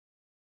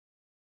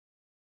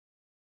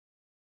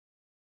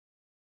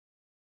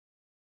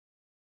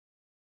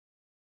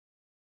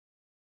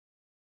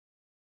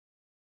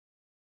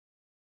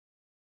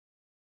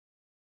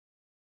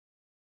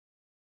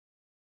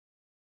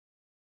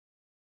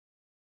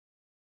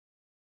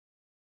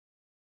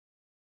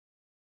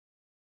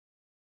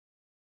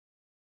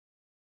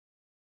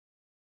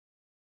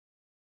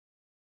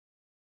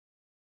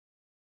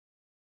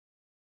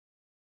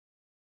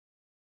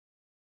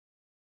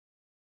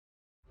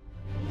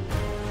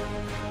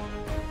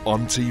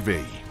on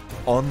TV,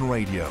 on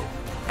radio,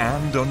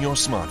 and on your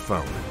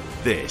smartphone.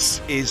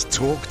 This is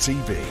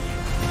talkTV.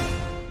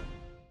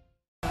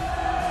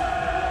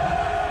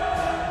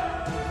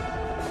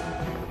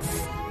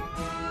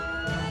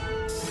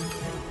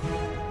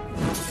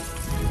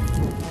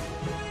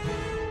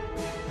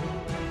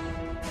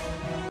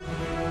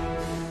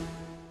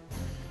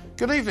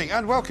 Good evening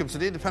and welcome to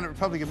the Independent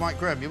Republic of Mike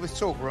Graham. You're with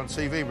Talk, we're on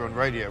TV, we're on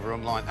radio, we're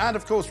online, and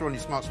of course we're on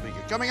your smart speaker.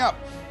 Coming up,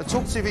 a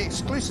Talk TV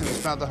exclusive has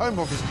found the Home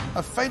Office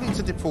are failing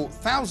to deport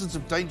thousands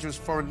of dangerous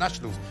foreign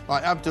nationals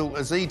like Abdul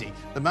Azidi,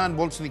 the man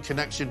wanted in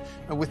connection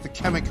with the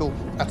chemical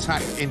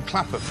attack in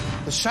Clapham.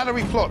 The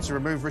shadowy plot to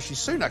remove Rishi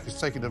Sunak has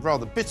taken a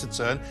rather bitter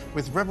turn,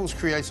 with rebels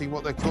creating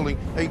what they're calling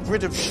a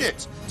grid of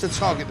shit to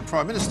target the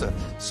Prime Minister.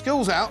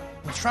 Schools out,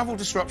 travel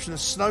disruption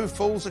as snow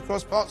falls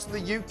across parts of the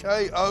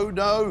UK. Oh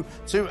no!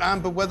 2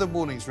 amber weather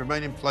warnings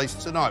remain in place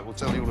tonight. We'll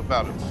tell you all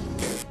about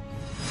it.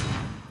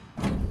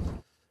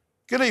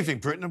 Good evening,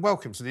 Britain, and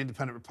welcome to the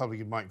Independent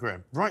Republic of Mike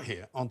Graham, right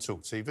here on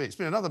Talk TV. It's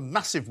been another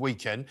massive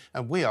weekend,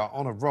 and we are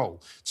on a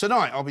roll.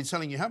 Tonight, I'll be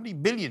telling you how many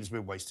millions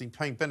we're wasting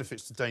paying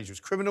benefits to dangerous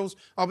criminals.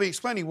 I'll be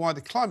explaining why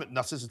the climate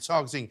nutters are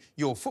targeting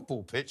your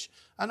football pitch,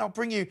 and I'll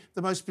bring you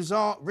the most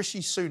bizarre Rishi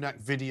Sunak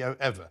video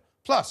ever.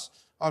 Plus,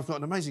 I've got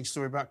an amazing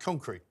story about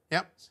concrete.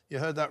 Yep, you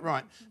heard that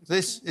right.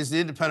 This is the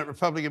Independent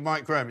Republic of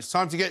Mike Graham. It's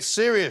time to get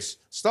serious.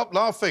 Stop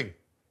laughing.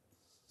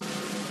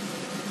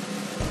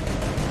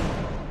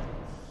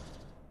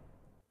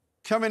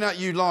 Coming at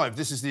you live,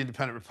 this is the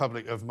Independent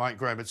Republic of Mike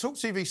Graham. A Talk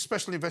TV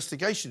special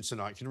investigation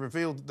tonight can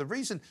reveal that the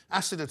reason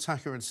acid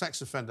attacker and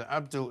sex offender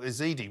Abdul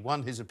Azidi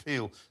won his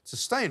appeal to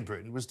stay in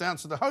Britain was down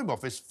to the Home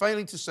Office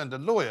failing to send a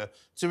lawyer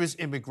to his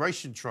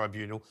immigration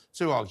tribunal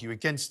to argue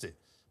against it.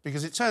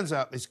 Because it turns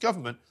out this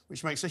government,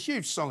 which makes a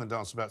huge song and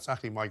dance about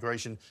tackling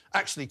migration,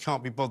 actually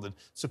can't be bothered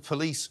to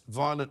police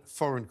violent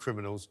foreign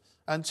criminals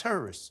and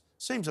terrorists.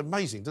 Seems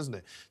amazing, doesn't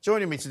it?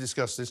 Joining me to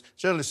discuss this,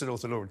 journalist and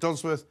author Laura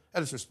Dodsworth,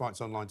 editor of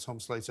Spikes Online Tom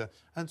Slater,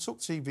 and Talk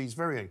TV's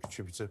very own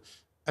contributor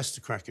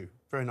Esther Kraku.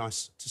 Very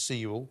nice to see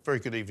you all. Very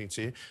good evening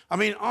to you. I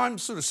mean, I'm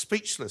sort of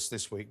speechless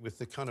this week with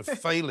the kind of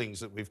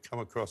failings that we've come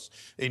across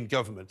in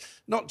government.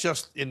 Not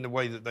just in the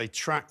way that they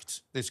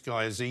tracked this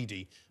guy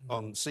Azidi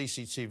on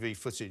CCTV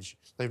footage.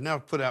 They've now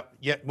put out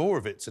yet more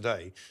of it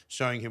today,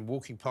 showing him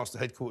walking past the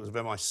headquarters of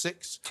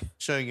MI6,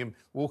 showing him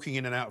walking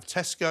in and out of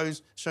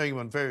Tesco's, showing him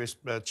on various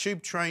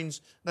tube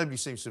trains. Nobody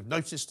seems to have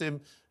noticed him.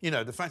 You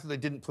know, the fact that they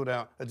didn't put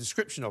out a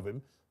description of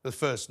him the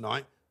first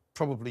night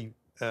probably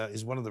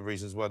is one of the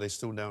reasons why they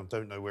still now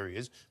don't know where he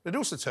is. But it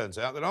also turns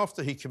out that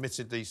after he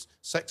committed these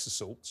sex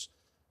assaults,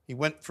 he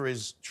went for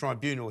his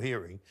tribunal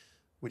hearing,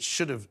 which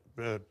should have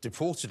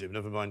deported him,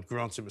 never mind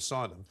grant him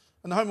asylum,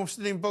 and the Home Office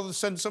didn't even bother to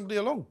send somebody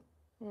along.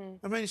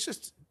 I mean, it's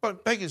just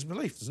beggars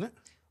belief, doesn't it?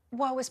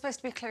 Well, we're supposed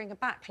to be clearing a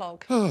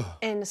backlog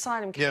in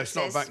asylum cases. Yeah, it's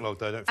not a backlog,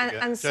 though, don't forget.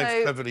 And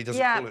James Cleverly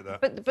doesn't call it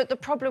that. But the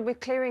problem with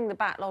clearing the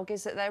backlog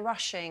is that they're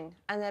rushing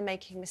and they're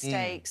making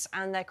mistakes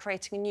and they're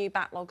creating a new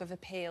backlog of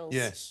appeals.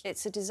 Yes.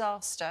 It's a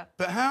disaster.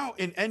 But how,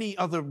 in any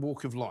other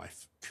walk of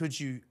life, could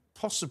you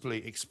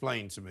possibly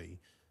explain to me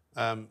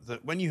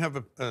that when you have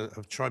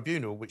a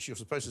tribunal which you're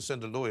supposed to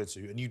send a lawyer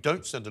to and you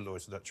don't send a lawyer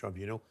to that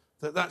tribunal,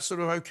 that's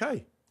sort of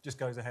OK? Just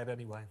goes ahead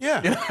anyway.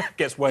 Yeah.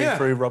 Gets way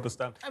through, rubber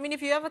stamp. I mean,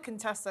 if you ever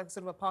contest sort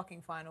of a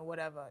parking fine or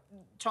whatever,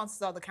 chances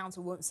are the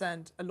council won't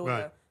send a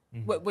lawyer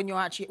when you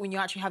actually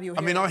have your hearing.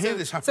 I mean, I hear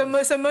this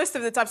happen. So most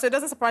of the time, so it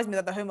doesn't surprise me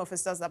that the Home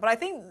Office does that. But I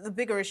think the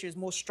bigger issue is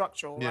more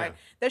structural, right?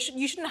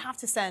 You shouldn't have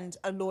to send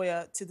a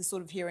lawyer to the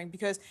sort of hearing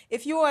because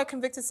if you are a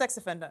convicted sex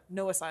offender,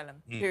 no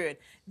asylum, period.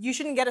 You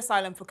shouldn't get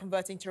asylum for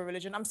converting to a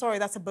religion. I'm sorry,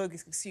 that's a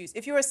bogus excuse.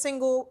 If you're a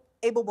single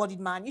able-bodied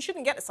man, you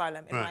shouldn't get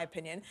asylum, in my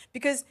opinion,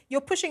 because you're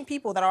pushing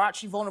people that are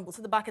actually vulnerable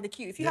to the back of the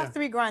queue. If you have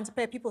 $3 grand to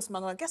pay a people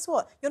smuggler, guess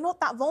what? You're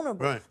not that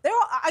vulnerable.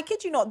 I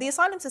kid you not, the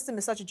asylum system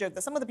is such a joke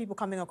that some of the people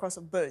coming across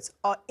on boats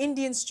are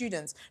Indian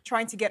students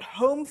trying to get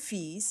home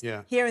fees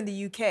here in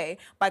the UK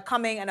by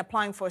coming and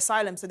applying for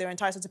asylum, so they're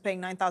entitled to paying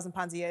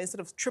 £9,000 a year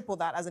instead of triple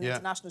that as an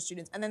international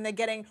student, and then they're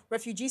getting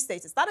refugee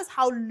status. That is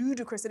how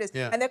ludicrous it is.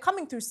 And they're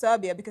coming through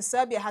Serbia because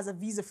Serbia has a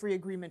visa-free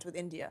agreement with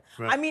India.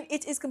 I mean,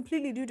 it is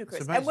completely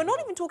ludicrous. And we're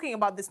not even talking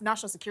about this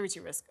national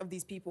security risk of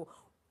these people.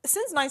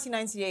 Since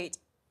 1998,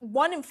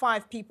 1 in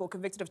 5 people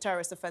convicted of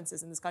terrorist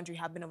offences in this country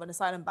have been of an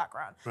asylum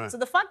background. So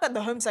the fact that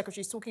the Home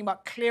Secretary is talking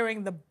about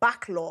clearing the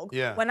backlog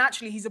when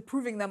actually he's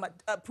approving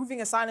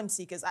asylum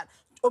seekers at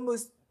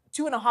almost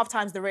 2.5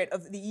 times the rate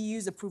of the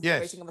EU's approval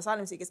rating of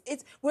asylum seekers.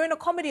 We're in a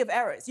comedy of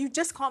errors. You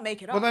just can't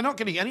make it up. Well, they're not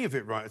getting any of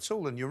it right at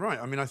all, and you're right.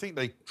 I mean, I think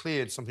they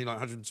cleared something like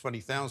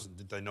 120,000,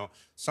 did they not,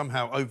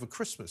 somehow over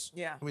Christmas?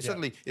 And we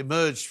suddenly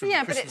emerged from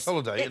the Christmas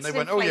holiday and they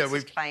went, oh, yeah,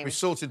 we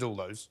sorted all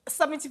those.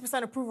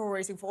 70% approval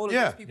rating for all of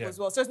those people as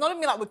well. So it's not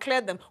even like we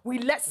cleared them. We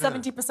let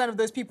 70% of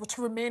those people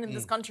to remain in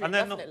this country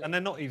indefinitely. And they're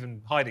not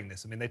even hiding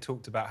this. I mean, they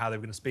talked about how they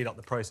were going to speed up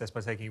the process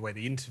by taking away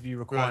the interview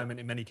requirement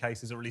in many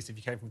cases, or at least if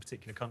you came from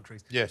particular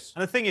countries.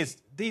 And the thing is,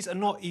 these are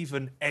not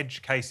even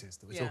edge cases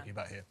that we're talking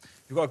about here.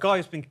 You've got a guy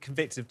who's been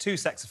convicted of 2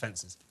 sex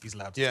offences he's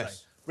allowed to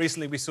stay.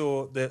 recently we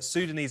saw the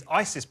Sudanese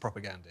ISIS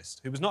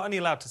propagandist who was not only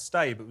allowed to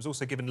stay, but was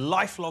also given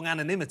lifelong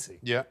anonymity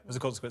as a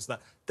consequence of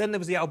that. Then there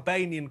was the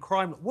Albanian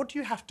crime. What do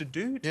you have to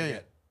do to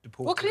get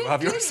deported? Well, clearly,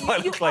 have your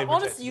asylum claim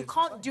honestly, you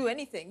rejected? can't do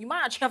anything. You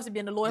might actually have to be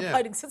in a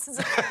law-abiding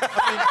citizen.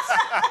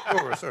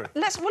 Sorry.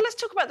 Let's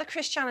talk about the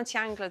Christianity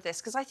angle of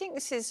this, because I think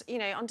this is, you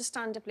know,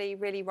 understandably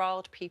really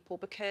riled people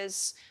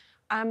because,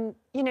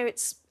 you know,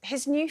 it's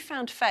his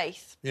newfound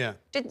faith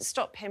didn't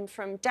stop him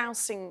from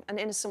dousing an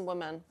innocent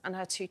woman and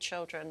her 2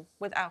 children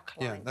with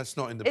alkaline. Yeah, that's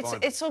not in the Bible.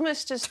 It's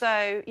almost as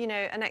though, you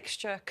know, an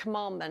extra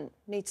commandment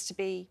needs to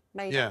be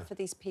made up for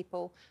these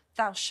people.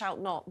 Thou shalt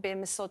not be a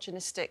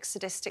misogynistic,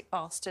 sadistic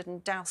bastard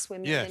and douse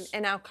women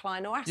in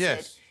alkaline or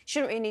acid.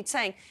 Shouldn't really need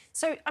saying.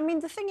 So, I mean,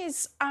 the thing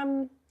is,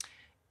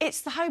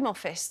 it's the Home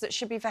Office that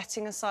should be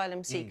vetting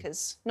asylum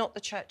seekers, not the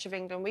Church of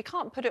England. We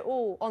can't put it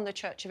all on the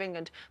Church of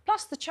England.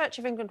 Plus, the Church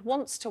of England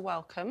wants to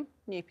welcome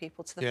new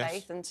people to the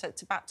faith and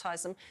to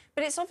baptise them.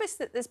 But it's obvious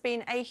that there's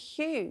been a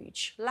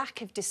huge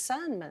lack of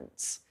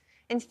discernment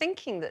in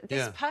thinking that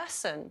this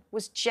person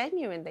was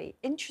genuinely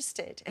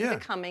interested in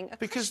becoming a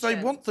because Christian.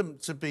 they want them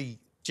to be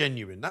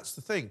genuine. That's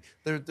the thing.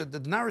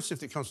 The narrative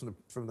that comes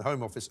from the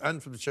Home Office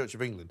and from the Church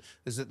of England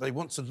is that they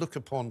want to look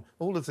upon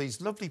all of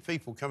these lovely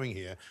people coming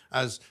here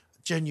as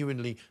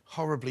genuinely,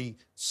 horribly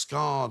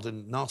scarred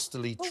and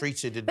nastily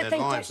treated in their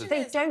lives.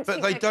 But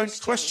they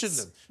don't question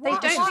them. They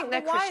don't think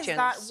they're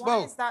Christians.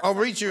 I'll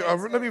read you.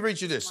 Let me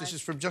read you this. This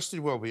is from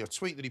Justin Welby, a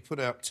tweet that he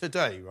put out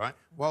today, right?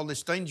 While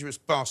this dangerous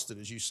bastard,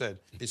 as you said,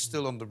 is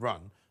still on the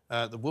run,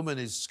 the woman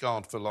is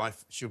scarred for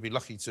life. She'll be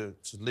lucky to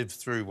live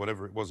through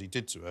whatever it was he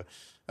did to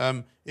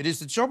her. It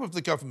is the job of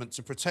the government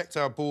to protect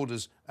our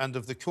borders and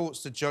of the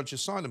courts to judge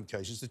asylum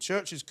cases. The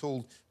Church is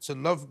called to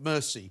love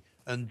mercy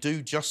and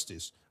do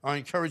justice. I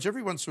encourage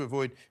everyone to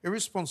avoid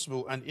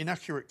irresponsible and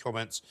inaccurate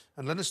comments,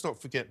 and let us not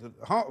forget that at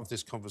the heart of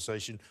this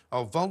conversation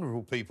are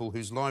vulnerable people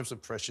whose lives are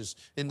precious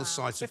in the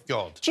sight of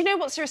God. Do you know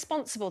what's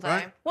irresponsible, though?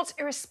 Right? What's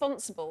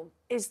irresponsible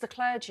is the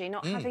clergy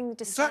not having the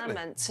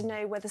discernment to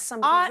know whether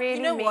somebody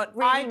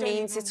really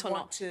means it or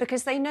not.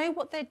 Because they know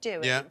what they're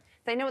doing. Yeah.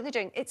 They know what they're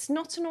doing. It's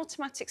not an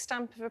automatic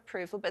stamp of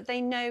approval, but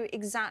they know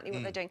exactly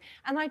what they're doing.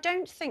 And I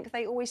don't think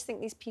they always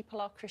think these people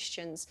are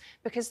Christians,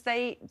 because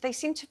they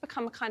seem to have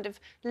become a kind of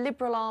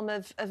liberal arm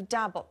of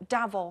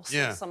Davos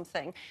or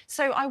something.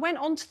 So I went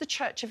onto the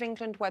Church of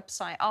England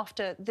website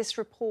after this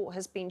report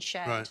has been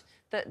shared,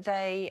 that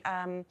they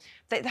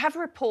have a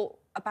report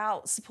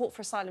about support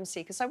for asylum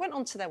seekers. So I went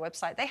onto their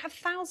website. They have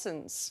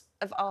thousands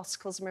of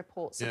articles and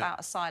reports about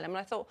asylum. And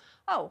I thought,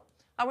 oh,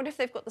 I wonder if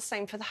they've got the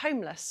same for the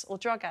homeless or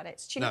drug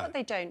addicts. Do you know what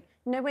they don't?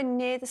 Nowhere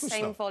near the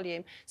same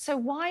volume. So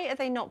why are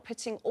they not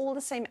putting all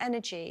the same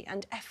energy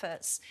and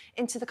efforts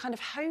into the kind of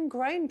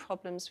homegrown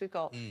problems we've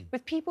got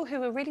with people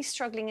who are really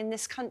struggling in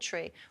this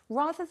country,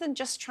 rather than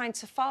just trying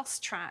to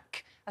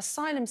fast-track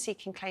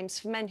asylum-seeking claims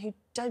for men who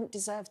don't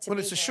deserve to be here? Well,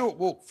 it's a short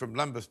walk from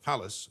Lambeth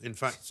Palace. In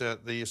fact,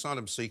 the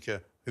asylum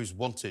seeker who's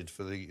wanted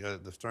for the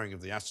throwing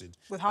of the acid,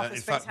 in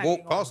fact,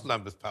 walked past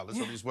Lambeth Palace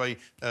on his way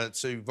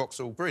to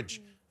Vauxhall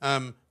Bridge.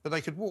 But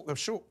they could walk a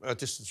short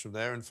distance from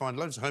there and find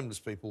loads of homeless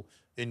people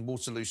in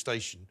Waterloo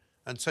Station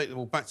and take them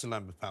all back to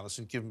Lambeth Palace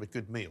and give them a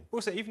good meal.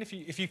 Also, even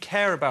if you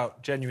care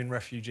about genuine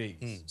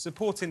refugees,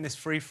 supporting this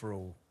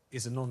free-for-all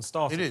is a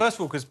non-starter. First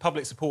of all, because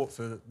public support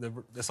for the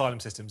asylum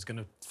system is going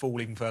to fall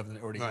even further than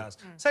it already has.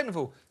 Second of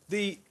all,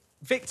 the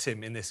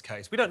victim in this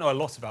case, we don't know a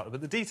lot about her,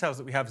 but the details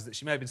that we have is that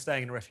she may have been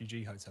staying in a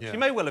refugee hotel. She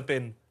may well have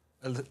been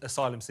an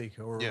asylum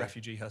seeker or a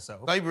refugee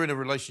herself. They were in a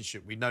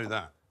relationship, we know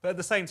that. But at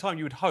the same time,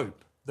 you would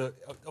hope that,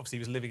 obviously, he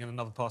was living in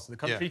another part of the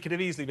country. He could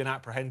have easily been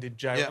apprehended,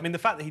 jailed. I mean, the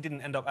fact that he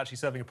didn't end up actually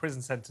serving a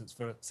prison sentence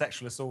for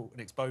sexual assault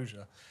and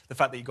exposure, the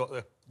fact that he got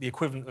the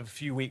equivalent of a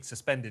few weeks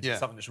suspended is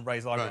something that should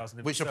raise eyebrows.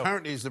 Which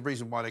apparently is the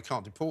reason why they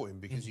can't deport him,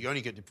 because you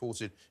only get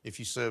deported if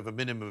you serve a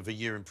minimum of a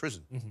year in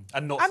prison.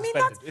 And not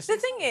suspended. The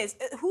thing is,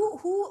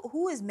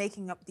 who is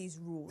making up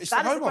these rules? It's the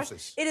Home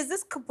Office. It is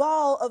this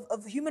cabal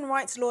of human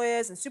rights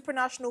lawyers and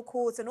supranational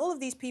courts and all of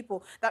these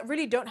people that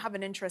really don't have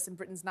an interest in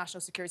Britain's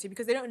national security,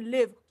 because they don't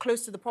live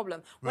close to the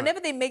problem. Whenever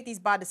they make these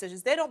bad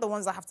decisions, they're not the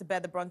ones that have to bear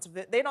the brunt of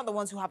it. They're not the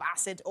ones who have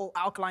acid or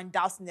alkaline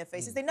doused in their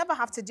faces. They never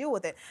have to deal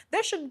with it.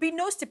 There should be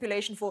no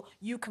stipulation for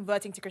you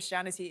converting to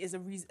Christianity is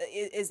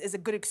a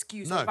good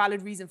excuse or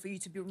valid reason for you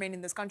to remain in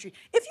this country.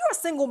 If you're a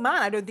single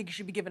man, I don't think you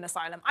should be given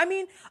asylum. I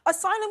mean,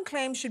 asylum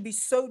claims should be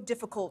so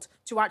difficult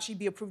to actually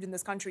be approved in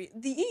this country.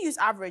 The EU's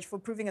average for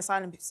approving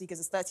asylum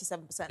seekers is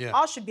 37%.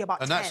 Ours should be about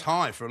 10%. And that's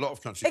high for a lot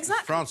of countries.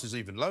 Exactly. France is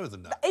even lower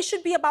than that. It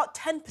should be about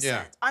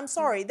 10%. I'm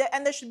sorry.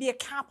 And there should be a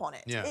cap on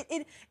it.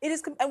 It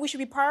is, and we should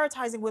be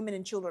prioritizing women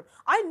and children.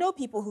 I know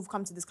people who've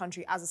come to this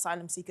country as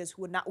asylum seekers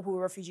who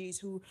are refugees,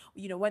 who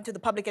went to the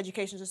public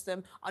education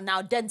system, are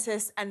now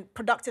dentists and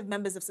productive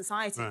members of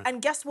society.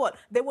 And guess what?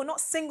 They were not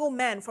single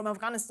men from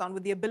Afghanistan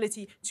with the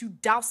ability to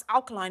douse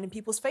alkaline in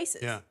people's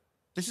faces.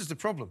 This is the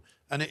problem.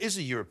 And it is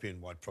a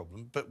European-wide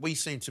problem, but we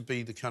seem to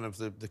be the kind of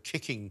the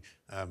kicking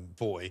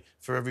boy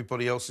for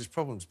everybody else's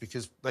problems,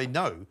 because they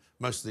know,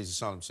 most of these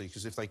asylum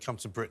seekers, if they come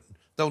to Britain,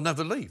 they'll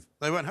never leave.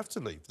 They won't have to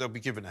leave. They'll be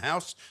given a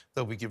house,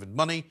 they'll be given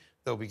money,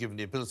 they'll be given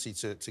the ability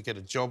to get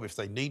a job if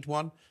they need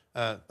one,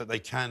 but they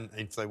can,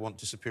 if they want,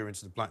 disappear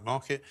into the black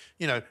market.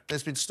 You know,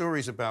 there's been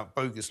stories about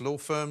bogus law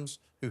firms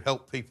who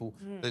help people.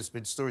 There's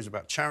been stories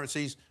about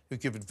charities who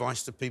give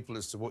advice to people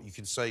as to what you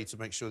can say to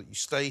make sure that you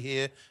stay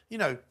here. You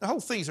know, the whole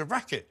thing's a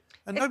racket,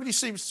 and nobody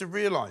seems to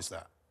realise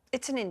that.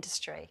 It's an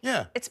industry.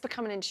 Yeah. It's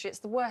become an industry. It's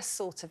the worst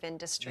sort of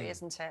industry,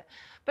 isn't it?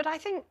 But I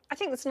think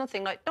there's another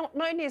thing. Like, not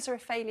only is there a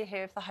failure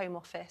here of the Home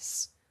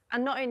Office,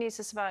 and not only is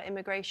this about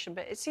immigration,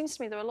 but it seems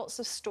to me there are lots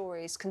of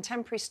stories,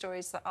 contemporary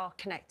stories, that are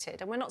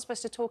connected, and we're not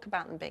supposed to talk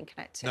about them being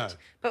connected. No.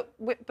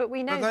 But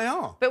we know. But they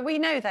are. But we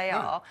know they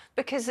are,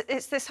 because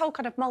it's this whole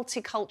kind of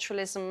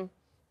multiculturalism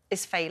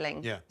is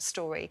failing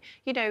story.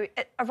 You know,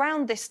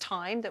 around this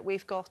time that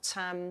we've got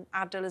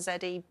Abdul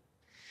Azedi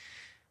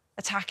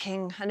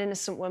attacking an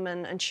innocent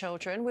woman and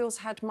children. We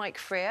also had Mike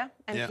Freer,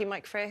 MP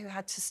Mike Freer, who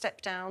had to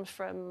step down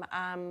from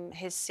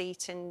his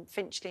seat in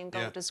Finchley and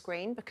Golders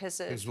Green because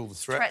of all the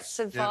threats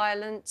of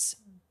violence,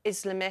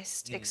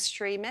 Islamist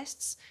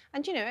extremists.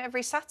 And, you know,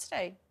 every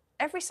Saturday,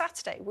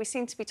 we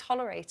seem to be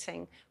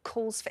tolerating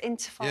calls for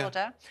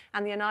intifada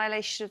and the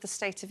annihilation of the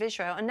State of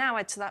Israel. And now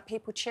add to that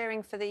people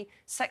cheering for the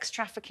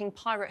sex-trafficking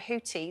pirate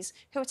Houthis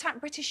who attack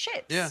British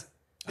ships. Yeah.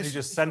 And he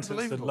just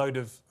sentenced a load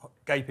of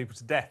gay people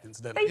to death,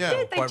 incidentally. They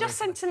did. They just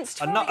sentenced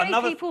 12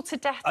 gay people to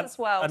death as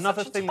well.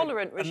 Such a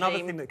tolerant regime.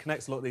 Another thing that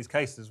connects a lot of these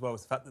cases as well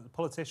is the fact that the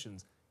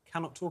politicians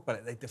cannot talk about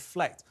it. They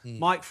deflect.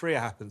 Mike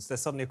Freer happens.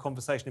 There's suddenly a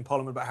conversation in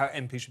Parliament about how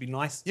MPs should be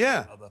nice to one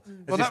another.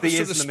 Well, that was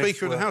to the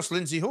Speaker of the House,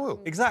 Lindsay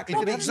Hoyle. Exactly.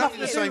 He did exactly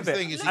the same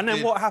thing as he And then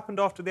did. what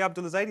happened after the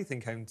Abdul Azedi thing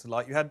came to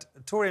light? You had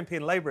a Tory MP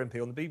and a Labour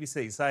MP on the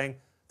BBC saying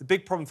the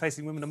big problem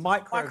facing women are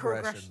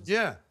microaggressions.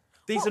 Yeah.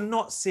 These are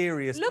not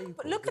serious people.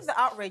 Look at the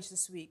outrage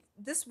this week.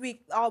 This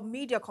week, our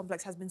media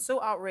complex has been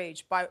so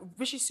outraged by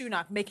Rishi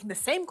Sunak making the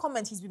same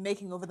comments he's been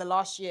making over the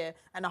last year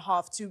and a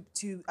half to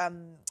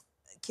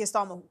Keir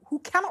Starmer, who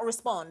cannot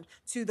respond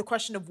to the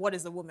question of what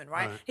is a woman,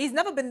 right? He's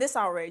never been this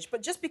outraged,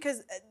 but just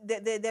because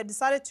they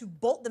decided to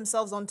bolt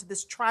themselves onto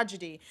this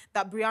tragedy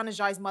that Brianna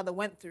Jai's mother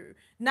went through,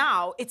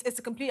 now it's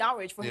a complete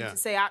outrage for him to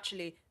say,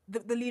 actually,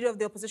 the leader of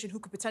the opposition, who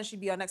could potentially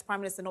be our next prime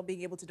minister, not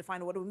being able to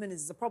define what a woman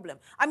is a problem.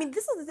 I mean,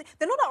 this is the thing.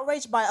 They're not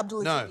outraged by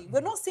Abdul Azedi.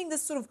 We're not seeing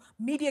this sort of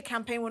media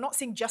campaign. We're not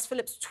seeing Jess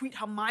Phillips tweet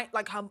her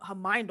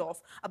mind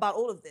off about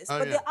all of this.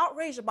 But they're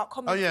outraged about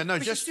comments. Oh yeah, no,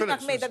 Jess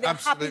Phillips was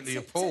absolutely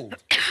appalled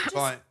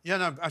by. Yeah,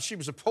 no, she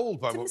was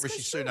appalled by what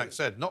Rishi Sunak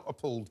said, not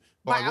appalled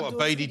by what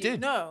Abedi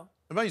did. No,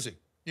 amazing,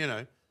 you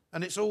know.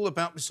 And it's all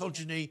about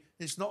misogyny.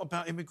 It's not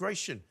about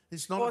immigration.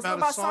 It's not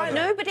about asylum.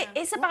 No, but it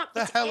is about...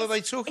 What the hell are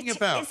they talking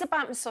about? It is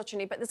about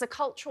misogyny, but there's a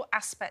cultural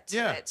aspect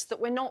to it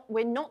that we're not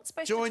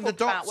supposed to talk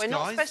about. We're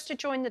not supposed to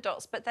join the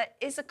dots, but there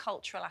is a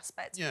cultural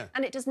aspect. Yeah.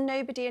 And it does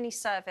nobody any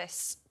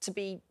service to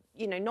be,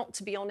 you know, not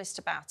to be honest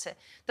about it.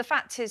 The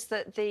fact is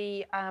that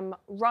the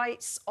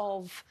rights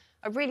of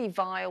a really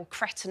vile,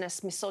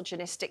 cretinous,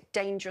 misogynistic,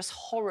 dangerous,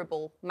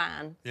 horrible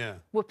man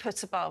were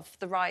put above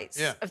the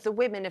rights of the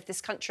women of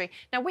this country.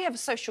 Now, we have a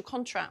social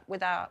contract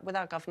with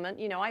our government.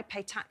 You know, I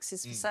pay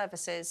taxes for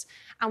services,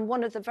 and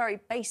one of the very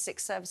basic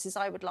services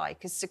I would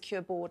like is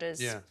secure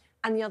borders,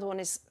 and the other one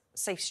is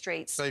safe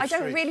streets. I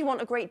don't really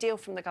want a great deal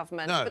from the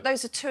government, but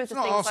those are two of the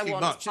things I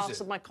want as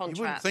part of my contract.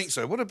 You wouldn't think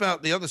so. What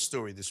about the other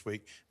story this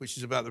week, which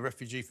is about the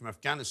refugee from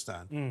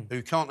Afghanistan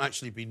who can't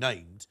actually be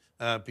named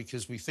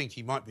because we think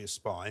he might be a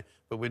spy,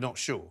 but we're not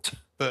sure.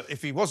 But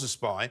if he was a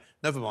spy,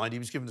 never mind, he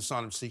was given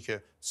asylum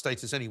seeker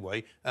status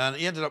anyway, and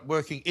he ended up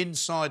working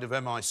inside of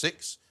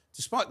MI6,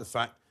 despite the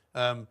fact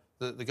that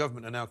the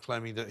government are now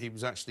claiming that he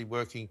was actually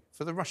working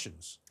for the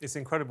Russians. It's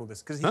incredible,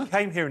 this, because he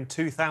came here in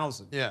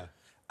 2000. Yeah.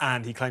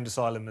 And he claimed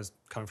asylum as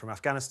coming from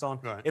Afghanistan.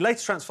 Right. It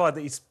later transpired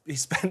that he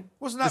spent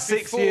the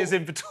 6 years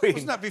in between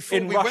wasn't that before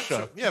in we Russia.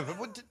 Went to, yeah,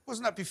 but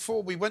wasn't that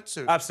before we went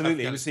to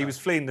Absolutely, he was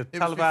fleeing the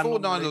Taliban. It was before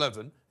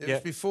 9/11. It was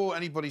before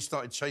anybody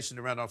started chasing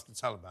around after the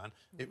Taliban.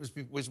 It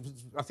was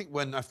I think,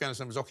 when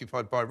Afghanistan was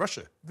occupied by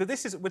Russia. But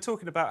we're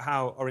talking about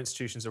how our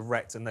institutions are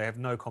wrecked and they have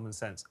no common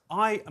sense.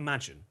 I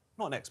imagine,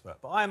 not an expert,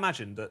 but I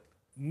imagine that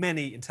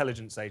many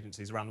intelligence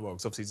agencies around the world,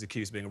 because obviously he's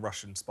accused of being a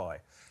Russian spy,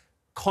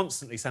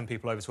 constantly send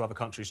people over to other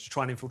countries to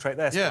try and infiltrate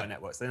their spy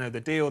networks. They know the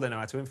deal, they know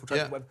how to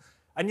infiltrate the web.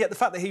 And yet the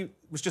fact that he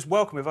was just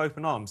welcomed with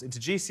open arms into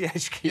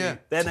GCHQ,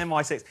 then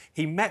MI6,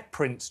 he met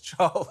Prince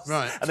Charles.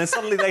 Right. And then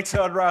suddenly they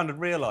turned around and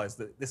realised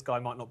that this guy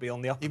might not be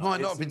on the up and He up.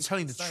 might not have been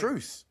telling the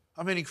truth.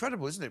 I mean,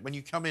 incredible, isn't it? When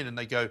you come in and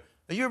they go,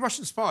 "Are you a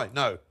Russian spy?"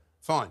 No.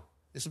 Fine.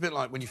 It's a bit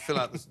like when you fill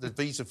out the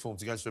visa form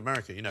to go to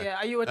America, you know. Yeah,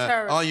 are you a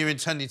terrorist? Are you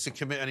intending to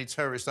commit any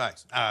terrorist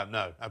acts?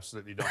 No,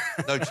 absolutely not.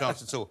 No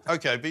chance at all.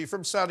 OK, but you're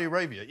from Saudi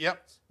Arabia?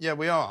 Yep. Yeah,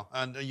 we are.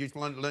 And are you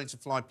learning to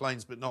fly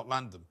planes but not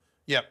land them?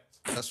 Yep.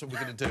 That's what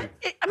we're going to do.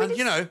 And,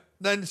 you know,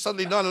 then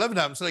suddenly 9/11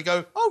 happens and they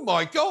go, "Oh,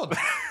 my God,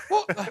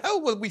 what the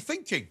hell were we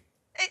thinking?"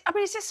 I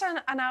mean, is this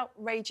an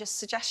outrageous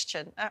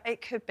suggestion?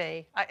 It could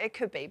be. It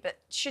could be. But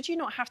should you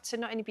not have to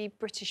not only be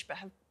British but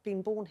have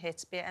been born here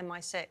to be at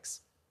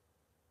MI6?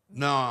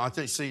 No, I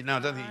don't see. No, I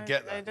don't think you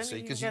get that.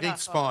 Because you need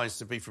spies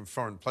to be from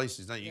foreign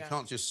places, don't you? You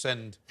can't just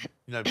send,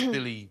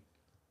 Billy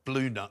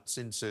Blue Nuts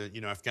into,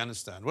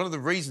 Afghanistan. One of the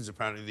reasons,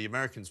 apparently, the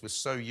Americans were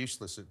so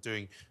useless at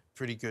doing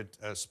pretty good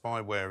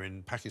spyware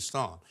in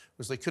Pakistan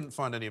was they couldn't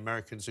find any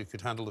Americans who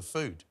could handle the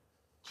food.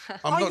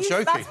 I'm not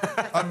joking.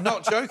 I'm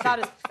not joking. That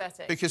is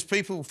pathetic. Because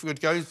people would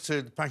go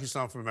to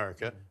Pakistan from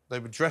America, they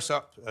would dress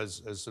up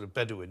as sort of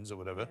Bedouins or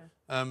whatever,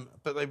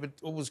 but they would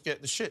always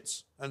get the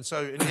shits. And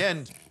so, in the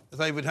end,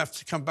 they would have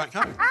to come back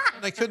home.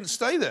 And they couldn't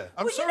stay there.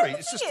 I'm sorry,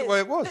 it's just the way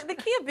it was. The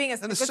key of being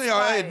and the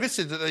CIA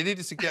admitted that they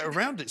needed to get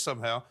around it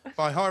somehow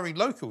by hiring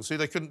locals who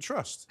they couldn't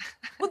trust.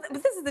 Well,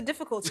 but this is the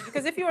difficulty,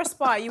 because if you're a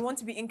spy, you want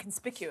to be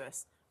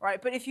inconspicuous,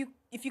 right? But if you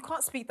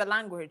can't speak the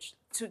language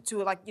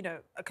to like,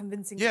 a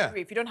convincing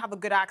degree, if you don't have a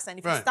good accent,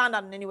 if you stand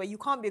out in any way, you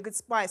can't be a good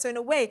spy. So in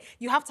a way,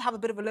 you have to have a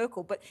bit of a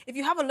local. But if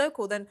you have a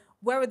local, then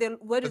where do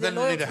the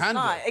loyalties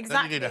lie? Exactly.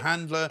 Then you need a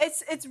handler.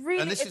 It's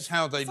really. And this is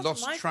how they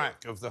lost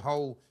track of the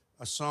whole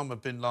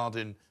Osama bin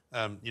Laden,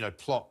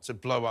 plot to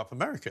blow up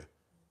America,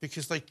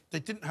 because they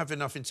didn't have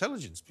enough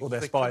intelligence. Well,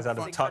 their spies had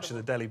a touch of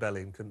the Delhi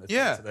belly and couldn't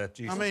attend to their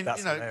duties. I mean,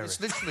 it's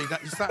literally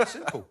it's that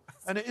simple,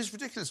 and it is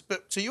ridiculous.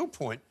 But to your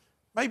point,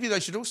 maybe they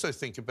should also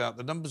think about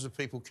the numbers of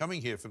people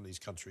coming here from these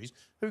countries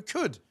who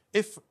could,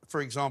 if,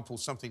 for example,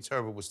 something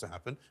terrible was to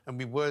happen and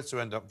we were to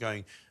end up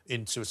going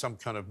into some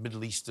kind of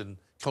Middle Eastern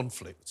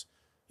conflict,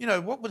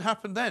 what would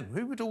happen then?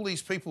 Who would all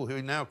these people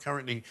who now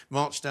currently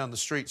march down the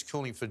streets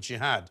calling for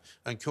jihad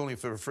and calling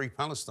for a free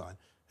Palestine,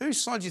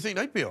 whose side do you think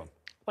they'd be on?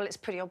 Well, it's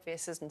pretty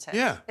obvious, isn't it?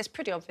 Yeah. It's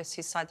pretty obvious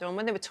whose side they're on.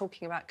 When they were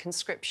talking about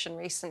conscription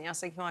recently, I was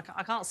thinking, well,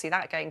 I can't see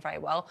that going very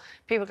well.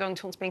 People are going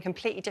to be in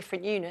completely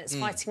different units,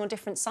 fighting on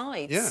different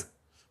sides. Yeah.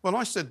 Well,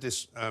 I said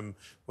this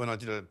when I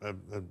did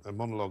a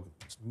monologue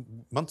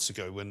months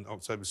ago when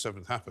October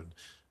 7th happened,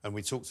 and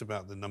we talked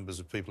about the numbers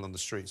of people on the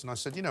streets. And I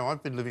said,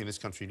 I've been living in this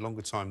country a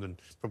longer time than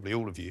probably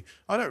all of you.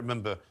 I don't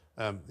remember,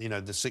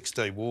 the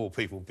Six-Day War,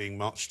 people being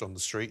marched on the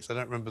streets. I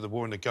don't remember the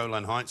war in the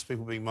Golan Heights,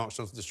 people being marched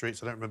onto the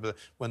streets. I don't remember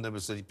when there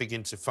was the big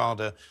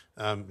Intifada,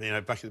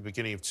 back at the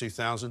beginning of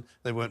 2000.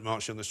 They weren't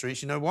marching on the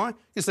streets. You know why?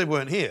 Because they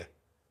weren't here.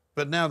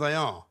 But now they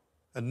are.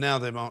 And now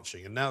they're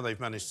marching. And now they've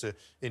managed to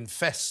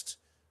infest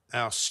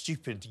our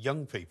stupid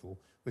young people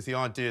with the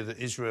idea that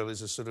Israel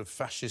is a sort of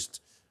fascist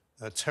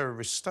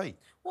terrorist state.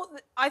 Well,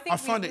 I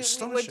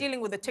think we're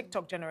dealing with a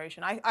TikTok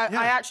generation. I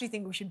actually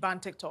think we should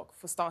ban TikTok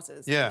for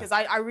starters. Yeah. Because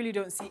I really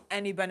don't see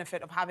any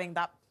benefit of having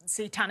that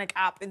satanic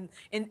app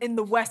in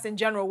the West in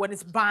general when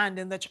it's banned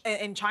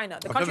in China.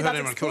 I've never heard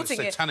anyone call it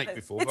satanic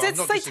before, but I'm not It's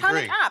a satanic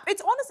disagreeing. app.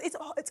 It's honest.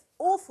 It's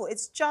awful.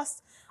 It's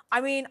just. I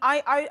mean,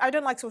 I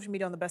don't like social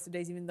media on the best of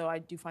days, even though I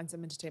do find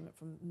some entertainment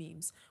from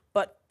memes.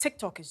 But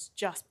TikTok is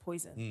just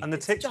poison. And the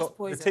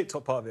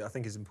TikTok part of it, I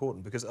think, is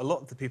important, because a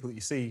lot of the people that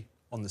you see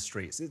on the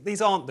streets,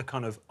 these aren't the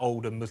kind of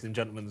older Muslim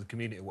gentlemen of the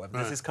community or whatever.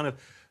 There's this kind of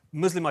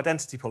Muslim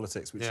identity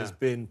politics which has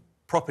been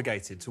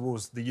propagated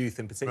towards the youth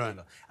in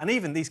particular. And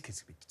even these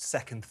kids could be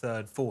second,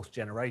 third, fourth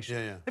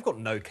generation. They've got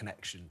no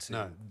connection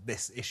to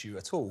this issue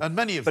at all. And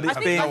many of them have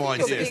no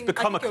idea. It's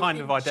become a kind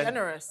of identity.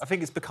 Generous. I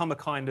think it's become a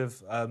kind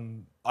of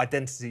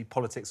identity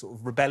politics sort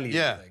of rebellion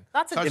thing.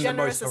 That's a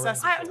generous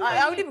assessment.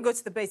 I would even go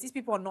to the base. These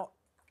people are not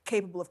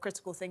capable of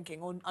critical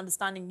thinking or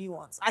understanding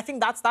nuance. I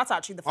think that's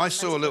actually the. I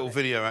saw a little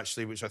video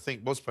actually, which I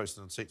think was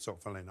posted on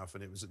TikTok, funnily enough,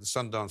 and it was at the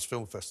Sundance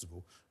Film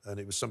Festival, and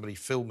it was somebody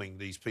filming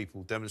these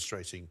people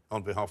demonstrating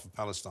on behalf of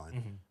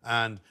Palestine.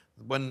 And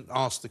when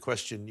asked the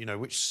question,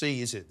 which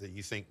sea is it that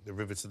you think the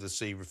river to the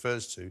sea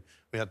refers to,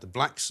 we had the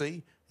Black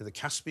Sea, the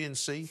Caspian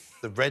Sea,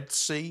 the Red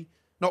Sea.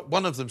 Not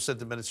one of them said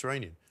the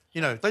Mediterranean.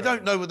 They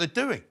don't know what they're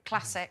doing.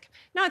 Classic.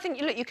 No, I think,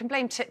 look, you can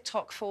blame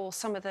TikTok for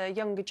some of the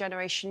younger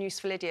generation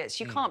useful idiots.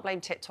 You can't blame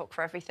TikTok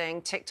for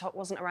everything. TikTok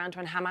wasn't around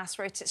when Hamas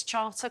wrote its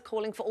charter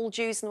calling for all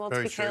Jews in the world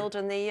to be killed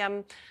and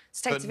the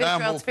state of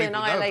Israel to be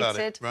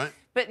annihilated. Right?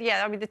 But,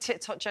 yeah, I mean, the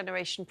TikTok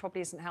generation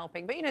probably isn't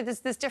helping. But,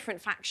 there's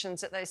different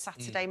factions at those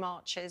Saturday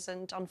marches,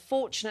 and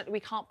unfortunately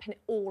we can't pin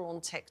it all on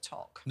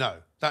TikTok. No,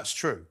 that's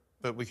true,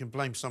 but we can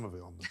blame some of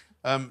it on them.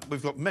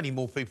 We've got many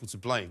more people to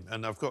blame,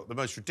 and I've got the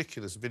most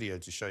ridiculous video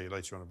to show you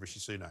later on of Rishi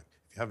Sunak.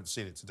 If you haven't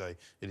seen it today,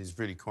 it is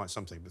really quite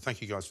something. But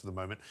thank you guys for the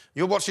moment.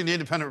 You're watching the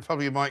Independent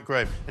Republic of Mike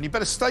Graham, and you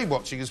better stay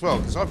watching as well,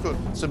 because I've got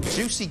some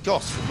juicy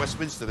goss from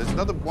Westminster. There's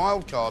another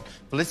wildcard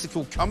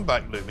political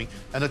comeback looming,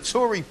 and a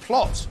Tory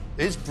plot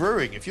is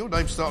brewing. If your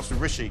name starts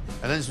with Rishi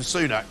and ends with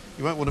Sunak,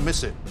 you won't want to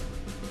miss it.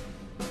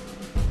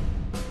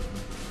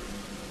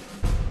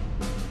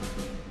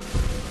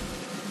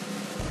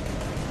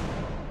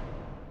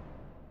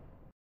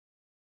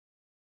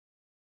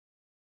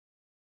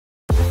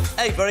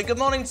 Hey, very good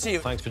morning to you.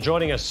 Thanks for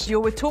joining us. You're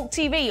with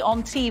talkTV,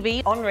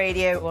 on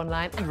radio,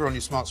 online. And we're on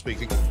your smart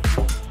speaker.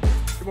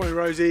 Good morning,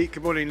 Rosie.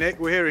 Good morning, Nick.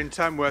 We're here in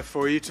Tamworth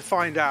for you to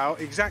find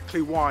out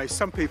exactly why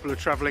some people are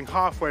travelling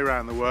halfway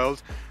around the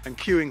world and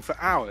queuing for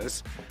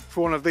hours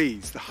for one of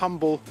these, the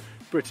humble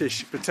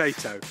British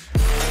potato.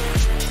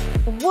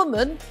 A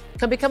woman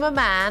can become a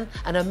man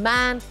and a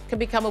man can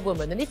become a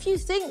woman. And if you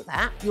think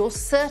that, you're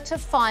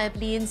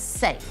certifiably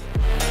insane.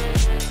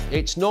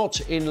 It's not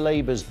in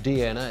Labour's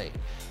DNA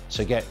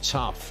to get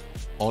tough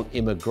on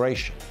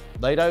immigration.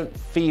 They don't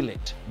feel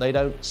it. They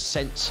don't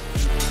sense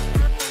it.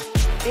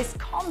 This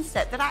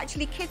concept that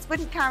actually kids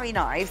wouldn't carry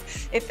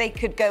knives if they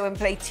could go and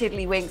play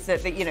tiddlywinks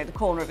at the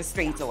corner of a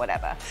street or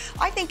whatever.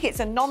 I think it's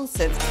a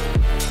nonsense.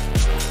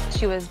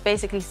 She was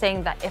basically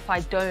saying that if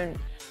I don't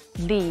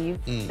leave,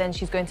 then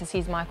she's going to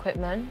seize my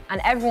equipment.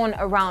 And everyone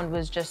around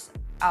was just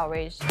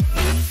outraged.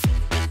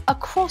 A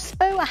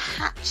crossbow, a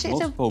hatchet?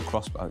 Multiple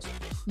crossbows.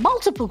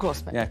 Multiple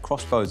crossbows? Yeah,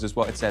 crossbows is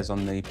what it says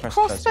on the press.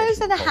 Crossbows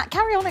and a hat.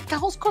 Carry on.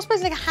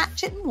 Crossbows like a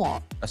hatchet and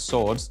what? A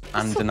sword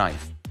and a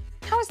knife.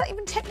 How is that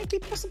even technically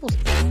possible?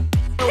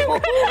 Where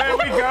are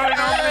we going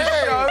on this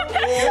show?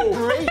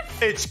 Whoa.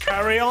 It's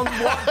Carry On.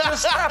 What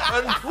just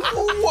happened?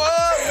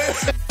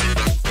 Whoa!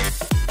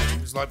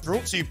 It's like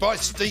brought to you by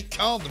Sadiq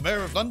Khan, the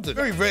Mayor of London.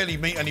 Very rarely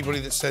meet anybody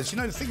that says,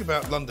 the thing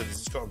about London is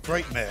it's got a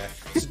great mayor,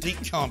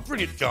 Sadiq Khan,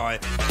 brilliant guy.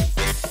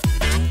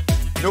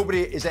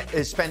 Nobody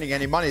is spending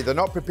any money. They're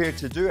not prepared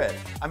to do it.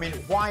 I mean,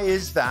 why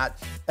is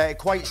that?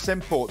 Quite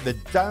simple. The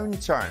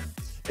downturn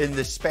in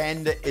the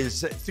spend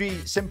is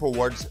 3 simple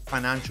words: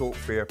 financial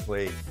fair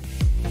play.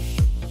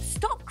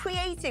 Stop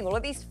creating all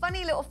of these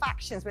funny little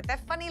factions with their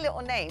funny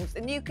little names.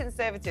 The New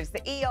Conservatives, the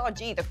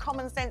ERG, the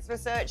Common Sense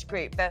Research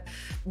Group, the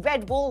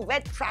Red Wall,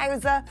 Red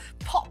Trouser,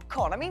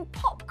 Popcorn. I mean,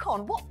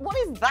 popcorn, what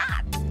is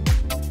that?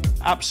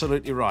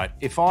 Absolutely right.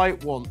 If I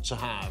want to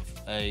have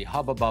a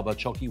Hubba Bubba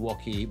Chocky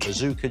Wocky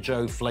Bazooka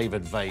Joe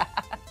flavoured vape,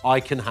 I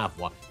can have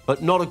one.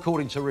 But not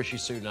according to Rishi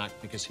Sunak,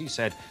 because he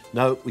said,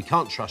 no, we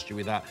can't trust you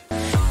with that.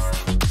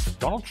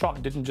 Donald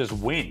Trump didn't just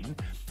win,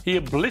 he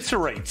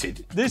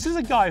obliterated. This is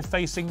a guy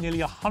facing nearly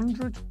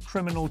 100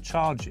 criminal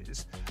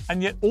charges,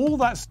 and yet all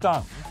that's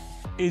done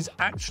is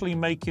actually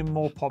make him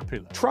more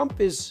popular. Trump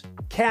is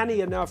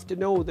canny enough to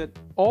know that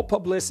all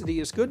publicity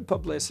is good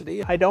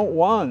publicity. I don't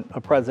want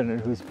a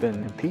president who's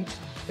been impeached.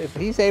 If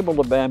he's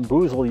able to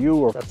bamboozle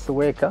you, that's the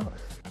way it goes.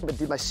 I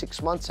did my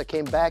 6 months, I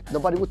came back,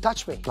 nobody would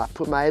touch me. I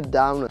put my head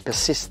down, I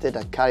persisted,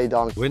 I carried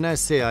on. When I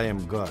say I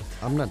am God,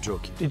 I'm not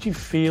joking. Did you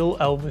feel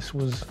Elvis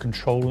was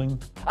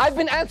controlling? I've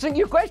been answering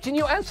your question,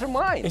 you answer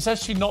mine. It's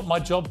actually not my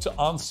job to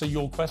answer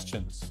your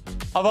questions.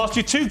 I've asked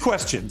you 2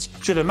 questions.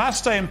 Should Hamas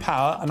stay in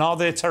power and are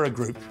they a terror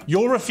group?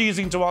 You're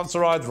refusing to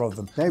answer either of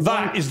them.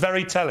 That is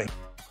very telling.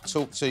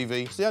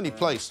 talkTV, it's the only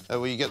place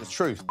where you get the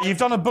truth. You've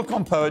done a book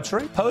on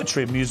poetry.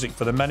 Poetry and music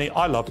for the many.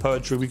 I love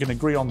poetry. We can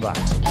agree on that.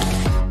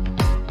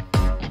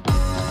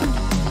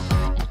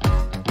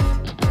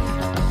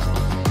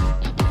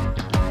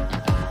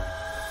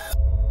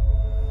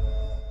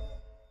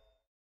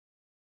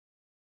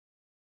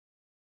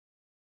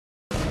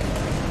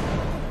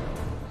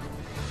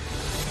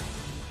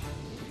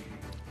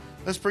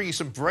 Let's bring you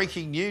some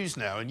breaking news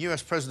now. And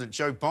US President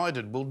Joe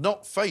Biden will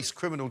not face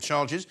criminal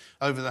charges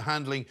over the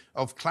handling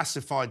of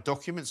classified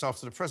documents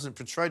after the president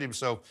portrayed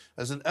himself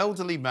as an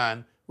elderly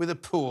man with a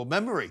poor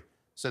memory,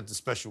 said the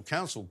special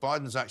counsel.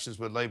 Biden's actions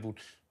were labelled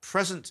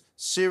present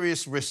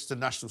serious risks to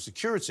national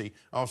security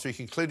after he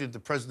concluded the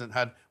president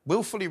had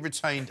willfully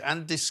retained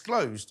and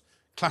disclosed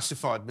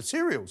classified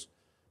materials.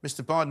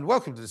 Mr. Biden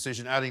welcomed the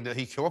decision, adding that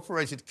he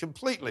cooperated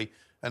completely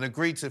and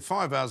agreed to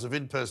 5 hours of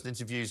in-person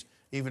interviews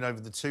even over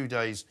the 2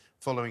 days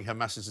following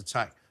Hamas's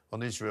attack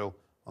on Israel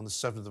on the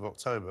 7th of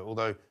October.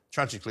 Although,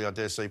 tragically, I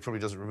dare say, he probably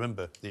doesn't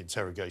remember the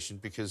interrogation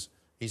because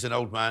he's an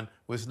old man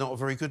with not a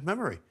very good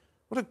memory.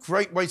 What a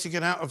great way to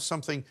get out of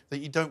something that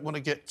you don't want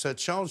to get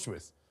charged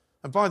with.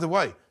 And by the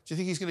way, do you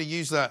think he's going to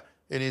use that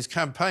in his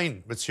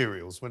campaign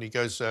materials when he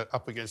goes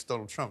up against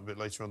Donald Trump a bit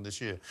later on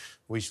this year?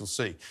 We shall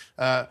see.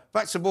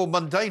 Back to more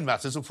mundane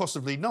matters, or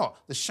possibly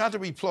not. The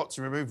shadowy plot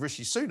to remove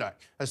Rishi Sunak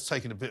has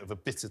taken a bit of a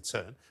bitter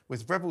turn,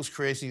 with rebels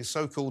creating a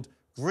so-called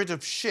grid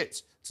of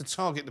shit to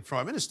target the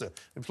Prime Minister,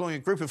 employing a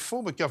group of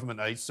former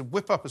government aides to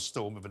whip up a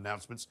storm of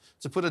announcements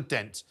to put a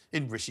dent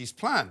in Rishi's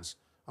plans.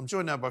 I'm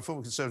joined now by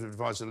former Conservative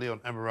advisor Leon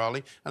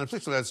Emirali and a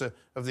political editor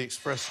of The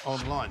Express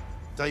Online,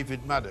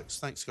 David Maddox.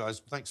 Thanks,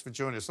 guys. Thanks for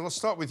joining us. And I'll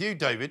start with you,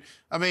 David.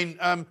 I mean,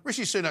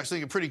 Rishi Sunak's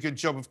doing a pretty good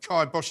job of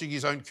kiboshing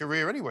his own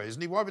career anyway,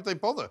 isn't he? Why would they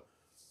bother?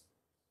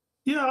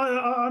 Yeah,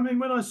 I mean,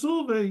 when I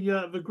saw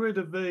the grid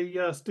of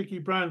the sticky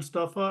brown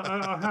stuff,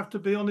 I have to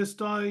be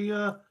honest,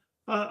 I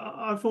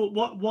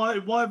thought,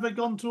 why have they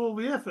gone to all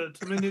the effort?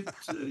 I mean,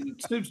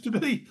 it seems to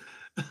be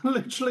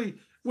literally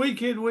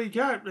week in, week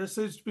out. There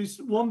seems to be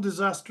one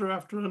disaster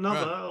after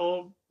another, right.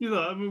 Or,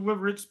 I mean,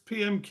 whether it's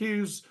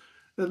PMQs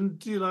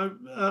and,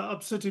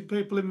 upsetting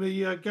people in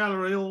the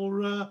gallery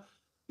or,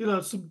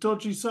 some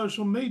dodgy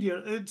social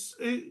media. It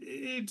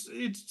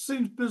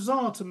seems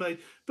bizarre to me.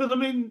 But, I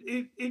mean,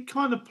 it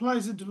kind of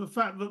plays into the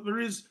fact that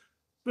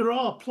there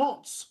are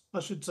plots,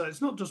 I should say.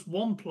 It's not just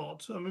one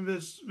plot. I mean,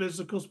 there's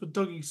of course, the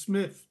Dougie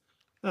Smith,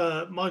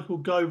 Michael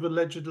Gove,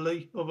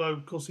 allegedly, although,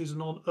 of course, he's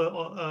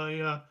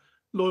a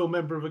loyal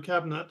member of the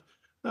cabinet,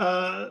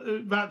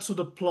 that sort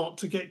of plot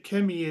to get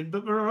Kemi in.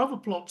 But there are other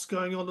plots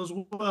going on as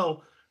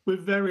well,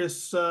 with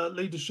various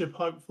leadership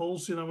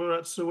hopefuls. You know, we're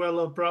at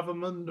Suella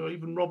Braverman or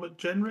even Robert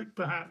Jenrick,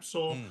 perhaps,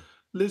 or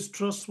Liz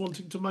Truss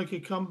wanting to make a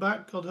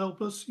comeback. God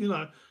help us. You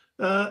know,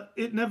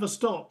 it never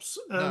stops,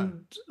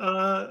 and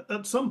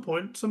at some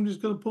point, somebody's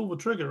going to pull the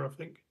trigger, I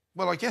think.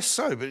 Well, I guess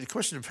so, but it's a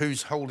question of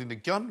who's holding the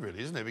gun,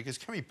 really, isn't it? Because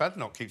Kemi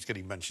Badenoch keeps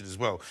getting mentioned as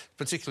well,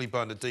 particularly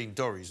by Nadine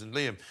Dorries and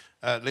Leon.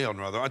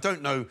 I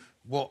don't know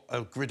what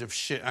a grid of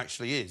shit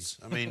actually is.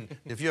 I mean,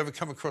 have you ever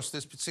come across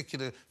this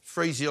particular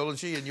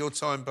phraseology in your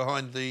time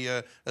behind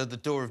the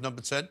door of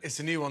number 10? It's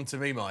a new one to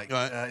me, Mike.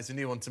 Right. It's a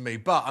new one to me.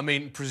 But, I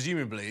mean,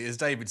 presumably, as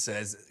David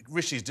says,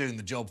 Rishi's doing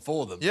the job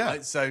for them. Yeah.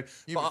 Right? So,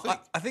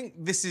 I think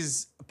this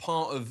is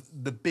part of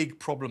the big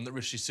problem that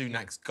Rishi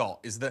Sunak's got,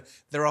 is that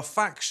there are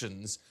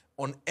factions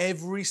on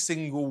every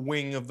single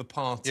wing of the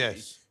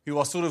party who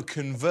are sort of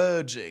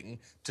converging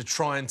to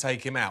try and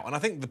take him out. And I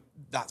think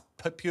that's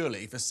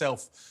purely for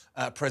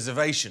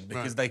self-preservation,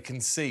 because they can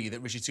see that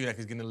Rishi Sunak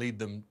is going to lead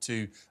them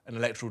to an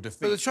electoral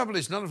defeat. But the trouble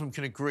is, none of them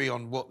can agree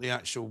on what the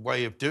actual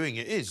way of doing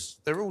it is.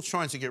 They're all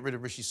trying to get rid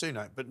of Rishi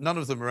Sunak, but none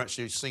of them are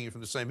actually singing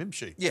from the same hymn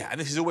sheet. Yeah, and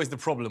this is always the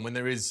problem when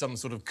there is some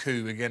sort of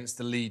coup against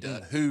the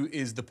leader. Who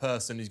is the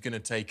person who's going to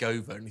take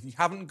over? And if you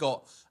haven't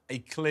got a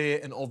clear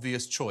and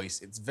obvious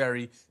choice, it's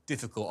very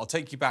difficult. I'll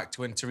take you back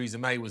to when Theresa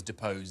May was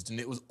deposed, and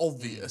it was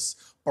obvious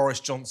Boris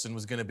Johnson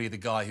was going to be the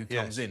guy who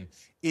comes in.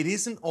 It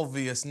isn't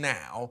obvious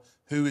now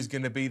who is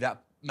going to be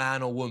that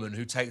man or woman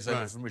who takes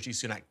over from Rishi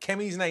Sunak.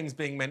 Kemi's name's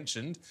being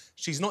mentioned.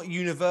 She's not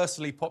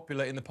universally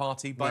popular in the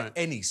party by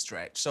any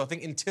stretch. So I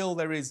think until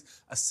there is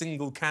a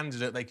single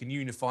candidate they can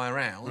unify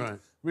around,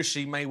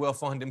 Rishi may well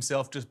find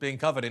himself just being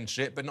covered in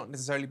shit, but not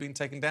necessarily being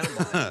taken down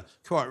by it.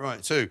 Quite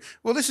right, too.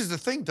 Well, this is the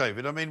thing,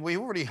 David. I mean, we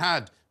already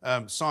had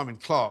Simon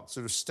Clarke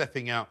sort of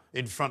stepping out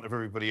in front of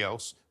everybody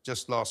else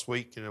just last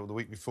week, you know, the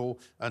week before,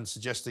 and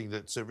suggesting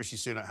that Rishi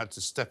Sunak had to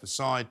step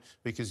aside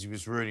because he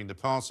was ruining the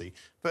party.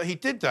 But he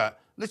did that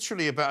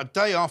literally about a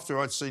day after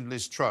I'd seen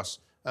Liz Truss,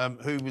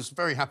 who was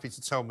very happy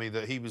to tell me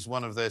that he was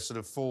one of their sort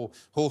of 4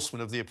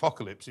 horsemen of the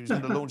apocalypse. He was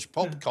going to launch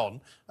PopCon,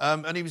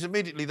 and he was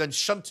immediately then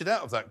shunted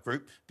out of that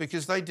group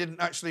because they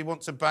didn't actually want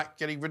to back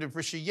getting rid of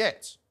Rishi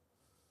yet.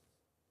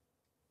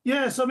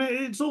 Yes, I mean,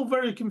 it's all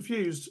very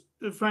confused,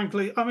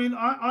 frankly. I mean,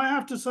 I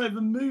have to say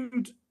the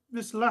mood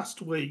this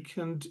last week,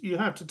 and you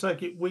have to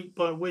take it week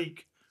by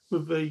week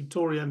with the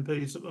Tory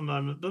MPs at the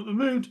moment, but the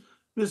mood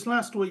this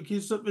last week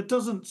is that there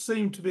doesn't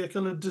seem to be a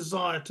kind of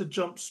desire to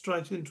jump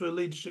straight into a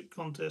leadership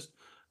contest.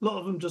 A lot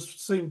of them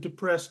just seem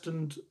depressed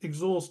and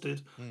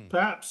exhausted,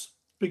 perhaps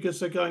because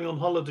they're going on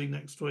holiday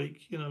next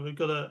week. You know, we've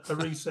got a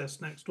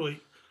recess next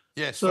week.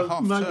 Yes, so for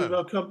half maybe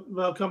term.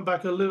 they'll come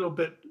back a little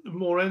bit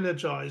more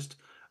energised.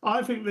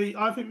 I think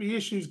the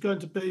issue is going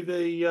to be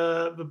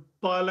the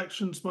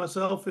by-elections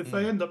myself. If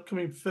they end up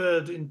coming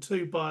third in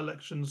 2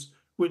 by-elections,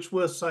 which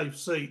were safe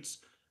seats,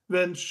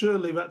 then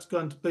surely that's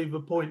going to be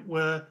the point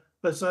where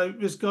they say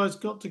this guy's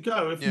got to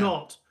go. If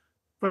not,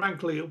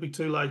 frankly, it'll be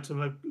too late,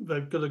 and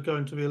they've got to go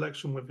into the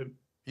election with him.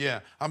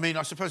 Yeah, I mean,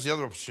 I suppose the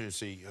other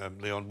opportunity,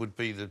 Leon, would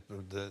be the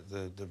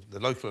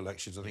local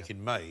elections, I think,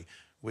 in May,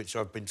 which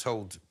I've been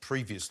told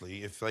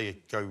previously, if they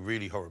go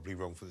really horribly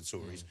wrong for the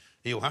Tories,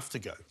 he'll have to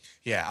go.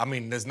 Yeah, I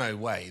mean, there's no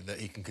way that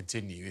he can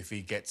continue if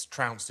he gets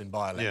trounced in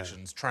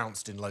by-elections,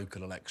 trounced in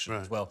local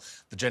elections. Well,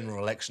 the general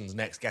election's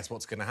next, guess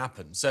what's going to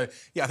happen? So,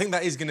 yeah, I think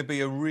that is going to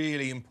be a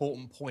really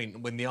important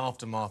point when the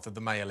aftermath of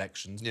the May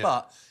elections.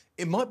 But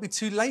it might be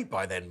too late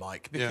by then,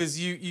 Mike, because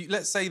you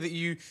let's say that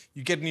you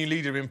get a new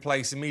leader in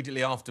place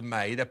immediately after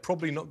May. They're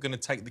probably not going to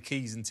take the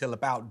keys until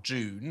about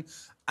June.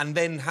 And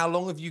then how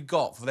long have you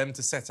got for them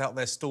to set out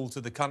their stall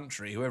to the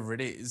country, whoever it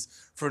is,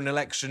 for an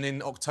election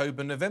in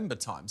October, November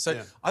time?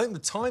 So I think the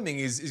timing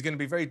is going to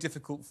be very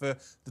difficult for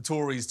the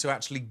Tories to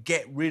actually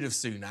get rid of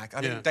Sunak.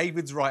 I think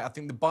David's right. I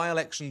think the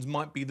by-elections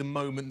might be the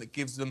moment that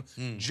gives them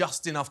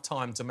just enough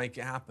time to make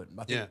it happen.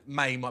 I think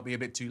May might be a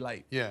bit too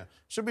late. Yeah.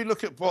 Should we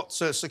look at what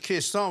Sir Keir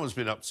Starmer's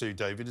been up to,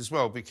 David, as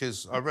well?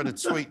 Because I read a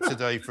tweet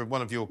today from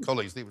one of your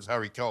colleagues, I think it was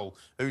Harry Cole,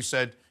 who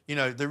said, you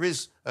know, there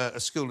is a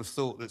school of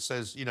thought that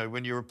says, you know,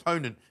 when your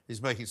opponent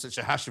is making such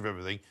a hash of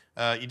everything,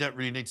 you don't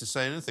really need to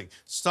say anything.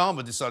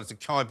 Starmer decided to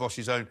kibosh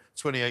his own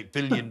 £28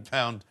 billion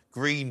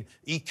green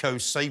eco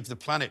save the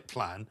planet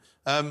plan,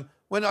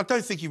 when I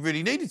don't think he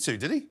really needed to,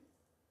 did he?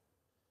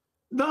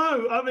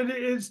 No, I mean,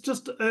 it's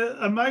just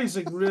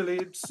amazing, really.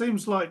 It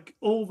seems like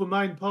all the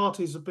main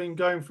parties have been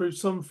going through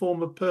some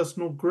form of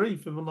personal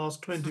grief in the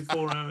last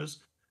 24 hours.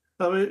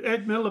 I mean,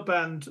 Ed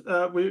Miliband,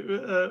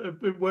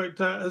 we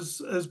worked out,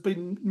 has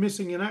been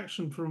missing in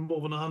action for more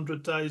than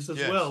 100 days as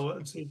well.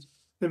 It's his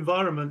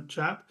environment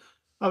chap.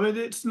 I mean,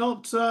 it's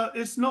not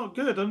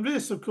good. And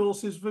this, of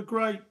course, is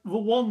the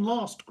one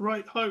last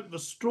great hope, the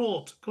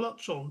straw to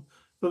clutch on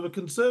for the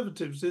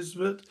Conservatives, is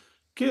that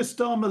Keir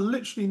Starmer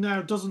literally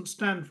now doesn't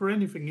stand for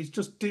anything. He's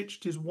just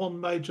ditched his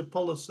one major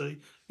policy.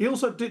 He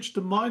also ditched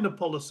a minor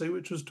policy,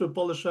 which was to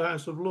abolish the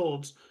House of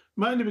Lords,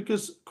 mainly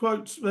because,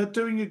 quotes, they're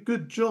doing a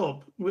good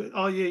job,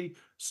 i.e.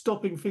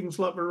 stopping things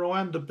like the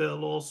Rwanda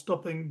bill or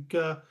stopping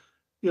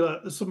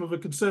some of the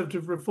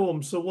Conservative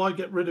reforms. So why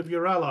get rid of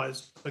your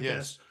allies? I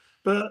guess.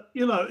 But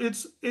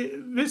this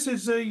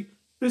is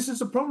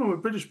a problem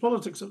with British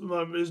politics at the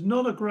moment. It's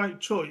not a great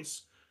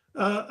choice,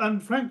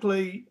 and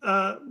frankly,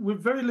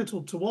 with very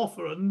little to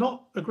offer and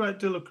not a great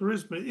deal of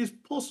charisma, it is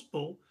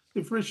possible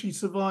if Rishi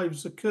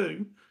survives a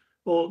coup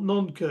or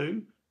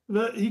non-coup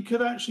that he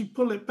could actually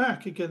pull it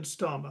back against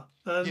Starmer.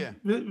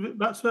 And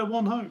that's their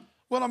one hope.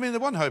 Well, I mean, the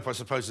one hope, I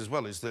suppose, as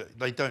well, is that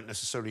they don't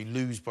necessarily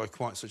lose by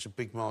quite such a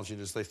big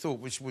margin as they thought,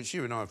 which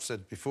you and I have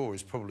said before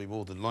is probably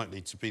more than likely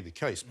to be the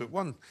case. But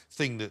one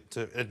thing that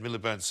Ed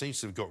Miliband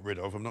seems to have got rid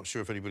of, I'm not sure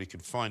if anybody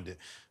could find it,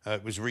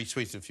 was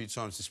retweeted a few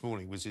times this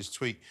morning, was his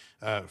tweet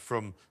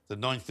from the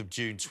 9th of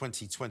June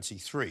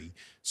 2023.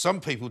 Some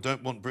people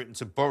don't want Britain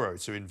to borrow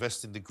to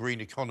invest in the green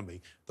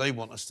economy. They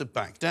want us to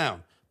back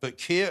down. But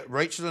Keir,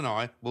 Rachel and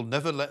I will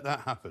never let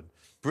that happen.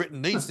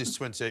 Britain needs this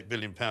 £28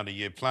 billion a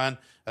year plan,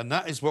 and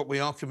that is what we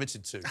are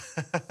committed to.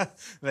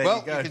 Well,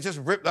 you can just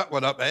rip that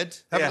one up, Ed.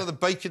 Have another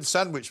bacon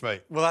sandwich,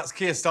 mate. Well, that's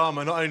Keir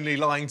Starmer not only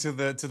lying to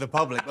the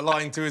public, but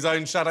lying to his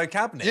own shadow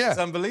cabinet. Yeah. It's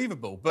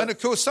unbelievable. And, of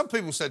course, some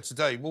people said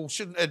today, well,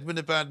 shouldn't Ed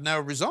Miliband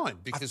now resign?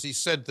 Because he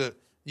said that,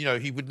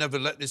 he would never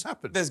let this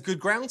happen. There's good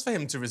grounds for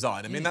him to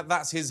resign. I mean,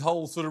 that's his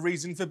whole sort of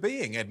reason for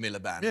being, Ed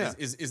Miliband,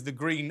 is the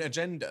green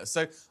agenda.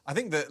 So I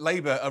think that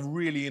Labour are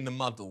really in the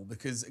muddle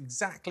because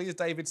exactly as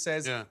David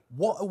says,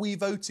 what are we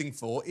voting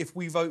for if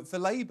we vote for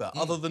Labour,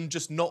 other than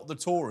just not the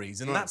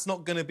Tories? And that's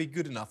not going to be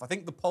good enough. I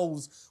think the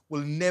polls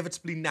will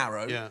inevitably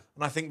narrow, and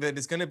I think that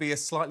it's going to be a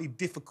slightly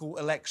difficult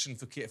election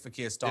for Keir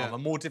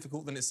Starmer, more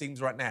difficult than it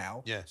seems right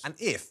now. Yes. And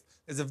if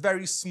there's a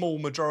very small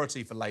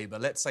majority for Labour,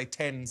 let's say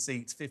 10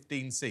 seats,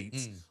 15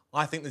 seats,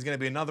 I think there's going to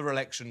be another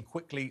election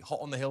quickly, hot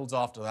on the hills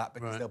after that,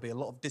 because there'll be a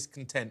lot of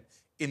discontent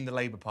in the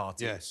Labour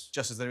Party,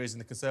 just as there is in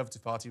the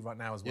Conservative Party right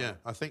now as well. Yeah,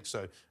 I think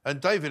so.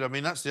 And David, I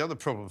mean, that's the other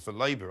problem for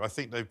Labour. I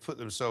think they've put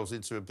themselves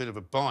into a bit of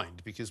a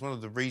bind because one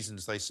of the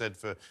reasons they said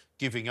for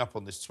giving up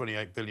on this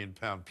 £28 billion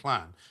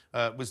plan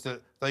was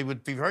that they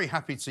would be very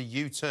happy to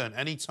U-turn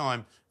any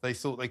time they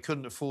thought they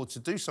couldn't afford to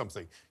do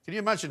something. Can you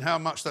imagine how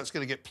much that's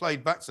going to get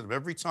played back to them?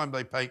 Every time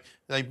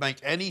they make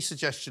any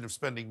suggestion of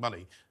spending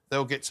money,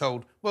 they'll get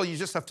told, well, you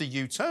just have to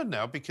U-turn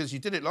now because you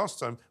did it last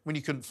time when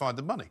you couldn't find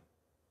the money.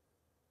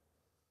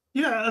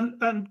 Yeah,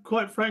 and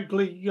quite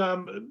frankly,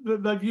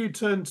 they've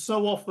U-turned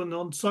so often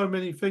on so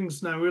many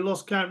things now. We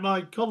lost count.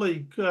 My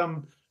colleague,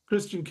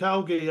 Christian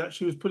Calgi,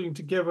 actually was putting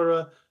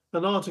together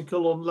an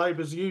article on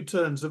Labour's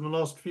U-turns in the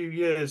last few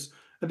years,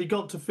 and he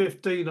got to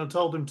 15. I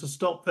told him to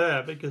stop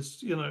there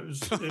because, it was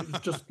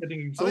just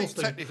getting exhausting. I think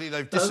technically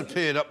they've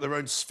disappeared up their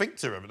own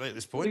sphincter, haven't they, at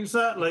this point?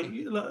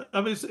 Exactly. I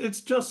mean,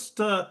 it's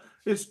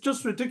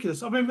just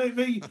ridiculous. I mean,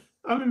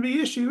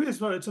 the issue is,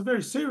 well, it's a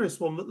very serious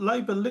one, that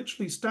Labour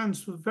literally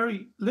stands for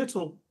very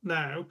little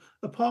now,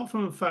 apart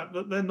from the fact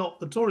that they're not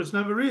the Tories.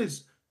 Now, there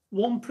is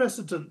one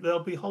precedent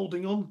they'll be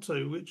holding on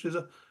to, which is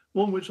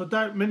one which I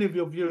doubt many of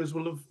your viewers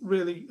will have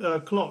really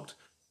clocked.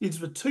 It's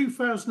the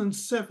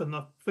 2007,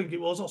 I think it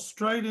was,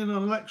 Australian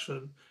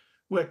election,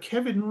 where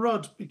Kevin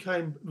Rudd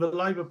became the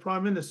Labour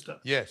Prime Minister.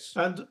 Yes.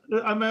 And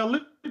they're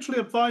literally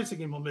advising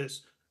him on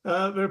this.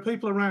 There are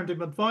people around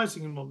him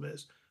advising him on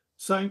this.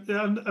 Saying,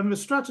 and the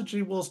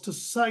strategy was to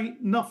say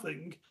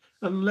nothing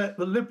and let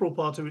the Liberal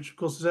Party, which of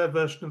course is their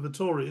version of the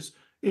Tories,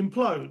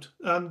 implode.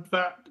 And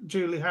that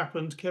duly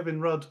happened.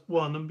 Kevin Rudd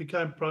won and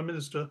became Prime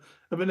Minister.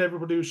 And then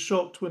everybody was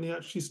shocked when he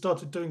actually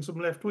started doing some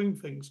left-wing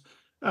things.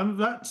 And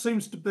that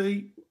seems to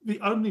be the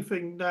only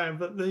thing now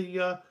that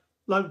the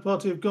Labour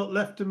Party have got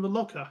left in the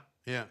locker.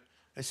 Yeah.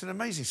 It's an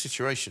amazing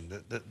situation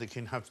that they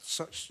can have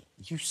such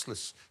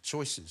useless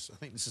choices. I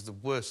think this is the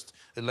worst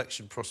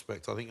election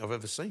prospect I think I've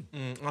ever seen.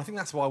 I think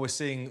that's why we're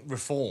seeing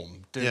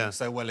Reform doing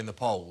so well in the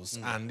polls.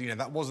 And,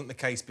 that wasn't the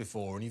case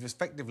before. And you've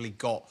effectively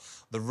got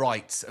the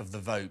right of the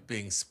vote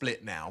being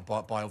split now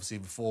by obviously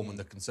Reform and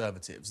the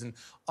Conservatives. And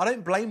I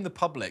don't blame the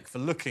public for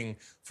looking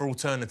for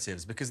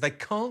alternatives because they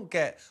can't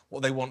get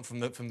what they want from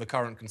the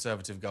current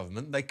Conservative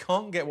government. They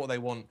can't get what they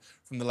want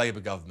from the Labour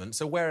government.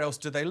 So where else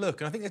do they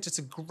look? And I think there's just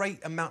a great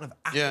amount of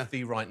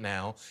apathy right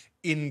now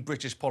in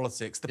British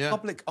politics. The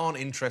public aren't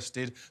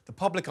interested. The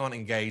public aren't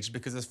engaged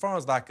because as far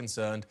as they're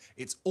concerned,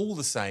 it's all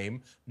the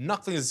same.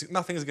 Nothing is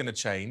going to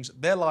change.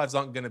 Their lives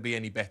aren't going to be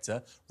any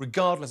better,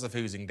 regardless of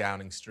who's in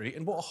Downing Street.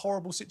 And what a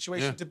horrible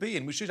situation to be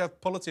in. We should have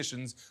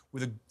politicians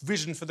with a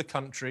vision for the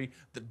country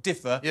that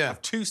differ,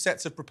 have two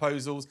sets of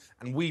proposals,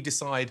 and we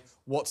decide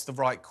what's the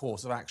right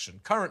course of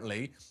action.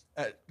 Currently,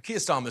 Keir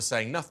Starmer's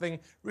saying nothing.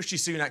 Rishi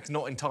Sunak's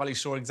not entirely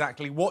sure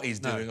exactly what he's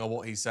doing or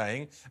what he's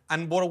saying.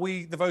 And what are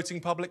we, the voting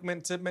public,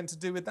 meant to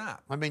do with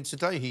that? I mean,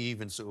 today he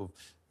even sort of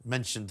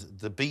mentioned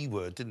the B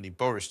word, didn't he?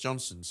 Boris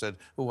Johnson said,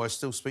 oh, I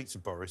still speak to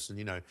Boris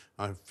and,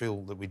 I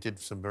feel that we did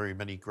some very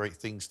many great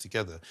things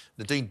together.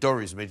 Nadine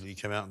Dorries immediately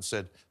came out and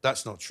said,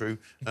 that's not true.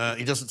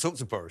 He doesn't talk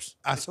to Boris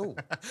at all.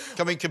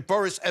 I mean, can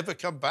Boris ever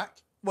come back?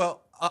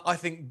 Well, I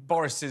think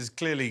Boris is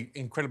clearly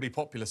incredibly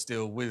popular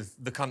still with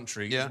the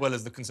country as well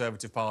as the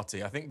Conservative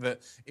Party. I think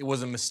that it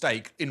was a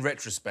mistake, in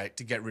retrospect,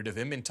 to get rid of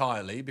him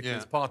entirely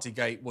because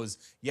Partygate was,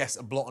 yes,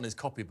 a blot on his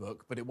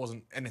copybook, but it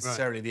wasn't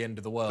necessarily the end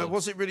of the world. But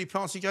was it really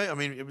Partygate? I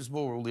mean, it was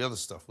more all the other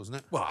stuff, wasn't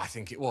it? Well, I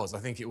think it was. I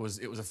think it was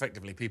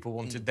effectively people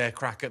wanted their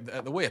crack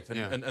at the whip,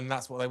 and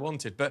that's what they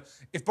wanted. But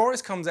if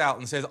Boris comes out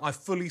and says, I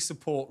fully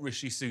support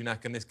Rishi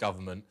Sunak and this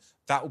government,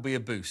 that will be a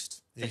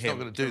boost for him, not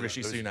going to do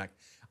Rishi that, Sunak.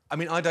 I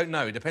mean, I don't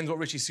know. It depends what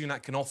Rishi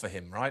Sunak can offer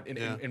him, right,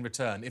 in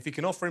return. If he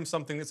can offer him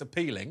something that's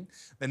appealing,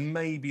 then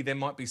maybe there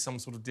might be some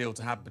sort of deal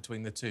to have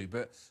between the two.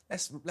 But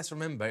let's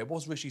remember, it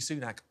was Rishi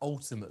Sunak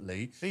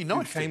ultimately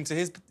who came to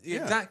his...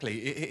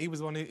 Exactly. He was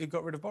the one who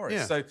got rid of Boris.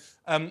 Yeah. So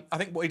I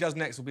think what he does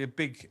next will be a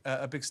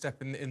big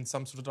step in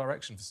some sort of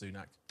direction for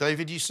Sunak.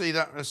 David, do you see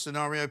that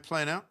scenario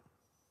playing out?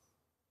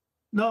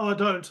 No, I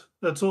don't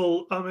at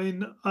all. I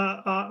mean,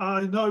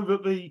 I know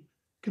that the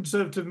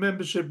Conservative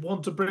membership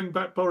want to bring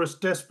back Boris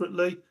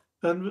desperately,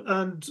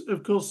 and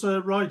of course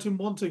they're right in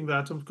wanting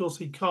that. Of course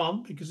he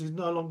can't because he's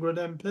no longer an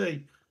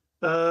MP.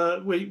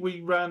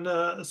 We ran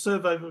a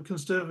survey that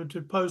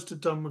Conservative Post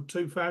had done with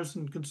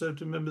 2,000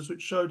 Conservative members,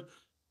 which showed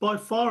by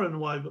far and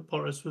away that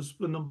Boris was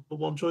the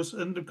 #1 choice.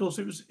 And of course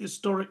it was a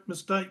historic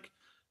mistake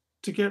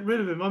to get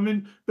rid of him. I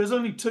mean, there's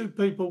only two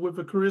people with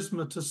the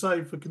charisma to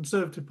save the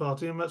Conservative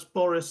Party, and that's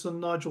Boris and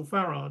Nigel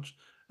Farage.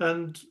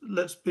 And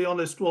let's be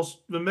honest, whilst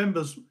the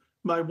members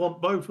may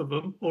want both of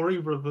them or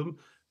either of them,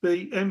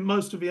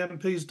 most of the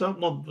MPs don't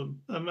want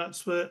them, and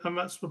that's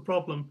the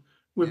problem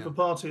with the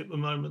party at the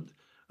moment.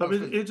 I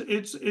mean,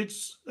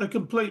 it's a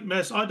complete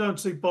mess. I don't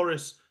see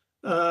Boris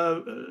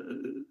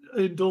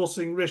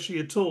endorsing Rishi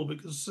at all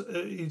because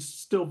he's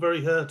still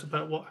very hurt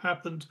about what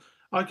happened.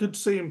 I could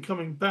see him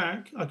coming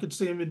back. I could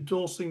see him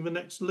endorsing the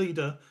next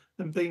leader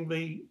and being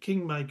the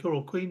kingmaker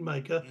or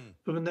queenmaker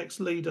for the next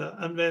leader,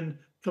 and then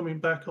coming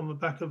back on the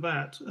back of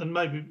that and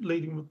maybe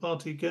leading the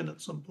party again at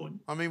some point.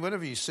 I mean,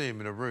 whenever you see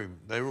him in a room,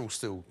 they're all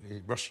still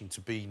rushing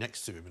to be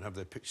next to him and have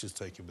their pictures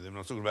taken with him. And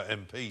I'm talking about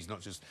MPs, not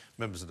just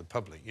members of the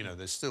public. You know,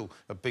 there's still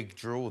a big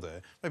draw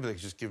there. Maybe they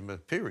could just give him a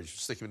peerage,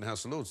 stick him in the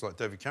House of Lords like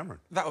David Cameron.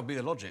 That would be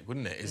the logic,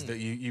 wouldn't it? Is that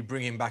you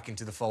bring him back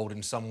into the fold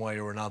in some way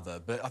or another.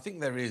 But I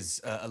think there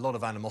is a lot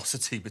of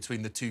animosity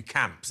between the two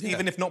camps,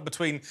 even if not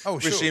between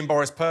Rishi and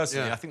Boris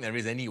personally. I think there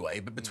is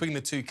anyway. But between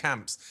the two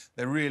camps,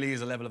 there really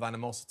is a level of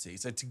animosity.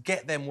 So to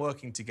get them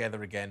working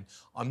together again,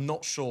 I'm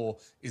not sure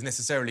is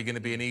necessarily going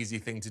to be an easy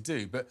thing to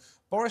do. But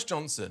Boris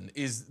Johnson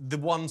is the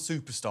one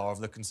superstar of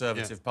the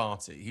Conservative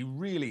Party. He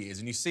really is.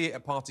 And you see it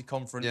at party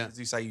conferences, as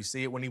you say, you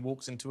see it when he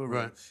walks into a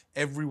room.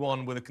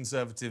 Everyone with a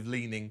Conservative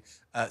leaning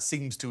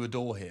seems to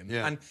adore him.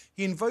 And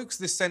he invokes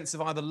this sense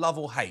of either love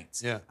or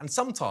hate. And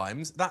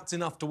sometimes that's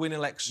enough to win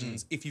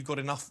elections if you've got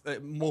enough,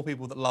 more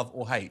people that love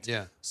or hate.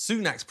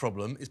 Sunak's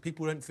problem is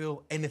people don't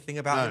feel anything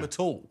about him at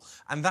all.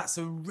 And that's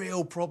a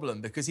real problem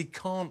because he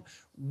can't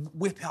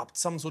whip up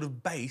some sort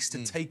of base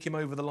to take him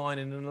over the line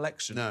in an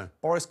election.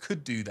 Boris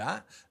could do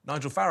that.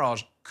 Nigel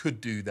Farage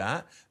could do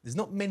that. There's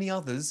not many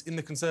others in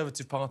the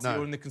Conservative Party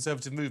or in the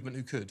Conservative movement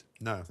who could.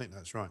 No, I think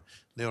that's right.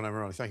 Neil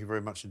Amirani, thank you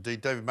very much indeed.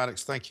 David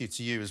Maddox, thank you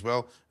to you as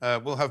well.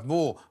 We'll have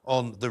more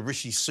on the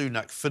Rishi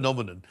Sunak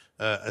phenomenon,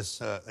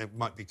 as it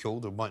might be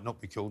called or might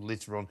not be called,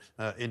 later on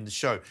in the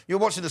show. You're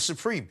watching the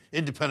Supreme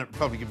Independent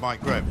Republican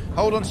Mike Graham.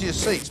 Hold on to your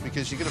seats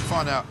because you're going to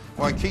find out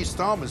why Keir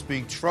Starmer's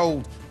being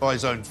trolled by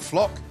his own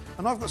flock.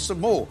 And I've got some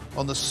more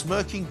on the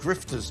smirking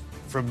grifters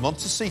from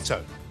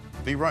Montecito.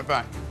 Be right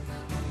back.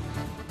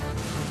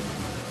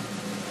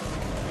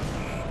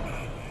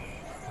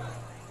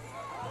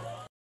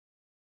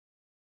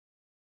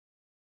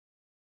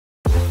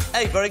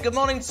 Hey, very good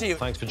morning to you.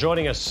 Thanks for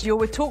joining us. You're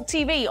with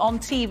talkTV, on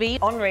TV,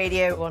 on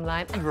radio,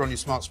 online. And we're on your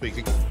smart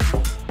speaker.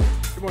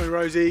 Good morning,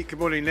 Rosie. Good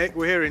morning, Nick.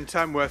 We're here in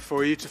Tamworth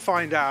for you to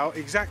find out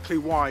exactly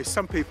why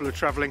some people are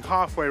travelling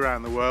halfway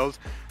around the world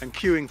and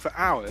queuing for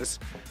hours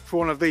for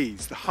one of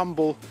these, the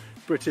humble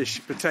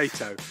British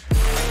potato.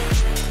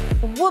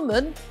 A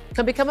woman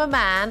can become a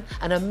man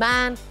and a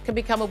man can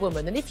become a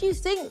woman. And if you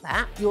think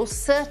that, you're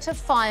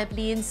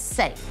certifiably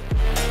insane.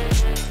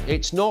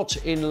 It's not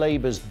in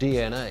Labour's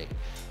DNA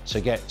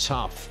to get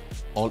tough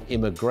on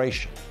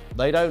immigration.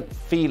 They don't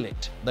feel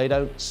it. They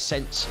don't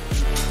sense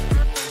it.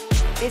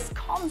 This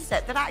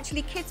concept that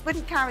actually kids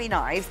wouldn't carry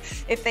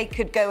knives if they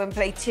could go and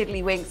play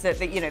tiddlywinks at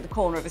the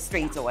corner of a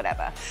street or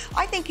whatever.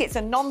 I think it's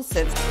a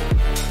nonsense.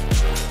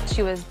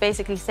 She was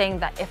basically saying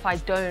that if I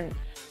don't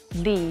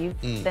leave,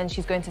 then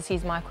she's going to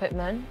seize my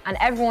equipment. And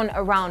everyone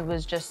around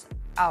was just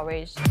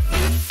outraged.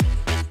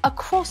 A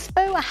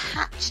crossbow, a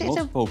hatchet,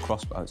 Multiple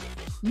crossbows.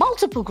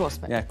 Multiple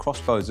crossbows? Yeah,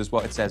 crossbows is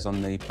what it says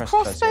on the press.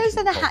 Crossbows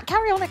and a hat.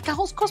 Carry on.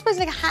 Crossbows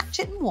like a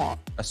hatchet and what?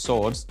 A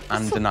sword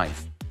and a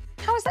knife.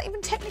 How is that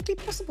even technically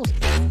possible?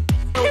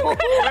 Where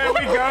are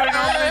we going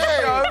on this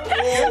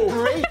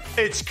show?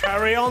 It's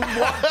carry on.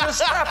 What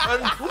just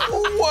happened?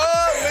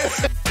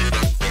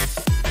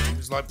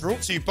 It's like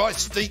brought to you by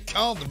Sadiq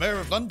Khan, the Mayor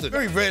of London.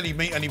 Very rarely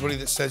meet anybody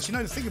that says, you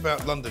know, the thing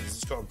about London is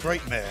it's got a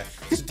great mayor,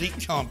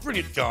 Sadiq Khan,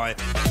 brilliant guy.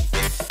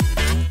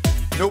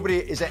 Nobody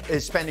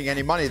is spending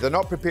any money. They're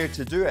not prepared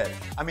to do it.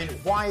 I mean,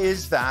 why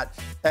is that?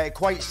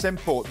 Quite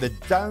simple. The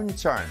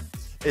downturn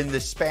in the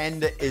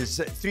spend is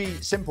three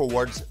simple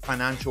words: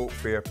 financial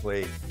fair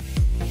play.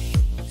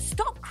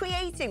 Stop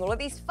creating all of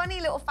these funny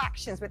little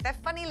factions with their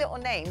funny little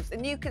names. The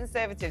New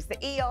Conservatives, the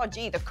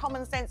ERG, the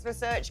Common Sense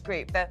Research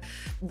Group, the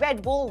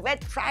Red Wall,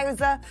 Red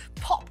Trouser,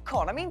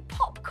 Popcorn. I mean,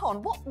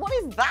 popcorn, what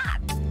is that?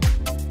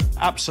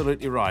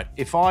 Absolutely right.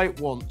 If I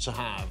want to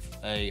have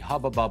a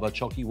Hubba Bubba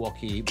Chocky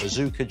Wocky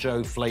Bazooka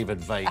Joe flavoured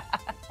vape,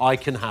 I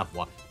can have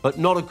one. But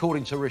not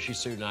according to Rishi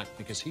Sunak,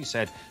 because he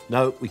said,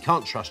 no, we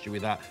can't trust you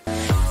with that.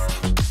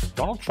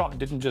 Donald Trump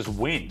didn't just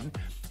win,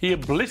 he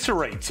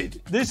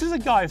obliterated. This is a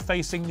guy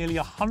facing nearly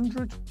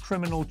 100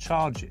 criminal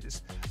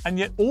charges, and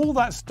yet all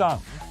that's done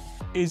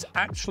is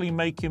actually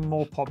make him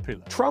more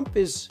popular. Trump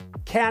is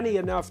canny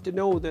enough to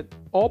know that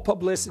all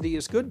publicity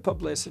is good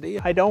publicity.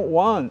 I don't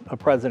want a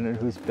president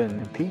who's been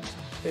impeached.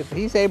 If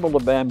he's able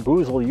to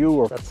bamboozle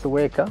you, that's the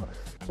way it goes.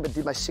 I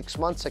did my 6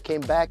 months, I came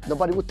back,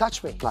 nobody would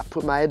touch me. I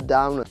put my head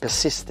down, I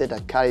persisted, I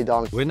carried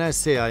on. When I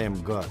say I am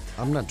God,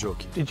 I'm not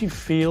joking. Did you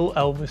feel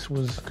Elvis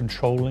was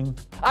controlling?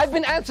 I've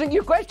been answering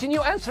your question,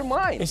 you answer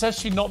mine. It's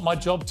actually not my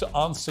job to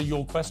answer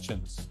your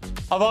questions.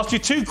 I've asked you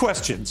two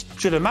questions.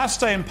 Should Hamas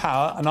stay in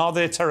power and are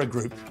they a terror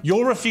group?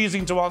 You're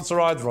refusing to answer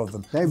either of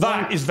them.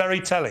 That is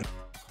very telling.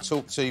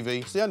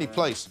 talkTV, it's the only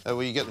place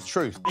where you get the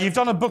truth. You've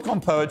done a book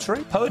on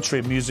poetry. Poetry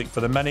and music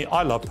for the many.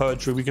 I love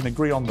poetry. We can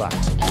agree on that.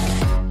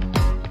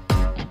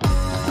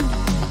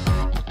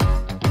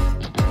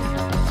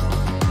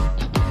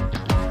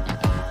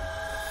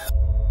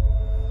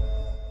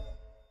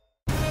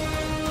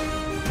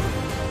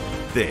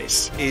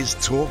 This is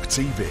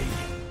talkTV.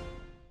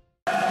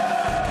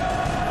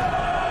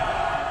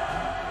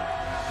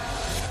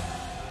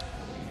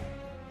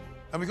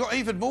 And we've got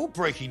even more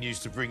breaking news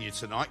to bring you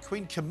tonight.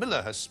 Queen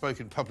Camilla has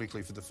spoken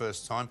publicly for the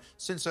first time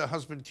since her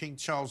husband King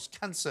Charles'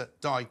 cancer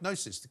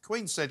diagnosis. The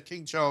Queen said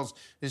King Charles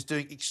is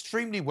doing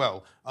extremely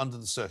well under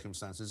the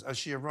circumstances as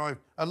she arrived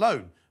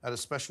alone at a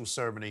special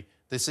ceremony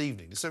this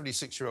evening. The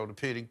 76-year-old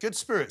appeared in good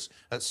spirits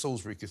at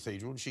Salisbury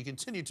Cathedral, and she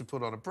continued to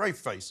put on a brave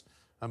face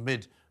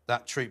amid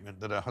that treatment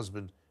that her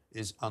husband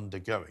is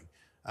undergoing.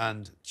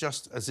 And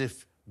just as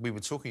if we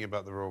were talking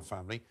about the royal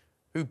family,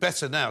 who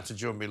better now to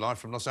join me live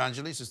from Los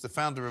Angeles is the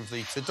founder of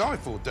the To Die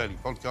For daily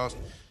podcast,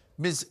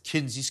 Ms.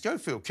 Kinsey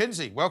Schofield.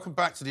 Kinsey, welcome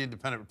back to the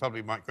Independent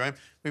Republic, Mike Graham.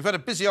 We've had a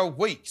busy old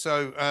week,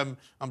 so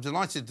I'm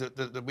delighted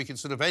that we can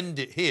sort of end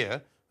it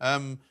here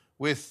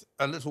with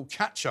a little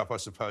catch-up, I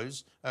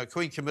suppose.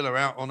 Queen Camilla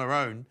out on her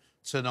own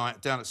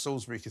tonight down at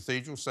Salisbury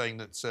Cathedral, saying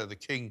that the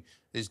King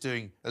is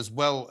doing as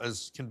well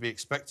as can be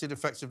expected,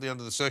 effectively,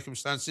 under the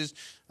circumstances.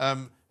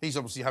 He's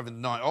obviously having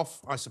the night off,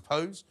 I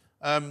suppose.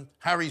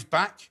 Harry's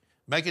back.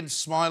 Meghan's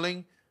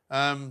smiling.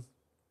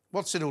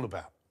 What's it all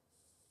about?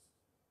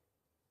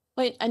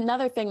 Well,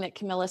 another thing that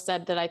Camilla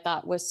said that I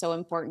thought was so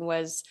important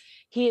was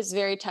he is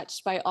very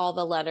touched by all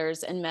the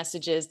letters and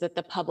messages that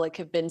the public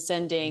have been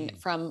sending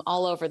from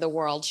all over the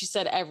world. She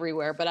said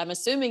everywhere, but I'm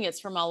assuming it's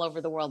from all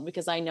over the world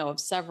because I know of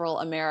several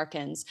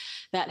Americans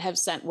that have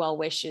sent well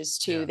wishes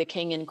to the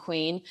King and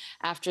Queen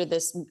after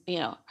this,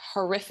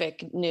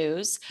 horrific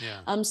news.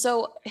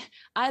 So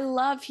I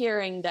love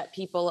hearing that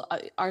people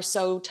are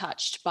so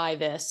touched by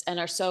this and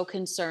are so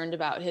concerned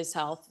about his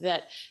health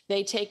that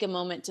they take a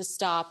moment to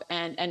stop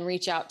and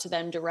reach out to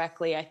them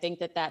directly. I think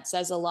that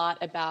says a lot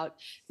about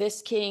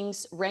this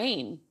king's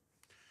reign.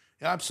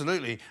 Yeah,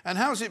 absolutely. And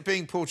how's it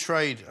being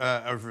portrayed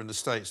over in the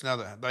States now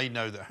that they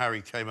know that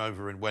Harry came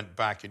over and went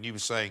back? And you were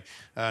saying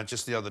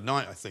just the other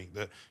night, I think,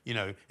 that,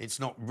 it's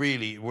not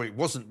really, or it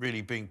wasn't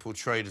really being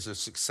portrayed as a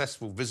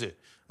successful visit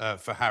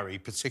for Harry,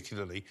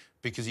 particularly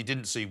because he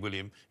didn't see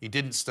William, he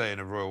didn't stay in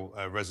a royal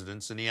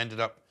residence, and he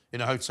ended up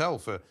in a hotel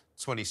for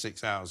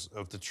 26 hours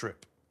of the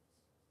trip.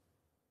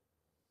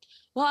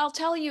 Well, I'll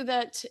tell you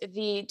that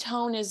the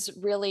tone is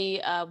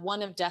really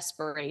one of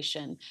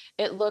desperation.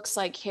 It looks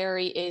like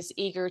Harry is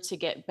eager to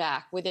get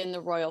back within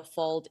the royal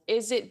fold.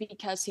 Is it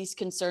because he's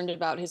concerned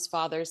about his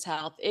father's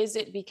health? Is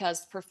it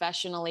because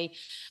professionally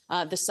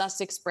the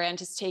Sussex brand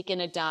has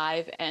taken a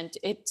dive and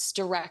it's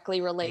directly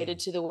related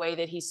to the way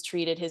that he's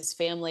treated his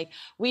family?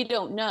 We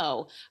don't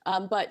know,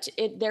 but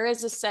there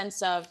is a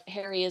sense of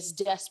Harry is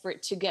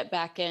desperate to get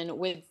back in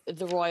with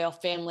the royal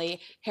family.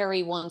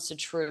 Harry wants a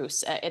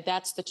truce.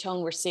 That's the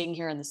tone we're seeing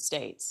here in the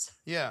States.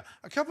 Yeah,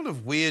 a couple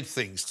of weird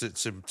things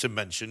to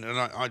mention, and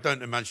I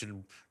don't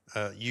imagine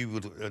you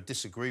would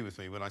disagree with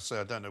me when I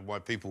say I don't know why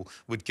people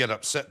would get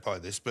upset by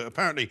this, but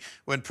apparently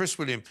when Prince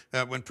William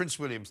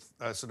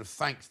sort of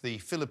thanked the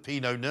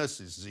Filipino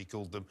nurses, as he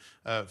called them,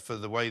 for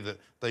the way that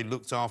they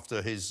looked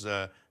after his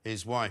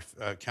wife,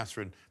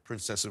 Catherine,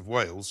 Princess of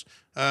Wales,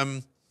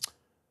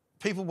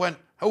 people went,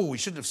 "Oh, we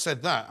shouldn't have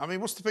said that." I mean,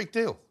 what's the big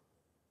deal?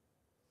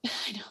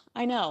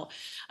 I know.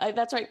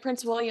 That's right.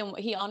 Prince William,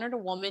 he honored a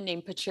woman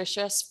named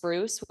Patricia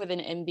Spruce with an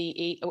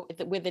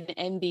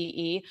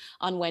MBE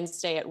on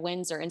Wednesday at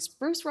Windsor. And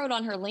Spruce wrote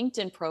on her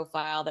LinkedIn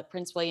profile that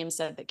Prince William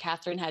said that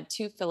Catherine had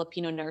 2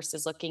 Filipino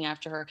nurses looking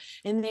after her,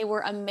 and they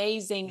were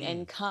amazing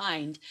and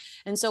kind.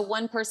 And so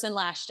one person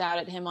lashed out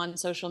at him on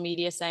social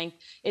media saying,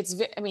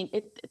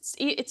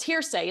 it's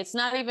hearsay. It's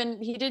not even,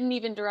 he didn't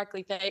even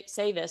directly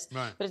say this,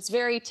 right. But it's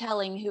very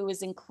telling who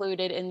was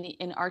included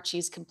in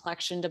Archie's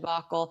complexion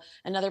debacle.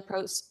 Another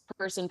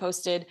person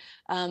posted,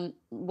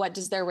 what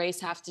does their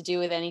race have to do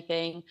with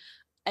anything?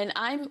 And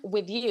I'm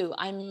with you.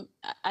 I'm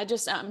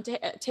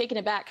taken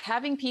aback.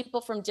 Having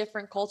people from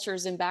different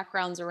cultures and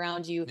backgrounds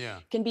around you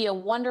can be a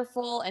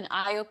wonderful and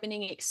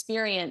eye-opening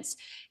experience.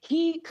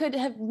 He could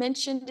have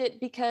mentioned it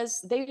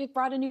because they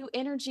brought a new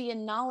energy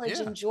and knowledge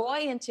and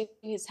joy into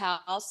his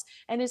house,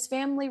 and his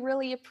family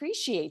really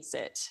appreciates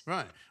it.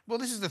 Right. Well,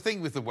 this is the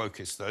thing with the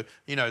wokists, though.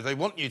 You know, they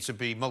want you to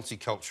be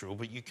multicultural,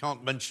 but you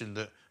can't mention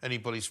that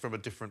anybody's from a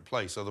different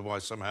place.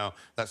 Otherwise, somehow,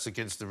 that's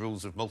against the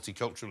rules of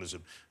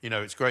multiculturalism. You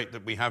know, it's great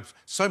that we have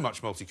so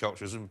much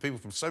multiculturalism, people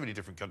from so many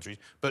different countries,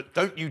 but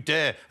don't you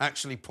dare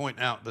actually point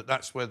out that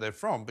that's where they're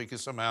from,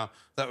 because somehow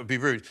that would be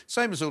rude.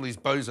 Same as all these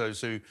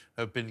bozos who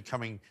have been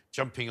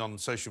jumping on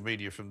social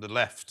media from the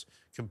left,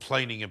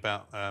 complaining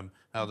about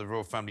how the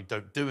royal family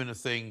don't do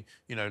anything.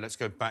 You know, let's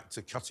go back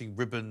to cutting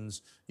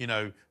ribbons. You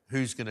know,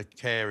 who's going to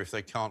care if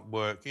they can't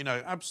work? You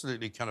know,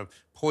 absolutely kind of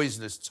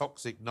poisonous,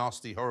 toxic,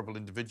 nasty, horrible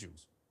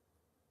individuals.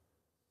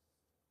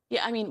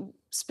 Yeah, I mean,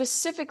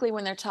 specifically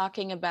when they're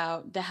talking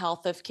about the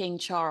health of King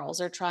Charles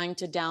or trying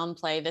to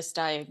downplay this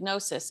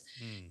diagnosis.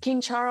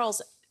 King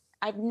Charles,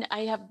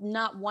 I have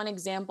not one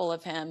example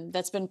of him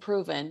that's been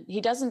proven.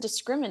 He doesn't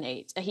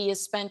discriminate. He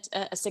has spent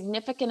a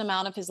significant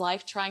amount of his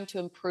life trying to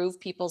improve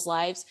people's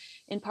lives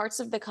in parts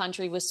of the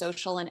country with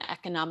social and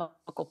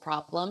economical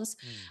problems.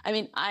 I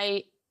mean,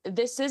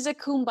 this is a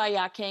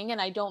kumbaya king, and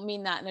I don't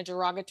mean that in a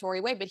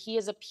derogatory way, but he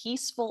is a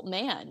peaceful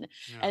man.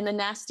 And the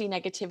nasty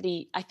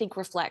negativity, I think,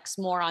 reflects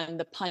more on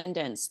the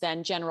pundits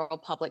than general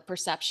public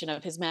perception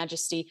of His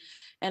Majesty.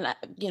 And,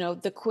 you know,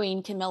 the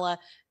Queen Camilla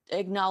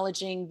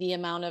acknowledging the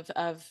amount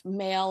of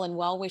mail and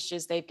well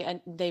wishes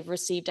they've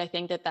received. I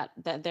think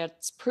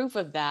that's proof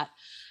of that.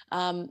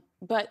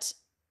 But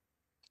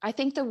I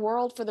think the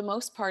world, for the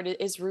most part,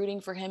 is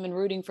rooting for him and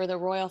rooting for the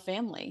royal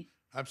family.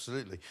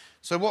 Absolutely.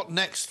 So what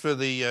next for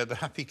the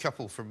happy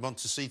couple from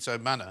Montecito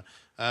Manor?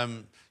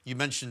 You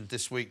mentioned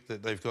this week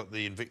that they've got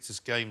the Invictus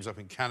Games up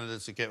in Canada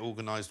to get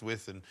organised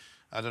with, and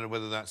I don't know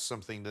whether that's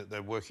something that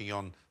they're working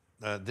on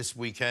this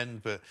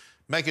weekend, but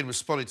Meghan was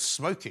spotted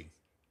smoking.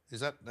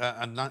 Is that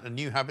a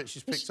new habit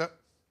she's picked up?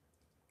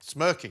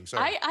 Smirking,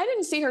 sorry. I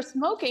didn't see her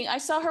smoking. I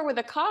saw her with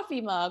a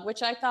coffee mug,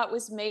 which I thought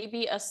was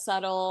maybe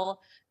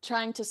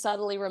trying to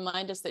subtly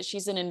remind us that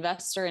she's an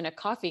investor in a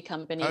coffee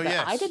company, but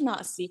I did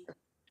not see her.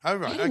 Oh,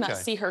 right, I did not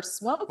see her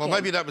smoking. Well,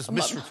 maybe that was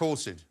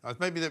misreported.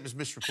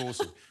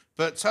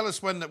 But tell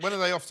us, when are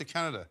they off to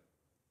Canada?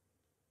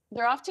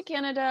 They're off to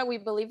Canada. We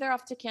believe they're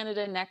off to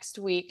Canada next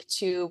week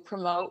to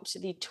promote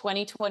the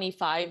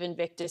 2025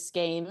 Invictus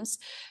Games.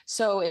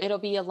 So it'll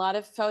be a lot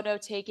of photo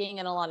taking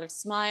and a lot of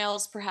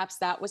smiles. Perhaps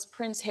that was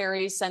Prince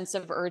Harry's sense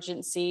of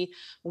urgency.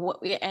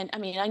 And I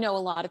mean, I know a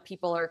lot of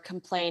people are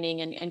complaining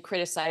and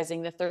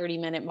criticizing the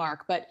 30-minute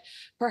mark, but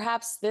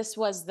perhaps this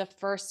was the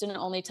first and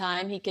only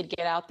time he could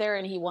get out there,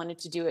 and he wanted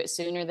to do it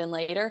sooner than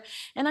later.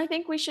 And I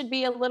think we should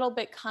be a little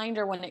bit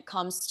kinder when it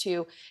comes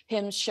to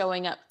him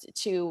showing up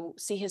to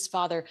see his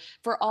father.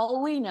 For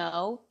all we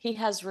know, he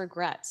has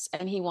regrets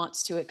and he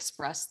wants to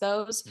express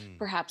those.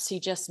 Perhaps he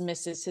just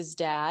misses his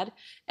dad.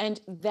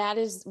 And that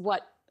is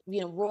what,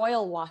 you know,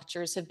 royal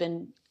watchers have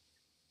been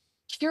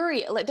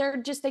curious.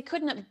 They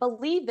couldn't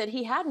believe that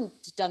he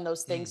hadn't done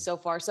those things so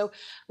far. So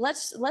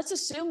let's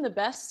assume the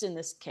best in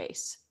this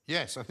case.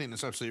 Yes, I think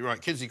that's absolutely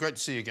right. Kinsey, great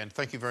to see you again.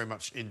 Thank you very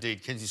much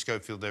indeed. Kinsey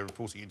Schofield there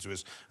reporting into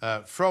us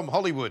from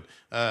Hollywood,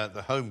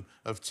 the home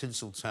of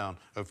Tinseltown,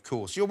 of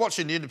course. You're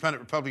watching The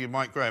Independent Republic of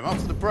Mike Graham.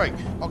 After the break,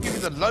 I'll give you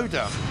the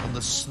lowdown on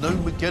the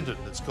snowmageddon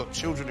that's got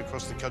children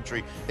across the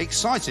country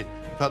excited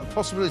about the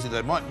possibility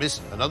they might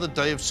miss another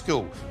day of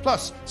school.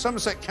 Plus,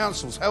 Somerset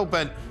Council's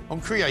hell-bent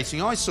on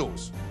creating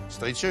eyesores.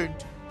 Stay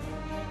tuned.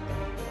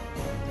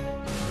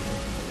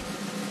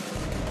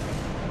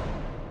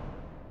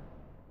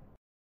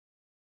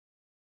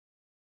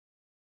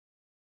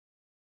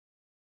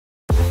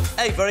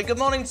 Hey, very good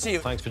morning to you.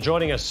 Thanks for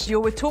joining us. You're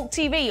with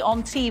talkTV,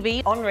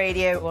 on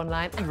radio,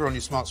 online. And we're on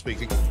your smart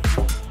speaker.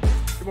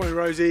 Good morning,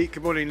 Rosie.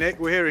 Good morning, Nick.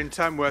 We're here in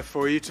Tamworth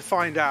for you to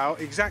find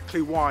out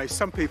exactly why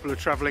some people are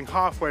travelling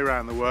halfway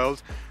around the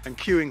world and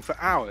queuing for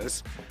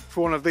hours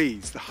for one of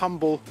these, the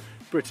humble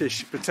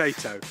British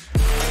potato.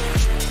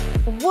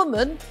 A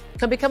woman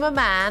can become a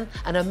man,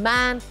 and a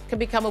man can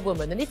become a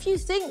woman. And if you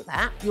think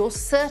that, you're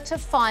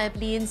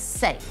certifiably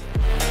insane.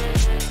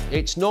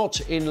 It's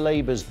not in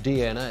Labour's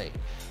DNA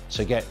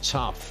to get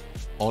tough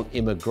on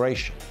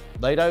immigration.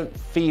 They don't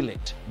feel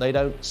it. They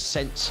don't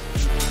sense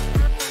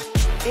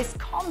it. This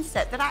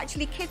concept that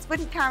actually kids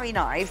wouldn't carry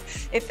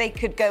knives if they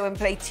could go and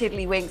play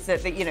tiddlywinks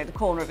at the, the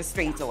corner of a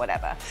street or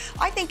whatever.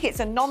 I think it's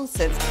a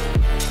nonsense.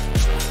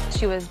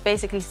 She was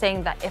basically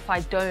saying that if I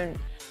don't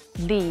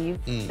leave,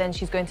 then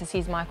she's going to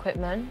seize my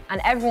equipment.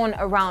 And everyone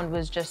around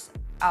was just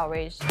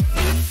outraged.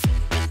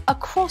 A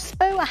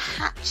crossbow, a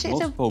hatchet,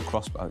 Multiple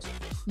crossbows.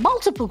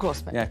 multiple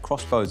crossbows. Yeah,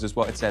 crossbows is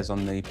what it says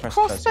on the press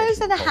Crossbows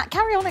and a hat. hat.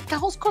 Carry on.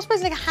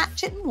 Crossbows like a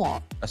hatchet and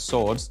what? A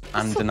sword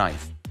and a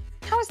knife.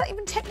 How is that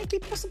even technically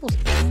possible?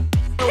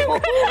 Where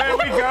are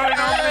we going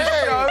on this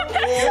show?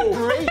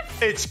 Whoa.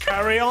 It's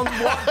carry on.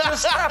 What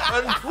just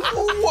happened?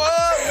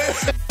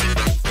 What?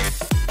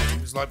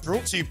 It was like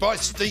brought to you by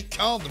Sadiq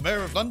Khan, the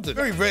Mayor of London.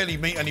 Very rarely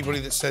meet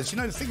anybody that says, you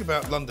know, the thing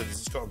about London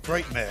is it's got a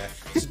great mayor,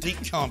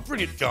 Sadiq Khan,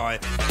 brilliant guy.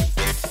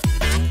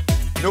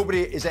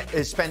 Nobody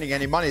is spending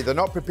any money. They're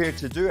not prepared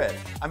to do it.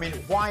 I mean,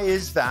 why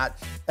is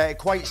that?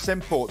 Quite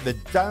simple. The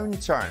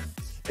downturn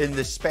in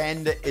the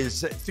spend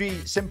is three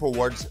simple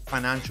words: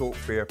 financial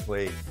fair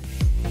play.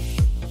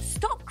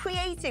 Stop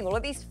creating all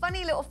of these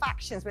funny little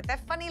factions with their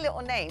funny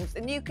little names.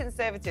 The New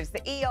Conservatives, the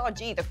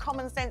ERG, the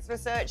Common Sense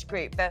Research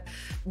Group, the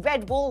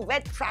Red Wall,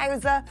 Red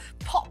Trouser,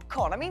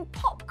 Popcorn. I mean,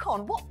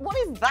 popcorn, what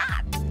is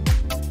that?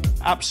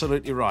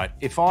 Absolutely right.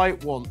 If I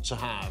want to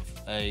have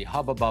a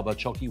Hubba Bubba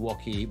Chocky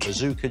Wocky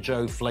Bazooka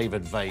Joe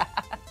flavoured vape,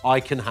 I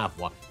can have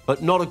one.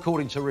 But not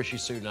according to Rishi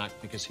Sunak,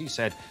 because he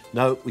said,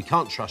 no, we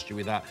can't trust you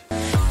with that.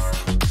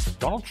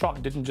 Donald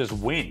Trump didn't just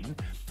win,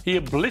 he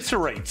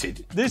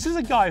obliterated. This is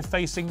a guy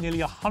facing nearly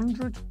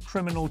 100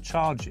 criminal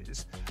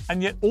charges,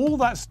 and yet all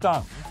that's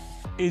done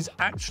is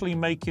actually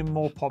make him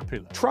more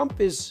popular. Trump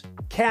is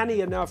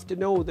canny enough to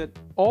know that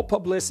all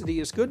publicity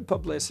is good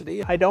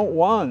publicity. I don't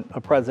want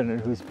a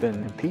president who's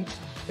been impeached.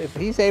 If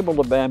he's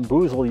able to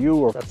bamboozle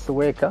you, that's the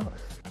way it goes.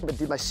 I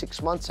did my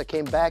 6 months, I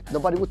came back,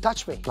 nobody would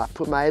touch me. I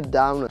put my head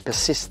down,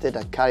 persisted,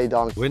 I carried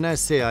on. When I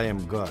say I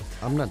am God,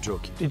 I'm not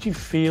joking. Did you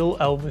feel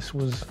Elvis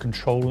was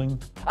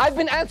controlling? I've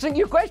been answering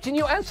your question,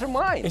 you answer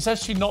mine. It's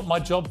actually not my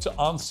job to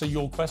answer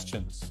your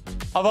questions.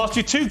 I've asked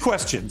you two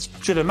questions.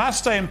 Should Hamas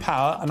stay in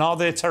power and are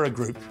they a terror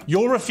group?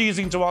 You're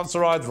refusing to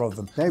answer either of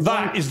them.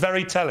 That is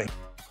very telling.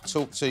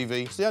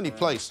 talkTV, it's the only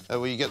place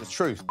where you get the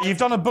truth. You've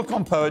done a book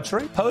on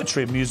poetry.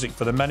 Poetry and music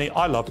for the many.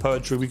 I love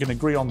poetry. We can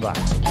agree on that.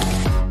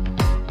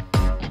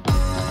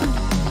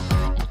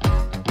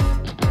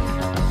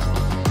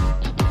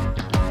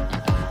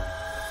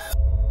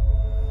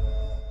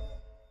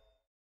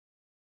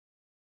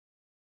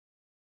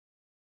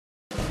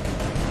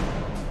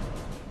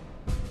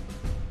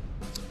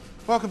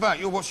 Welcome back.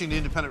 You're watching the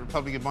Independent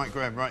Republic of Mike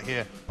Graham right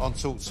here on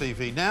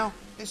talkTV. Now,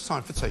 it's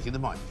time for Taking the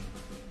Mic.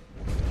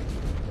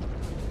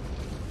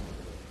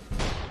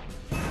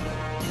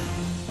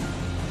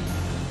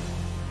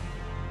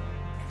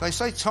 They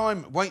say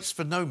time waits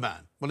for no man.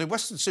 Well, in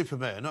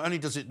Weston-super-Mare, not only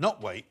does it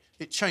not wait,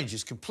 it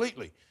changes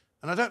completely.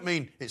 And I don't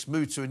mean it's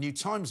moved to a new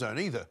time zone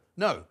either.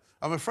 No,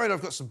 I'm afraid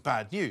I've got some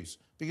bad news,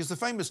 because the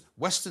famous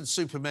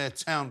Weston-super-Mare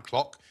town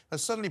clock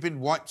has suddenly been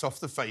wiped off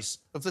the face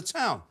of the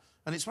town.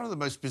 And it's one of the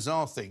most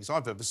bizarre things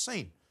I've ever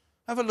seen.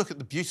 Have a look at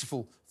the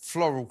beautiful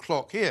floral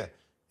clock here.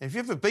 If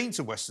you've ever been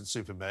to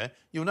Weston-super-Mare,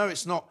 you'll know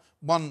it's not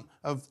one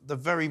of the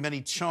very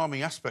many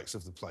charming aspects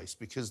of the place,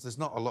 because there's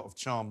not a lot of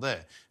charm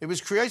there. It was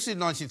created in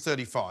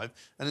 1935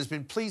 and has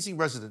been pleasing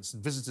residents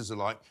and visitors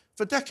alike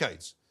for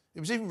decades. It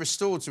was even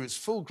restored to its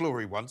full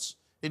glory once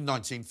in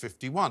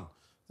 1951.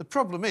 The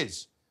problem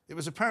is, it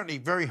was apparently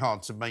very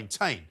hard to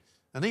maintain,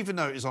 and even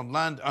though it is on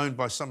land owned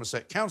by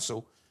Somerset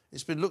Council,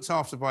 it's been looked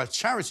after by a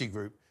charity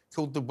group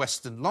called the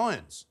Western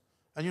Lions.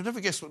 And you'll never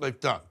guess what they've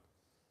done.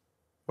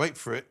 Wait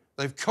for it.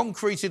 They've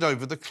concreted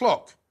over the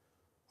clock.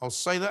 I'll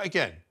say that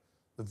again.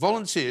 The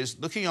volunteers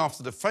looking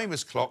after the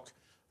famous clock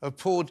have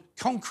poured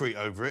concrete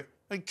over it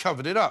and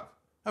covered it up.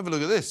 Have a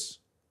look at this.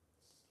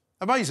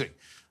 Amazing.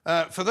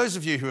 For those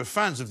of you who are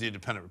fans of the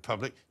Independent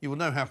Republic, you will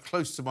know how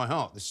close to my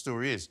heart this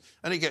story is.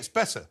 And it gets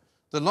better.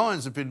 The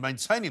Lions have been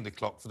maintaining the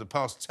clock for the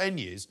past 10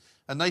 years,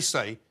 and they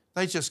say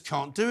they just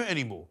can't do it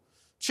anymore.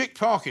 Chick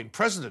Parkin,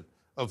 president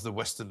of the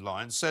Western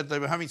Lions, said they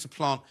were having to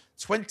plant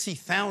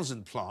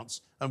 20,000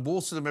 plants and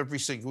water them every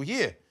single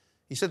year.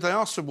 He said they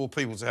asked for more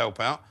people to help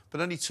out,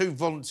 but only 2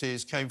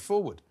 volunteers came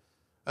forward.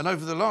 And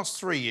over the last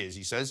 3 years,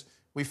 he says,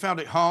 we found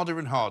it harder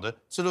and harder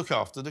to look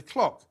after the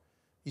clock.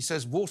 He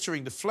says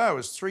watering the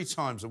flowers 3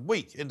 times a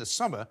week in the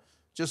summer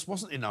just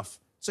wasn't enough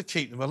to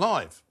keep them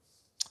alive.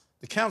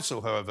 The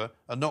council, however,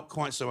 are not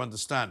quite so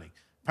understanding.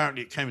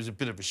 Apparently it came as a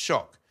bit of a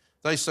shock.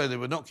 They say they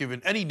were not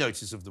given any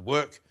notice of the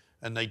work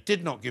and they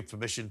did not give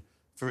permission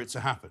for it to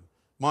happen.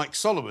 Mike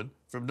Solomon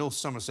from North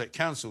Somerset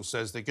Council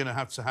says they're going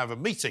to have a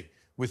meeting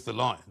with the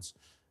Lions.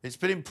 It's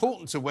been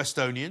important to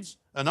Westonians,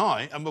 and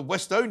I am a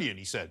Westonian,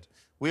 he said.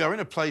 We are in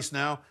a place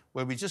now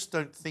where we just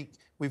don't think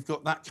we've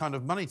got that kind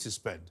of money to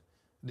spend,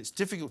 and it's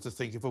difficult to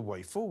think of a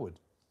way forward.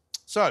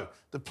 So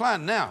the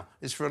plan now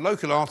is for a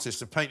local artist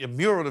to paint a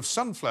mural of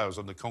sunflowers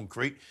on the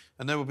concrete,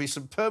 and there will be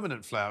some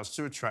permanent flowers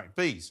to attract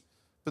bees.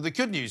 But the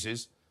good news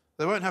is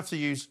they won't have to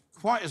use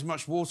quite as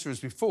much water as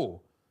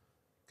before,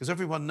 because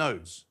everyone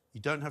knows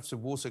you don't have to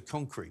water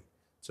concrete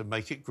to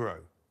make it grow.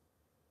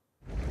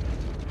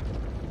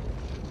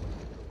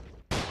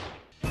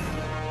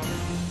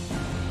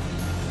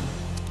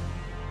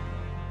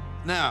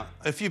 Now,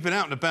 if you've been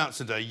out and about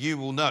today, you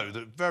will know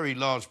that very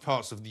large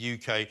parts of the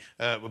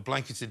UK were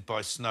blanketed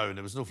by snow, and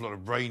there was an awful lot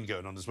of rain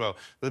going on as well.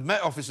 The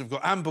Met Office have got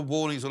amber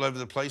warnings all over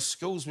the place.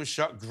 Schools were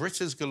shut.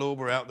 Gritters galore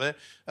were out there.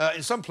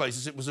 In some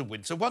places, it was a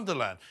winter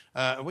wonderland.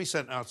 And we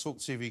sent our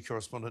talkTV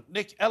correspondent,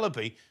 Nick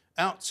Ellaby,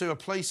 out to a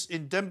place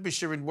in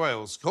Denbighshire in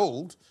Wales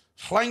called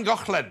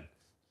Llangollen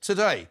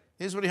today.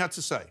 Here's what he had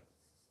to say.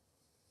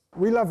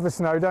 We love the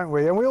snow, don't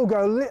we? And we all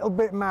go a little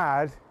bit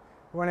mad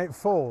when it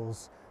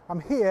falls. I'm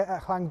here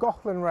at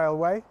Llangollen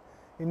Railway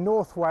in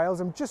North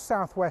Wales. I'm just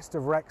southwest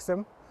of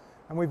Wrexham,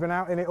 and we've been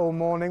out in it all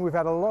morning. We've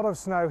had a lot of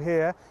snow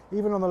here,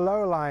 even on the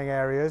lower lying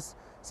areas,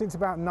 since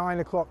about 9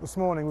 o'clock this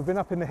morning. We've been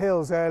up in the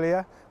hills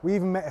earlier. We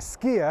even met a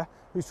skier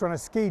who's trying to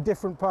ski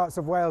different parts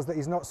of Wales that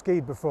he's not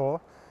skied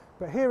before.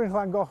 But here in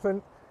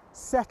Llangollen,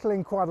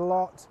 settling quite a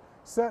lot,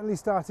 certainly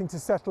starting to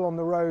settle on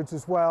the roads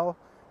as well.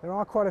 There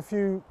are quite a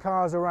few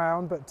cars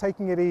around, but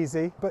taking it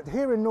easy. But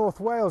here in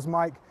North Wales,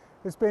 Mike,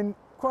 there's been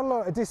quite a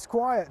lot of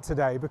disquiet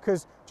today,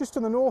 because just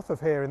to the north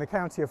of here in the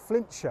county of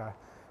Flintshire,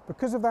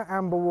 because of that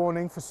amber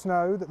warning for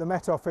snow that the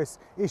Met Office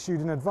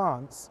issued in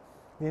advance,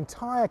 the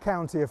entire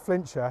county of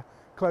Flintshire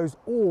closed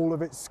all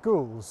of its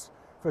schools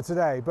for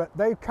today. But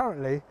they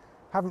currently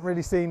haven't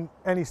really seen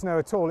any snow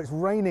at all. It's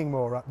raining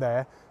more up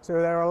there, so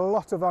there are a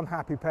lot of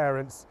unhappy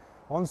parents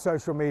on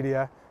social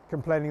media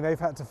complaining they've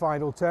had to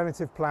find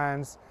alternative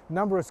plans. A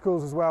number of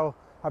schools as well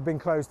have been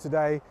closed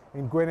today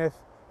in Gwynedd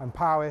and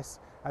Powys.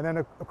 And then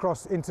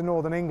across into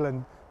northern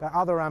England, that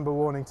other amber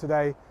warning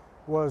today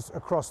was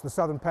across the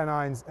southern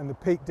Pennines and the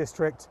Peak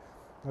District.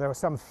 There were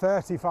some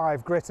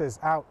 35 gritters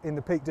out in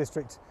the Peak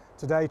District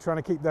today trying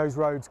to keep those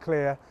roads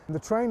clear. And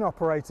the train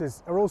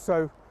operators are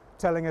also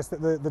telling us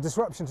that the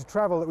disruption to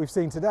travel that we've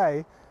seen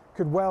today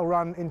could well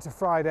run into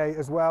Friday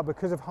as well,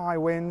 because of high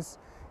winds.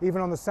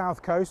 Even on the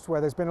south coast, where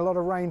there's been a lot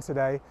of rain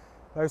today,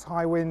 those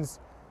high winds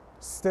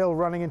still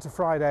running into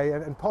Friday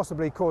and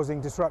possibly causing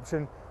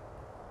disruption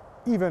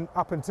even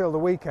up until the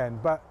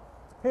weekend. But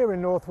here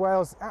in North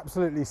Wales,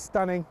 absolutely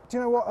stunning. Do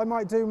you know what I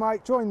might do,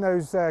 Mike? Join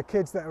those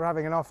kids that are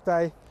having an off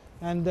day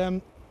and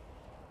go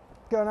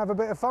and have a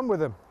bit of fun with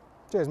them.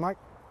 Cheers, Mike.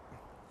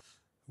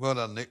 Well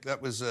done, Nick.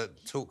 That was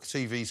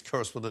talkTV's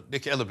correspondent,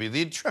 Nick Ellaby,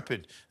 the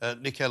intrepid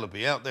Nick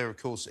Ellaby, out there,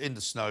 of course, in the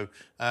snow.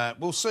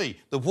 We'll see.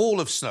 The wall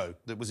of snow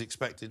that was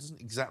expected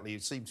doesn't exactly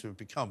seem to have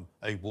become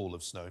a wall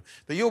of snow.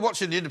 But you're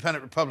watching the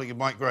Independent Republic of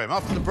Mike Graham.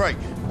 After the break,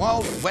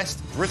 Wild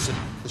West Britain,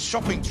 the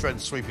shopping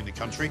trends sweeping the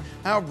country,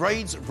 how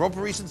raids,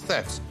 robberies and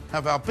thefts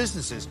have our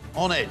businesses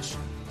on edge.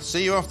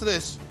 See you after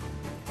this.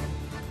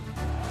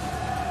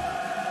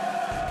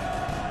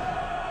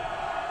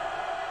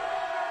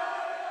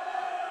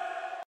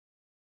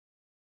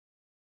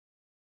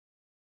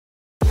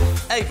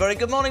 Hey, very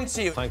good morning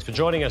to you. Thanks for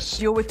joining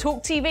us. You're with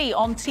talkTV,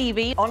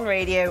 on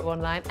radio,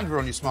 online. And we're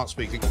on your smart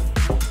speaker.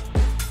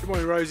 Good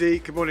morning, Rosie.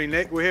 Good morning,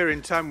 Nick. We're here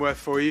in Tamworth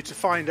for you to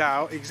find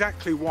out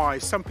exactly why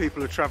some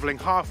people are travelling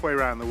halfway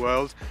around the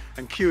world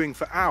and queuing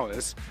for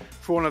hours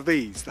for one of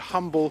these, the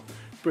humble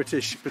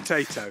British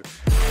potato.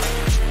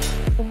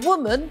 A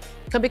woman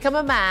can become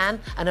a man,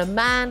 and a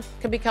man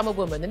can become a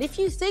woman. And if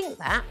you think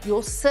that,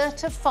 you're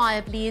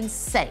certifiably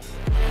insane.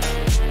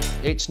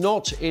 It's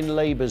not in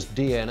Labour's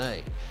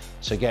DNA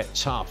to get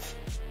tough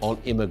on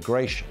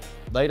immigration.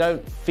 They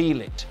don't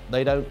feel it.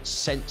 They don't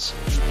sense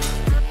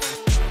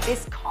it.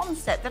 This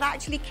concept that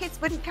actually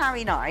kids wouldn't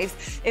carry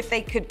knives if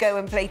they could go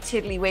and play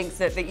tiddlywinks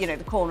at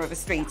the corner of a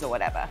street or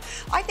whatever.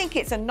 I think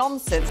it's a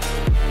nonsense.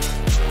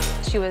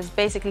 She was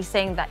basically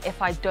saying that if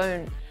I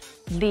don't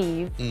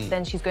leave,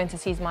 then she's going to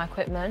seize my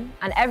equipment.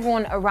 And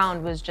everyone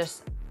around was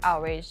just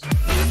outraged.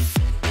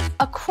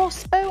 A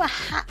crossbow, a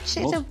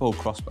hatchet, Multiple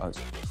crossbows.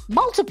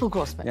 multiple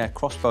crossbows. Yeah,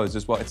 crossbows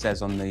is what it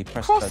says on the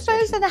press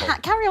Crossbows and a hat.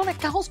 hat. Carry on.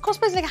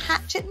 Crossbows like a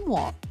hatchet and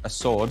what? A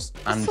sword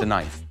and a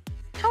knife.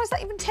 How is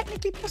that even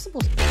technically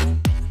possible?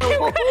 Where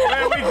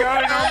are we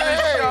going on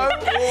this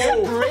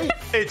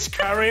show? It's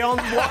carry on.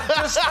 What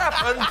just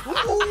happened?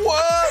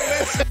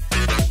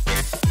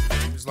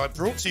 It's like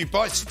brought to you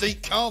by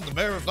Sadiq Khan, the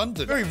Mayor of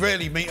London. Very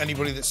rarely meet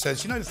anybody that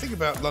says, you know, the thing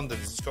about London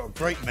is it's got a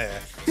great mayor,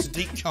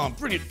 Sadiq Khan,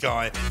 brilliant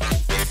guy.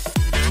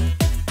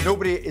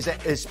 Nobody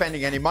is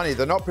spending any money.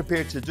 They're not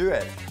prepared to do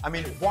it. I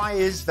mean, why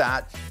is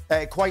that?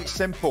 Quite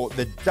simple.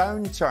 The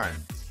downturn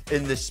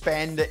in the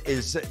spend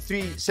is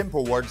three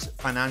simple words: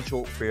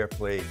 financial fair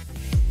play.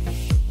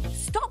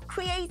 Stop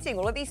creating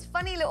all of these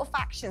funny little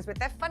factions with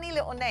their funny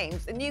little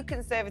names. The New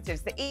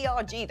Conservatives, the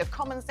ERG, the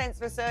Common Sense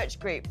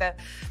Research Group, the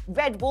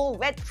Red Wall,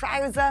 Red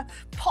Trouser,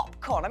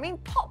 Popcorn. I mean,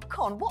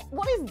 popcorn,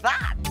 what is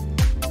that?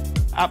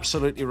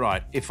 Absolutely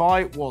right. If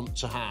I want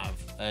to have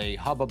a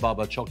Hubba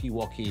Bubba Chocky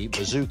Wocky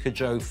Bazooka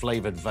Joe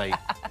flavoured vape,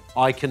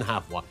 I can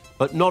have one.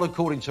 But not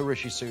according to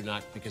Rishi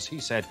Sunak, because he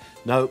said,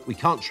 no, we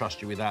can't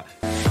trust you with that.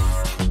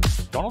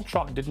 Donald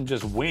Trump didn't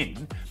just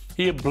win,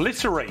 he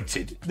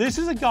obliterated. This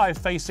is a guy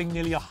facing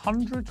nearly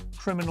 100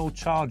 criminal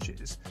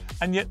charges,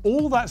 and yet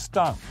all that's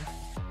done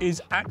is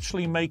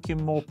actually make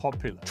him more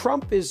popular.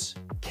 Trump is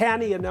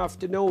canny enough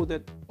to know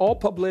that all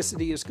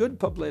publicity is good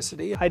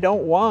publicity. I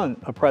don't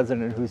want a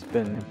president who's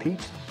been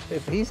impeached.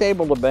 If he's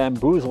able to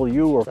bamboozle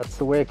you, that's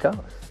the way it goes.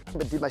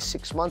 I did my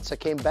 6 months, I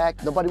came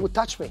back, nobody would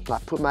touch me. I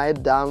put my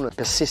head down,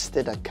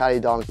 persisted, I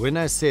carried on. When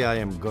I say I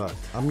am God,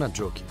 I'm not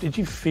joking. Did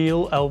you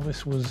feel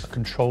Elvis was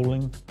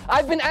controlling?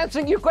 I've been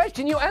answering your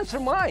question, you answer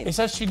mine. It's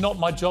actually not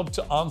my job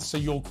to answer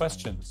your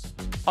questions.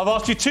 I've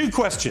asked you 2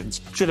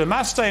 questions. Should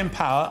Hamas stay in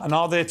power and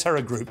are they a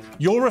terror group?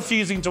 You're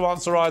refusing to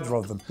answer either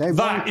of them.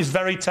 That is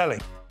very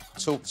telling.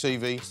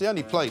 talkTV, it's the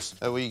only place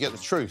where you get the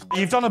truth.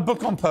 You've done a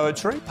book on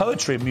poetry.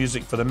 Poetry and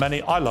music for the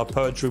many. I love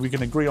poetry. We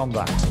can agree on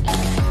that.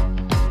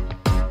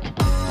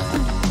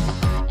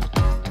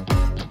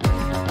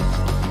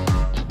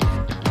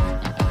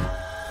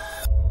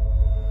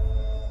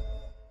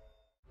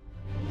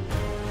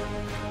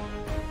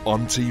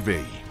 On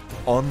TV,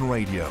 on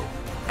radio,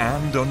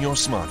 and on your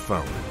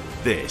smartphone.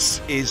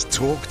 This is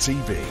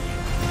talkTV.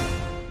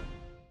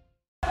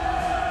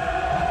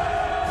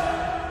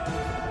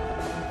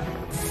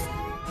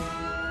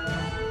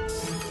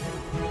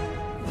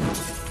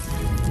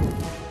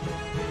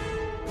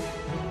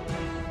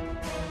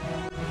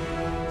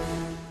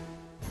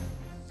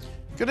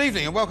 Good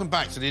evening and welcome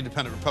back to the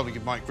Independent Republic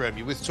of Mike Graham.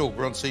 You're with Talk.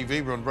 We're on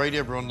TV, we're on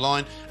radio, we're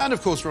online, and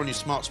of course we're on your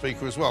smart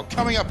speaker as well.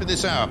 Coming up in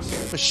this hour,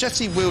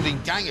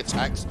 machete-wielding gang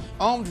attacks,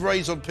 armed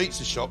raids on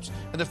pizza shops,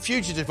 and a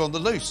fugitive on the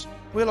loose.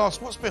 We'll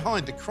ask what's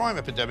behind the crime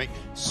epidemic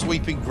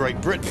sweeping Great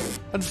Britain.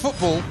 And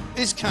football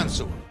is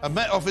cancelled. A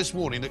Met Office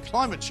warning that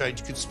climate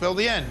change could spell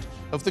the end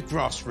of the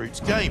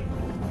grassroots game.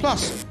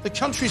 Plus, the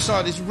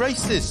countryside is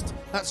racist.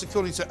 That's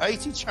according to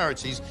 80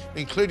 charities,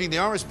 including the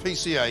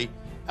RSPCA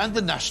and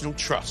the National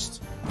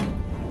Trust.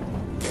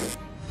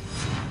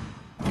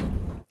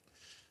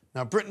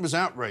 Now, Britain was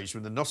outraged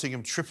when the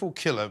Nottingham triple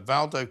killer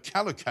Valdo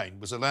Calocane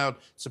was allowed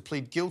to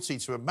plead guilty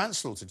to a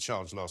manslaughter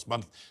charge last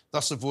month,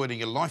 thus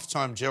avoiding a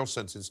lifetime jail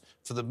sentence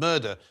for the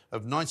murder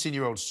of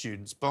 19-year-old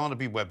students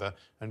Barnaby Webber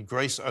and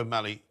Grace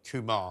O'Malley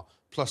Kumar,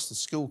 plus the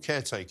school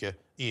caretaker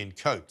Ian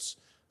Coates.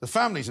 The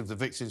families of the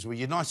victims were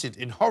united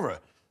in horror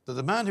that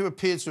the man who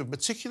appeared to have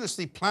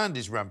meticulously planned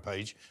his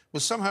rampage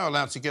was somehow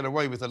allowed to get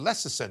away with a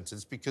lesser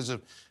sentence because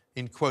of,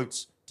 in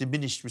quotes,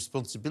 diminished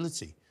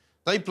responsibility.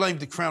 They blamed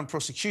the Crown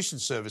Prosecution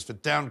Service for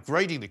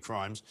downgrading the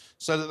crimes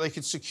so that they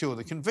could secure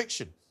the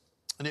conviction.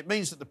 And it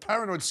means that the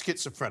paranoid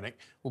schizophrenic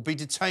will be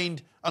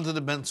detained under the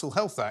Mental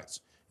Health Act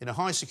in a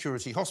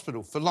high-security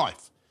hospital for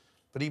life.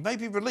 But he may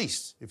be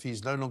released if he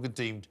is no longer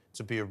deemed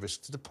to be a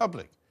risk to the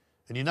public.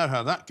 And you know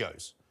how that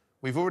goes.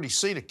 We've already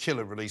seen a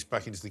killer released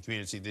back into the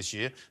community this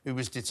year who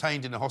was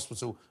detained in a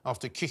hospital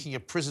after kicking a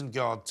prison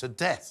guard to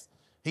death.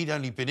 He'd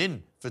only been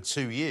in for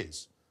 2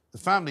 years. The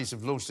families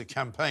have launched a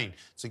campaign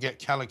to get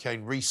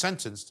Calocane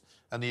re-sentenced,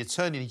 and the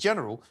Attorney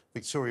General,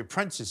 Victoria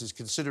Prentice, is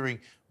considering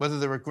whether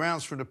there are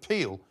grounds for an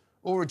appeal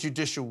or a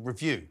judicial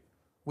review.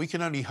 We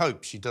can only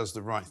hope she does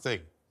the right thing.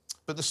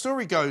 But the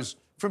story goes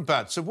from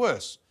bad to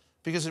worse,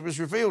 because it was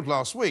revealed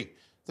last week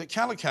that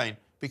Calocane,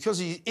 because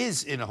he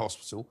is in a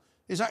hospital,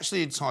 is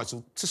actually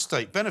entitled to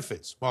state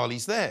benefits while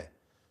he's there.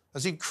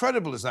 As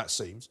incredible as that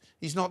seems,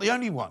 he's not the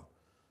only one.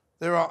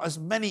 There are as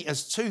many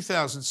as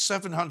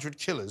 2,700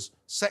 killers,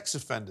 sex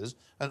offenders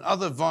and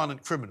other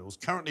violent criminals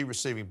currently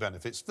receiving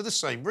benefits for the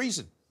same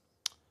reason.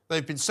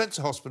 They've been sent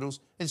to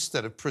hospitals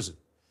instead of prison.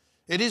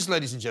 It is,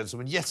 ladies and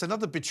gentlemen, yet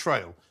another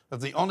betrayal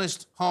of the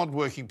honest,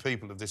 hard-working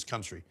people of this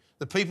country,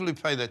 the people who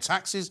pay their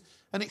taxes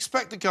and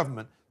expect the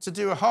government to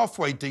do a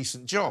halfway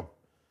decent job.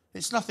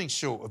 It's nothing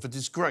short of a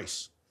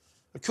disgrace.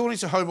 According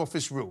to Home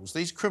Office rules,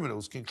 these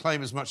criminals can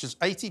claim as much as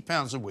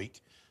 £80 a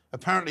week.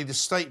 Apparently, the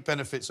state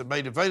benefits are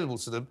made available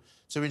to them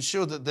to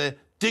ensure that their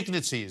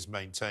dignity is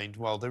maintained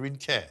while they're in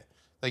care.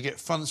 They get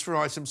funds for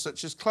items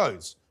such as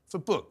clothes, for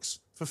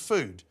books, for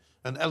food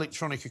and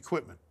electronic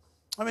equipment.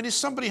 I mean, is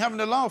somebody having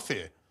a laugh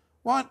here?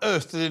 Why on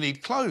earth do they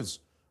need clothes?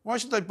 Why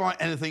should they buy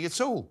anything at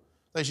all?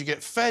 They should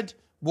get fed,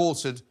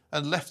 watered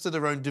and left to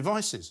their own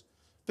devices.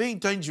 Being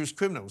dangerous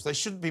criminals, they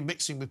shouldn't be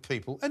mixing with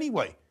people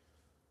anyway.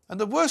 And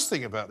the worst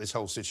thing about this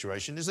whole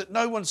situation is that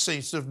no one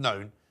seems to have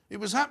known it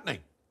was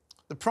happening.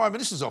 The Prime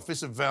Minister's office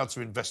have vowed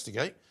to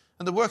investigate,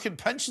 and the Work and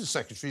Pensions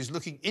Secretary is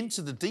looking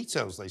into the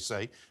details, they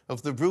say,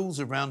 of the rules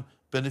around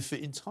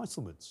benefit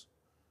entitlements.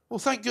 Well,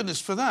 thank goodness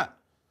for that.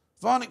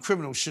 Violent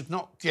criminals should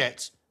not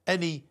get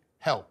any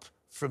help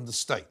from the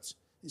state.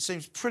 It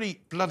seems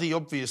pretty bloody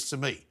obvious to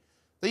me.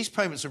 These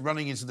payments are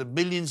running into the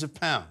millions of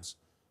pounds.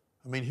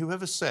 I mean,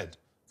 whoever said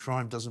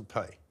crime doesn't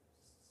pay?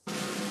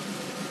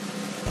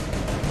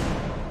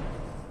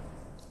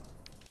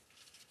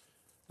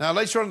 Now,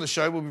 later on in the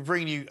show, we'll be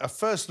bringing you a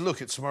first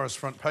look at tomorrow's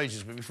front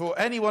pages. But before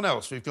anyone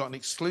else, we've got an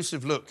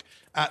exclusive look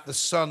at the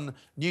Sun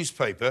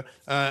newspaper.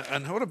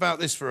 And what about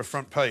this for a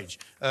front page?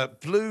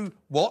 Blue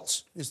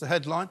what is the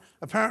headline?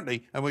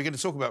 Apparently, and we're going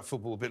to talk about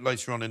football a bit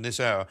later on in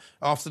this hour,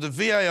 after the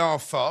VAR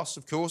farce,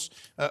 of course,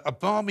 a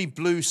balmy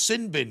blue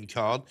sin bin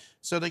card.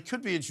 So they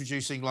could be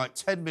introducing like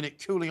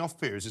 10-minute cooling-off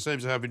periods, the same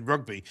as they have in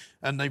rugby.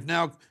 And they've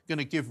now going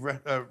to give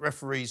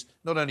referees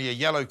not only a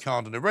yellow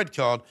card and a red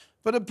card,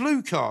 but a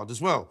blue card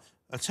as well.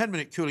 A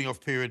 10-minute cooling-off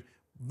period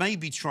may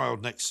be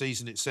trialled next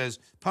season, it says.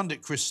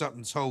 Pundit Chris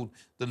Sutton told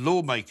the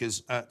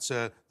lawmakers at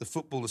the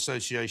Football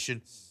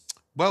Association,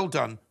 well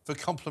done for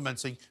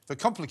complicating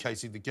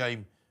the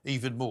game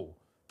even more.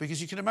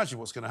 Because you can imagine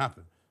what's going to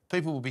happen.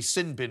 People will be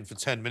sin-binned for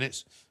 10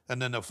 minutes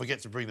and then they'll forget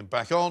to bring them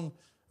back on,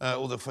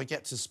 or they'll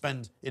forget to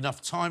spend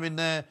enough time in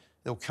there.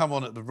 They'll come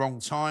on at the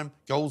wrong time.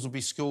 Goals will be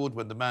scored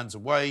when the man's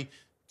away.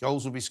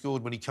 Goals will be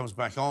scored when he comes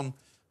back on.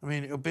 I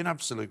mean, it'll be an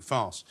absolute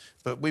farce.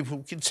 But we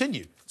will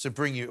continue to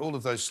bring you all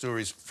of those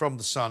stories from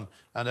The Sun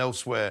and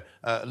elsewhere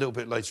a little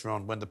bit later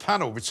on when the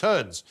panel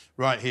returns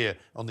right here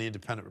on the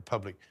Independent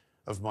Republic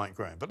of Mike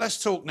Graham. But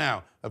let's talk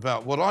now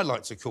about what I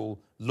like to call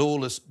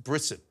lawless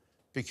Britain,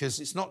 because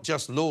it's not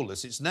just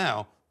lawless, it's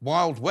now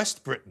Wild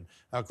West Britain,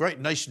 our great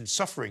nation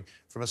suffering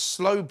from a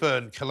slow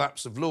burn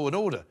collapse of law and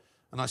order.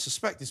 And I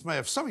suspect this may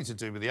have something to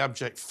do with the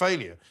abject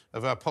failure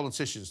of our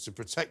politicians to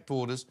protect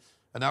borders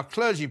and our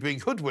clergy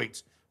being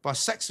hoodwinked by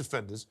sex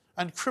offenders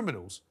and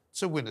criminals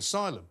to win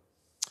asylum.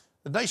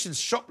 The nation's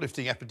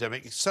shoplifting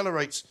epidemic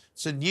accelerates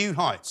to new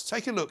heights.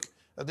 Take a look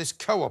at this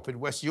co-op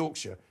in West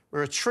Yorkshire,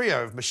 where a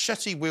trio of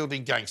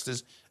machete-wielding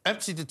gangsters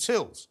emptied the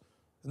tills.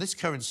 And this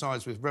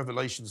coincides with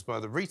revelations by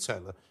the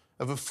retailer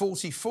of a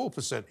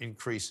 44%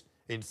 increase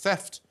in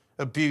theft,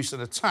 abuse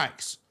and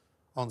attacks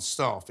on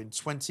staff in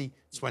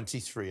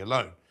 2023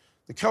 alone.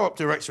 The co-op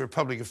director of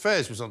public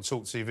affairs was on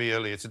talkTV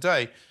earlier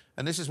today,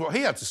 and this is what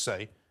he had to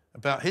say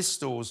about his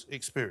store's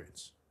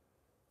experience.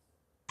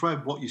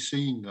 Fred, what you're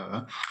seeing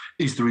there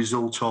is the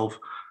result of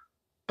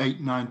 8,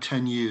 9,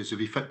 10 years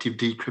of effective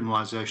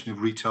decriminalisation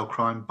of retail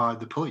crime by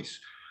the police.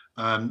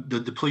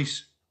 The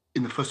police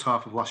in the first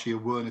half of last year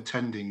weren't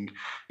attending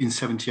in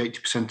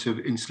 70-80% of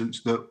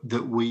incidents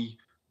that we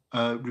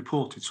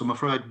reported. So I'm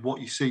afraid what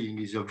you're seeing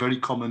is a very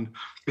common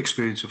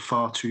experience of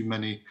far too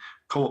many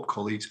co-op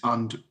colleagues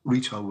and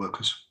retail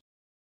workers.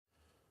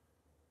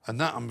 And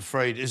that, I'm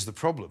afraid, is the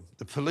problem.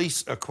 The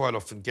police are quite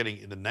often getting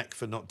in the neck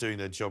for not doing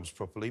their jobs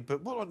properly,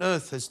 but what on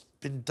earth has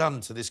been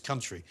done to this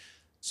country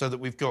so that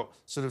we've got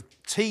sort of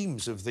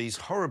teams of these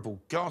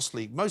horrible,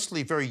 ghastly,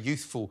 mostly very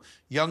youthful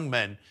young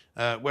men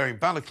wearing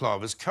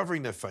balaclavas,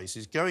 covering their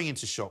faces, going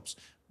into shops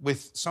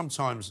with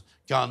sometimes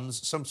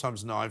guns,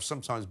 sometimes knives,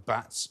 sometimes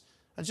bats,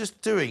 and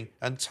just doing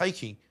and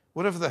taking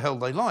whatever the hell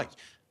they like.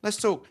 Let's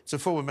talk to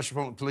former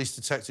Metropolitan Police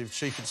Detective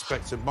Chief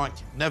Inspector Mike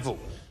Neville.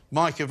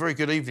 Mike, a very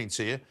good evening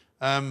to you.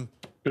 I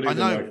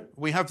know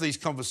we have these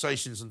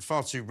conversations on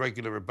far too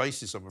regular a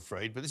basis, I'm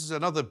afraid, but this is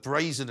another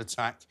brazen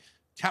attack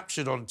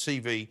captured on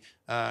TV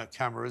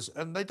cameras,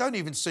 and they don't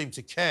even seem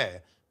to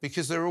care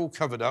because they're all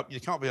covered up. You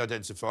can't be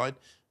identified.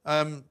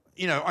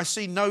 You know, I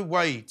see no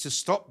way to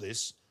stop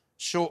this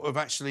short of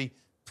actually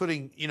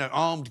putting, you know,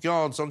 armed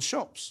guards on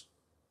shops.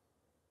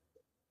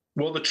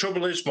 Well, the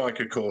trouble is, Mike,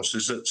 of course,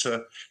 is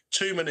that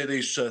too many of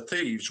these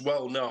thieves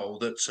well know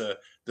that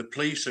the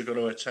police are going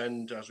to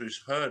attend, as we've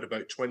heard,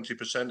 about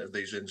 20% of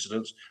these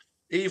incidents.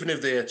 Even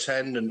if they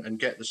attend and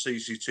get the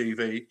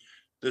CCTV,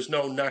 there's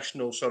no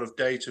national sort of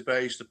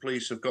database. The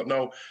police have got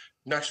no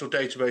national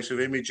database of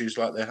images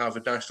like they have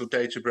a national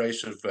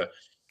database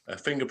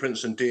of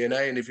fingerprints and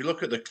DNA. And if you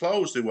look at the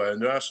clothes they wear,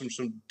 and there are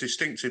some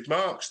distinctive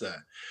marks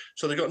there.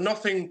 So they've got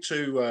nothing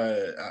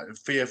to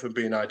fear from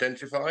being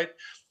identified.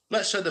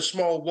 Let's say the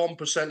small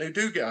 1% who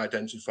do get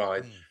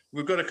identified.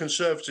 We've got a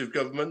Conservative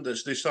government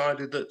that's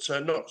decided that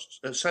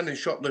not sending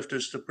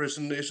shoplifters to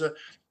prison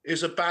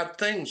is a bad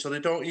thing, so they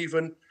don't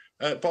even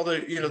bother.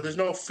 You know, there's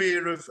no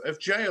fear of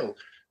jail.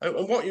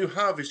 And what you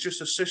have is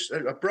just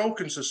a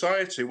broken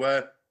society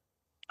where,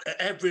 at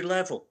every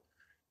level,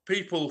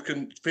 people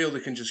can feel they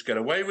can just get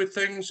away with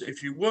things.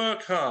 If you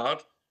work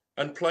hard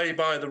and play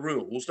by the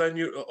rules,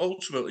 then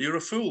ultimately you're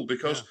a fool,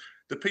 because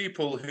the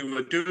people who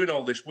are doing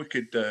all this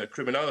wicked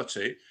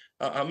criminality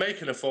are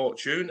making a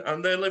fortune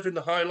and they're living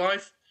the high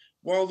life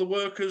while the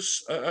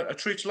workers are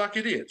treated like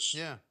idiots.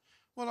 Yeah.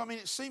 Well, I mean,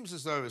 it seems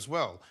as though, as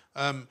well,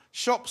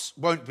 shops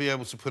won't be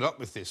able to put up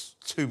with this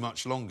too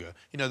much longer.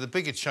 You know, the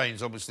bigger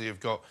chains obviously have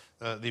got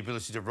the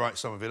ability to write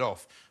some of it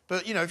off.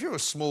 But, you know, if you're a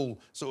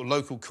small sort of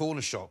local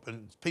corner shop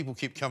and people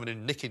keep coming in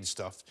and nicking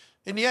stuff,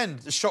 in the end,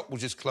 the shop will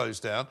just close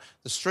down.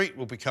 The street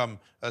will become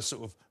a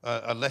sort of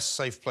a less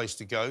safe place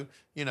to go.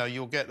 You know,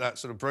 you'll get that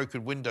sort of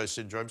broken window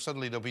syndrome.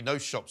 Suddenly there'll be no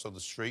shops on the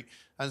street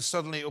and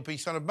suddenly it'll be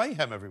kind of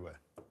mayhem everywhere.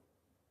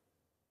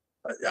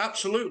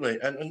 Absolutely,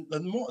 and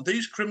more,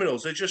 these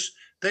criminals,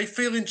 they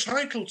feel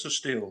entitled to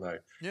steal now.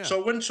 Yeah.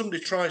 So when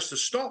somebody tries to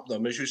stop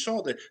them, as you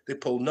saw, they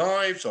pull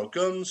knives or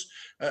guns,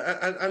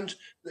 and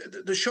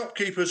the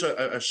shopkeepers are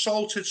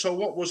assaulted. So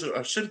what was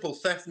a simple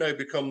theft now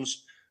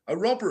becomes a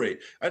robbery.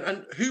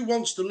 And who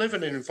wants to live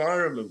in an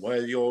environment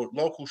where your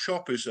local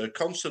shop is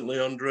constantly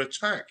under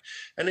attack?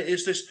 And it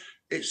is this.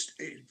 It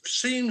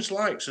seems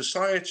like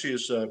society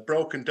is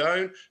broken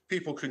down.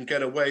 People can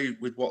get away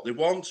with what they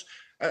want.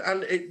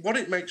 And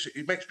it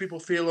makes people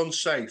feel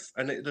unsafe,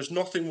 and there's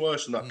nothing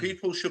worse than that.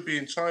 People should be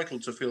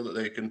entitled to feel that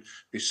they can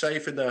be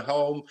safe in their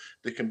home,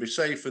 they can be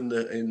safe in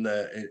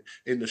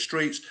the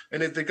streets,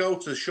 and if they go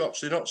to the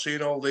shops, they're not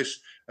seeing all this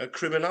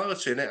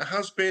criminality. And it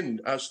has been,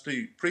 as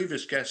the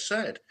previous guest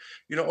said,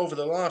 you know, over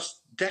the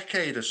last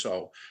decade or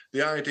so,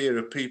 the idea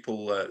of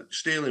people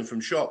stealing from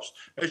shops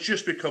has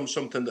just become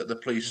something that the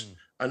police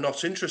are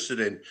not interested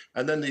in.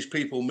 And then these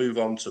people move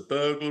on to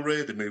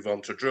burglary, they move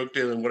on to drug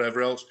dealing,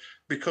 whatever else,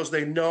 because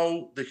they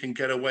know they can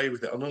get away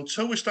with it. And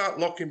until we start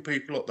locking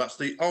people up, that's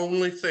the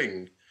only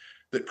thing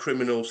that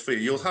criminals fear.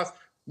 You'll have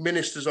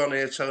ministers on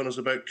here telling us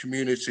about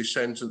community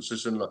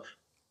sentences, and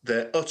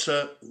they're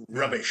utter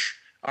rubbish.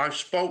 I've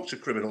spoke to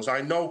criminals, I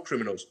know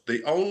criminals.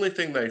 The only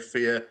thing they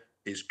fear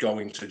is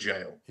going to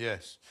jail.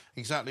 Yes,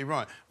 exactly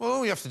right. Well,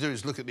 all you have to do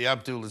is look at the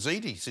Abdul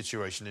Azidi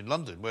situation in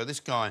London, where this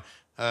guy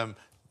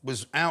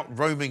was out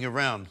roaming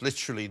around,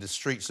 literally, the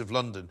streets of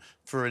London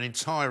for an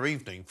entire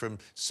evening from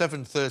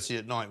 7:30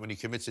 at night, when he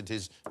committed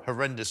his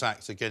horrendous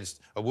act against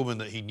a woman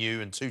that he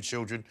knew and 2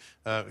 children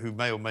who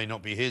may or may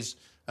not be his.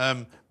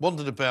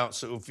 Wandered about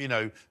sort of, you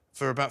know,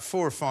 for about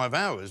 4 or 5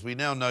 hours. We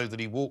now know that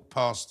he walked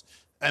past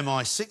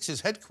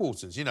MI6's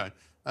headquarters, you know,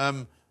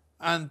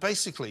 and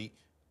basically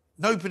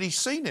nobody's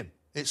seen him.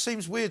 It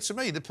seems weird to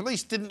me. The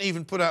police didn't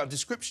even put out a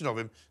description of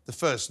him the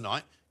first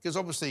night, because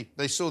obviously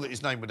they saw that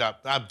his name was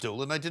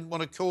Abdul, and they didn't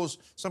want to cause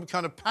some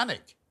kind of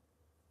panic.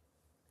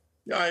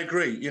 Yeah, I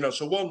agree. You know,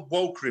 so one,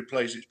 wokery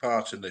plays its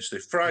part in this. They're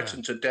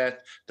frightened to death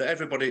that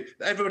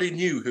everybody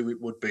knew who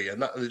it would be,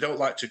 and that they don't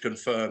like to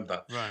confirm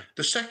that. Right.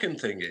 The second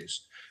thing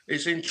is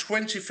in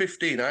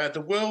 2015, I had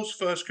the world's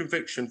first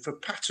conviction for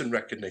pattern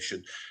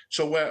recognition.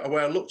 So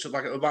where I looked at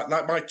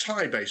like my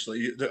tie,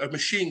 basically, a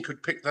machine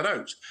could pick that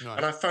out. Right.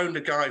 And I found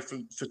a guy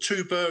for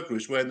 2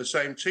 burglaries wearing the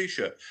same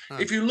T-shirt.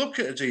 Right. If you look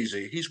at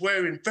Azizi, he's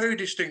wearing very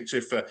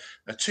distinctive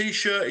a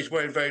T-shirt. He's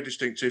wearing very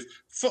distinctive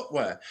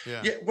footwear.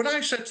 Yeah. Yet when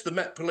I said to the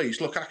Met Police,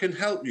 look, I can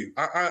help you.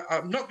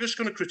 I'm not just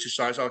going to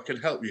criticise, I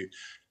can help you.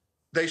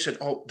 They said,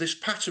 oh, this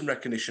pattern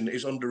recognition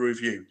is under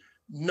review.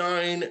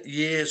 9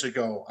 years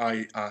ago,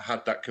 I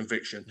had that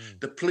conviction.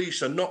 The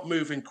police are not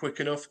moving quick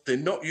enough. They're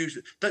not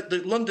using...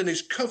 London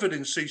is covered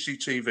in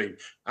CCTV,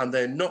 and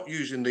they're not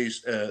using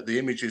the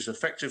images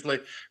effectively,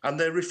 and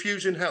they're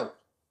refusing help.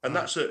 And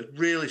that's a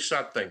really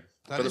sad thing.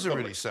 That is a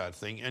really sad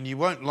thing, and you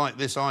won't like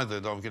this either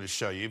that I'm going to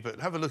show you, but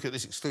have a look at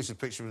this exclusive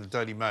picture from the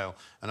Daily Mail,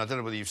 and I don't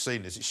know whether you've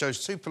seen this. It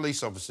shows 2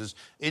 police officers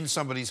in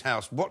somebody's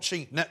house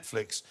watching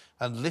Netflix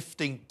and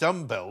lifting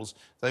dumbbells.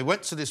 They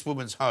went to this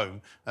woman's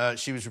home.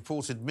 She was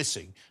reported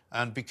missing,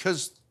 and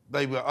because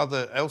they were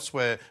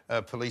elsewhere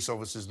police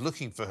officers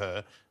looking for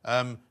her,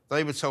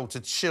 they were told to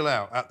chill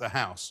out at the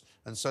house,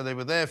 and so they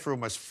were there for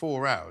almost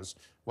 4 hours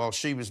while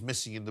she was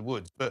missing in the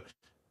woods. But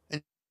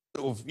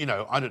sort of, you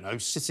know, I don't know,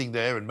 sitting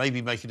there and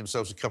maybe making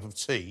themselves a cup of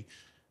tea,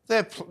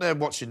 they're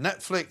watching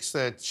Netflix,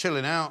 they're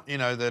chilling out, you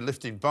know, they're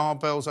lifting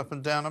barbells up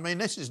and down. I mean,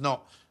 this is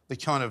not the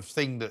kind of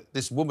thing that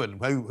this woman,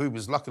 who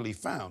was luckily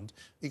found,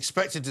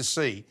 expected to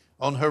see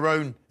on her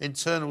own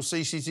internal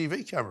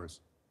CCTV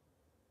cameras.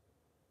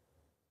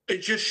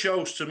 It just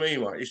shows to me,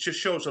 Mike, it just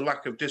shows a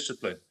lack of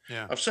discipline.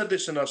 Yeah. I've said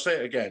this and I'll say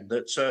it again,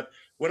 that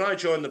when I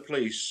joined the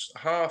police,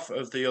 half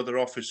of the other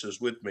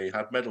officers with me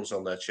had medals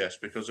on their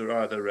chest because they're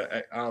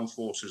either armed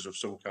forces of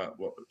some kind,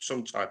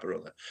 some type or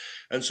other.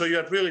 And so you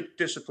had really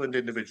disciplined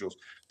individuals.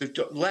 They've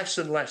got less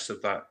and less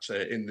of that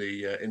in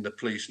the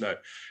police now.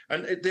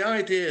 And the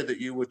idea that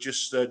you would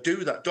just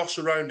do that, doss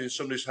around in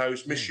somebody's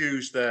house,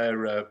 misuse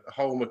their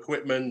home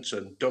equipment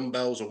and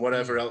dumbbells and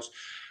whatever else.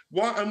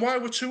 Why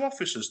were 2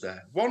 officers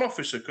there? One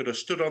officer could have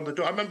stood on the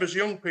door. I remember as a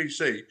young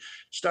PC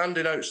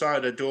standing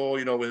outside a door,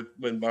 you know, with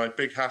my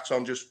big hat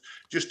on,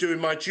 just doing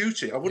my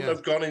duty. I wouldn't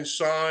have gone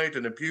inside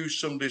and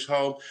abused somebody's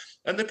home.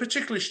 And they're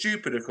particularly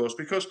stupid, of course,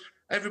 because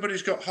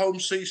everybody's got home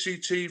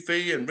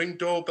CCTV and Ring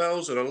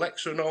doorbells and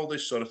Alexa and all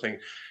this sort of thing.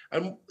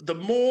 And the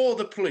more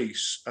the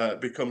police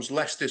becomes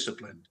less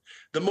disciplined,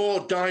 the more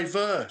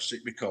diverse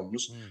it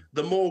becomes,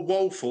 the more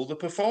woeful the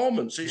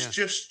performance. It's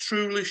just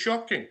truly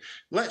shocking.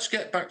 Let's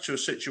get back to a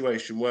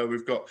situation where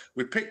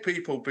we pick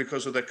people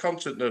because of their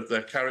content of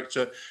their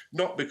character,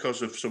 not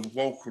because of some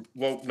woke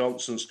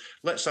nonsense.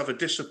 Let's have a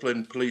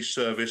disciplined police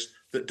service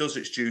that does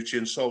its duty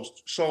and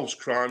solves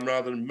crime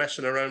rather than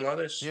messing around like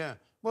this. Yeah.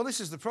 Well,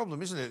 this is the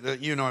problem, isn't it,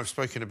 that you and I have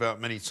spoken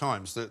about many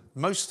times, that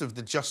most of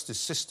the justice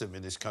system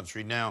in this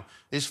country now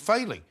is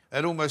failing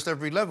at almost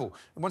every level.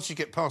 And once you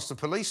get past the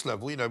police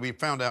level, you know, we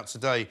found out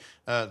today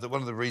that one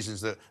of the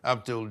reasons that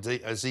Abdul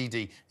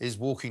Azidi is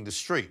walking the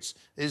streets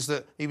is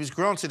that he was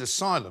granted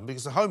asylum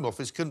because the Home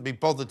Office couldn't be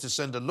bothered to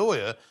send a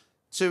lawyer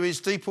to his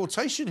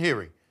deportation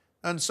hearing.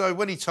 And so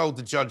when he told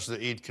the judge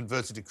that he'd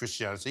converted to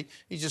Christianity,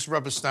 he just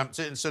rubber-stamped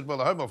it and said, well,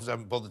 the Home Office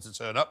haven't bothered to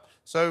turn up,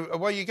 so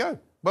away you go.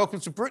 Welcome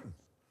to Britain.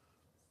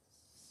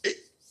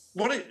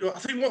 I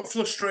think what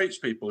frustrates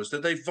people is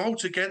that they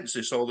vote against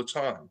this all the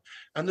time,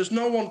 and there's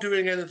no one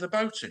doing anything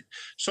about it.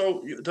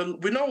 So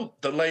we know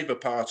the Labour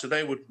Party,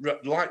 they would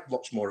like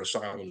lots more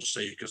asylum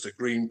seekers, the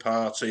Green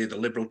Party, the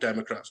Liberal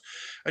Democrats,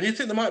 and you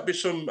think there might be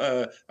some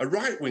a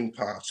right-wing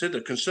party, the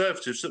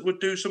Conservatives, that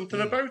would do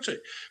something about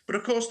it. But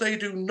of course, they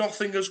do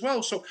nothing as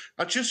well. So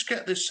I just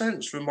get this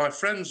sense from my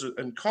friends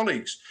and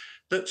colleagues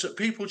that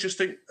people just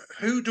think,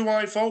 who do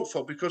I vote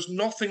for? Because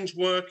nothing's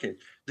working.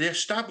 The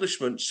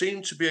establishment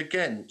seem to be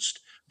against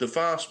the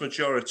vast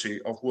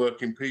majority of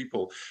working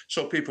people.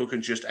 So people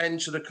can just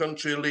enter the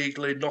country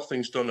illegally,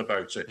 nothing's done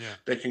about it. Yeah.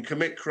 They can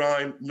commit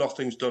crime,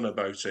 nothing's done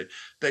about it.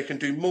 They can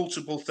do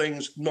multiple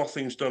things,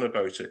 nothing's done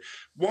about it.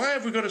 Why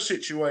have we got a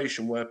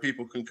situation where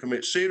people can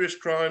commit serious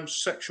crimes,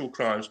 sexual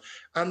crimes,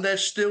 and they're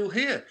still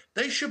here?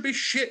 They should be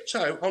shipped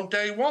out on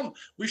day one.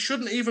 We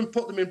shouldn't even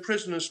put them in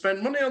prison and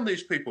spend money on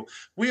these people.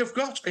 We have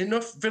got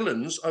enough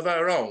villains of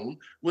our own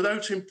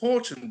without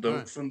importing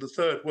them from the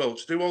third world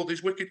to do all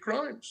these wicked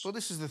crimes. Well,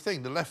 this is the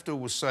thing. The left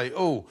always say,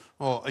 oh,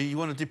 you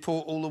want to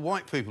deport all the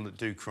white people that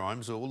do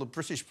crimes or all the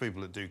British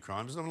people that do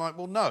crimes? And I'm like,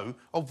 well, no,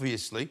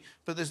 obviously,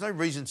 but there's no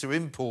reason to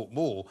import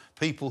more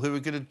people who are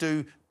going to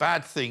do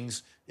bad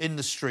things in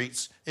the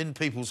streets, in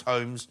people's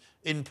homes,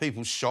 in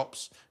people's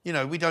shops. You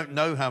know, we don't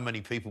know how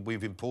many people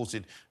we've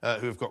imported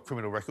who have got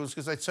criminal records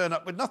because they turn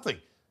up with nothing.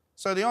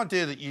 So the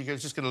idea that you're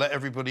just going to let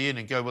everybody in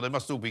and go, well, they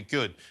must all be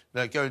good.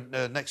 Go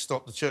next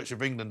stop, the Church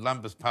of England,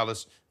 Lambeth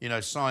Palace, you know,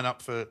 sign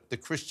up for the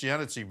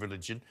Christianity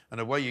religion and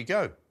away you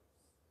go.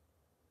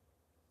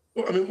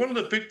 Well, I mean, one of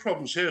the big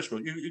problems here is,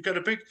 well, you get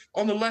a big...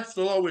 On the left,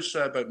 they'll always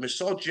say about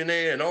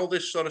misogyny and all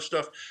this sort of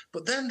stuff,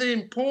 but then they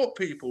import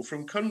people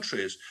from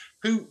countries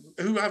who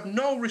have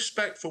no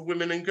respect for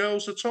women and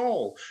girls at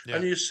all. Yeah.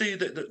 And you see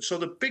that... So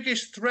the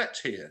biggest threat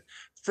here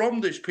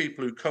from these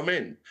people who come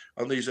in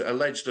on these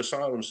alleged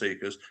asylum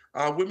seekers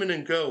are women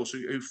and girls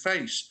who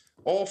face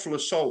awful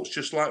assaults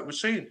just like we're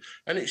seeing.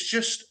 And it's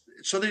just...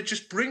 So they're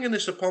just bringing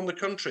this upon the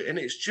country, and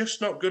it's just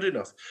not good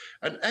enough.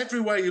 And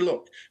everywhere you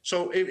look,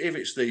 so if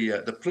it's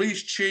the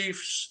police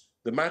chiefs,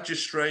 the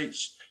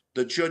magistrates,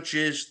 the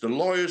judges, the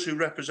lawyers who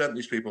represent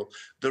these people,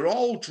 they're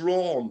all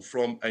drawn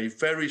from a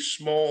very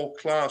small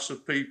class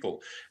of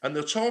people. And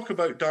they'll talk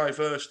about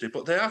diversity,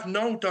 but they have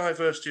no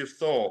diversity of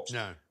thought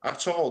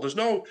at all. There's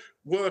no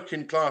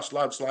working class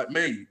lads like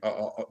me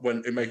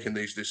when making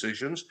these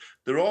decisions.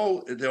 They're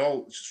all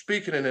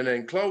speaking in an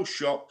enclosed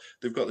shop.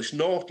 They've got this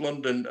North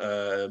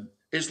London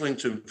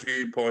Islington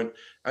viewpoint,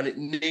 and it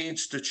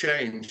needs to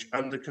change.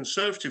 And the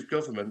Conservative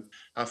government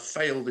have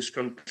failed this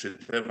country.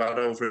 They've had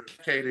over a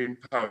decade in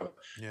power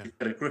to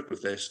get a grip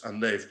of this,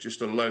 and they've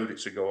just allowed it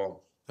to go on.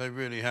 They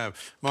really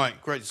have.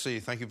 Mike, great to see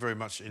you. Thank you very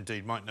much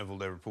indeed. Mike Neville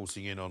there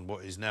reporting in on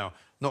what is now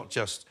not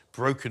just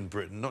broken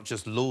Britain, not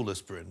just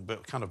lawless Britain,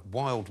 but kind of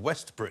Wild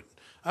West Britain.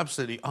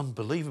 Absolutely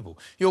unbelievable.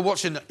 You're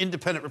watching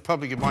Independent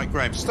Republic of Mike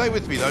Graham. Stay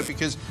with me, though,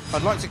 because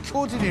I'd like to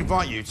cordially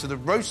invite you to the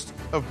roast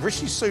of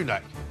Rishi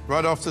Sunak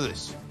right after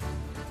this.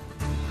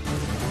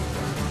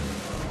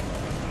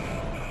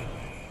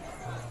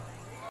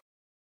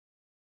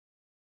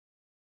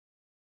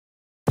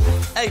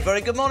 Hey,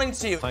 very good morning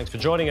to you. Thanks for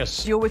joining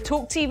us. You're with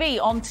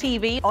talkTV,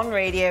 on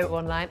radio,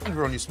 online. And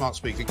we're on your smart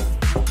speaker.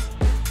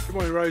 Good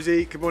morning,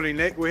 Rosie. Good morning,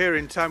 Nick. We're here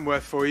in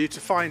Tamworth for you to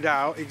find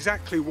out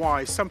exactly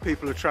why some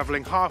people are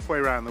travelling halfway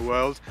around the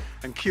world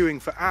and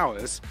queuing for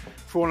hours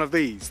for one of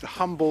these, the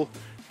humble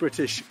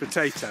British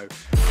potato.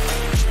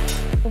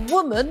 A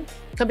woman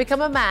can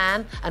become a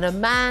man and a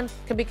man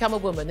can become a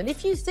woman. And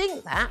if you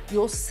think that,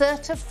 you're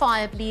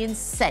certifiably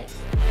insane.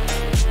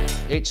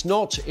 It's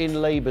not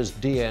in Labour's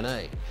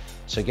DNA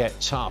to get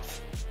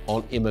tough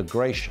on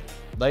immigration.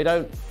 They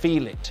don't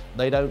feel it.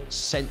 They don't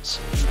sense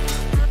it.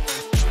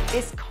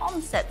 This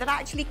concept that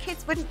actually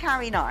kids wouldn't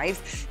carry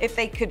knives if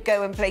they could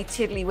go and play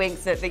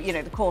tiddlywinks at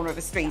the corner of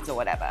a street or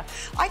whatever.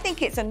 I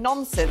think it's a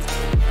nonsense.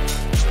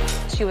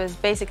 She was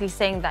basically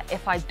saying that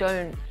if I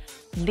don't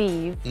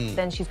leave,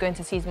 then she's going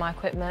to seize my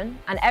equipment.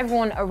 And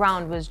everyone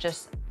around was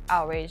just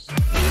outraged.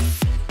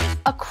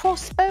 A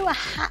crossbow, a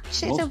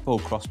hatchet... Multiple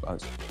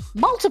crossbows.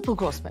 Multiple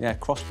crossbows? Yeah,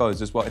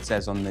 crossbows is what it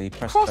says on the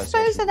press.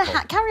 Crossbows and a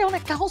hat. Carry on.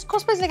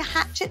 Crossbows like a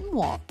hatchet and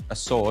what? A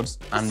sword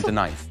and a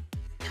knife.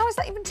 How is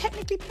that even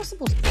technically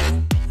possible?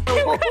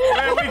 Where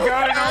are we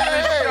going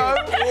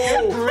on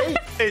this show?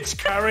 It's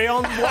carry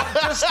on. What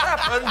just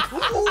happened?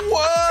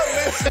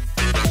 What?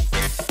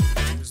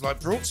 It's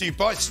like brought to you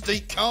by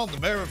Sadiq Khan, the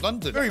Mayor of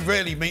London. Very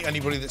rarely meet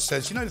anybody that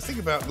says, you know, the thing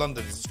about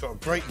London is it's got a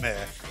great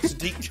mayor.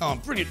 Sadiq Khan,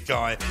 brilliant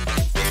guy.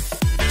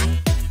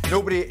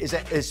 Nobody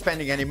is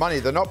spending any money.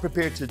 They're not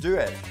prepared to do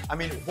it. I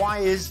mean, why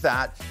is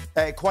that?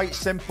 Quite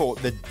simple.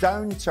 The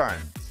downturn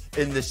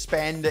in the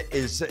spend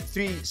is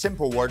three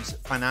simple words: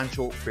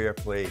 financial fair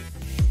play.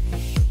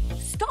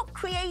 Stop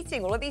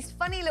creating all of these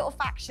funny little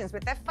factions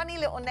with their funny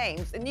little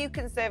names. The New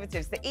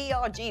Conservatives, the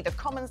ERG, the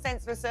Common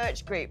Sense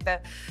Research Group,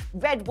 the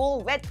Red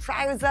Wall, Red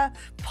Trouser,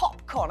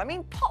 Popcorn. I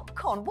mean,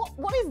 popcorn,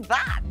 what is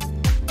that?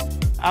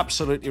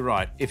 Absolutely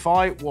right. If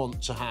I want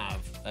to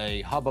have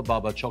a Hubba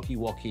Bubba Chocky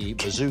Wocky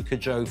Bazooka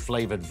Joe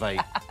flavoured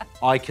vape,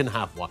 I can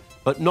have one.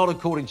 But not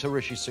according to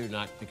Rishi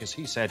Sunak, because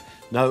he said,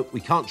 no,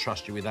 we can't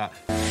trust you with that.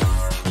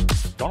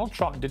 Donald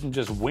Trump didn't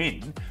just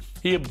win,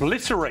 he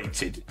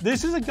obliterated.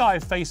 This is a guy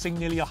facing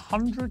nearly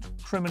 100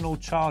 criminal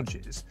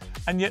charges,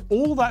 and yet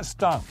all that's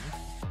done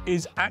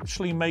is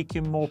actually make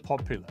him more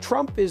popular.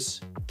 Trump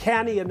is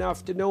canny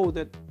enough to know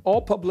that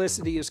all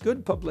publicity is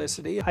good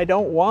publicity. I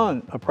don't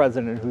want a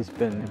president who's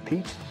been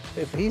impeached.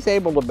 If he's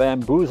able to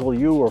bamboozle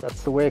you,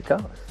 that's the way it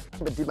goes.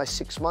 I did my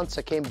 6 months,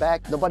 I came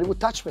back, nobody would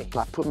touch me.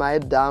 I put my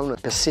head down, I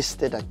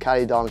persisted, I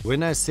carried on.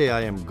 When I say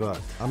I am God,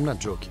 I'm not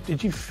joking.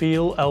 Did you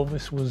feel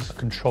Elvis was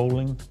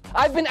controlling?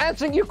 I've been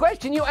answering your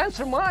question, you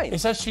answer mine.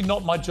 It's actually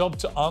not my job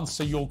to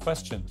answer your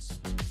questions.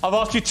 I've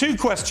asked you 2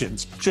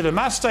 questions. Should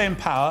Hamas stay in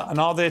power and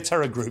are they a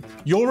terror group?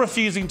 You're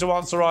refusing to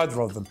answer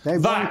either of them.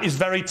 That is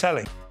very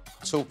telling.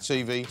 Talk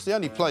TV. It's the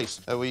only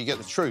place where you get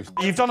the truth.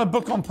 You've done a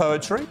book on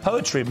poetry.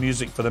 Poetry and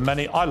music for the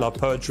many. I love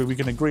poetry. We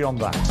can agree on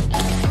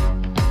that.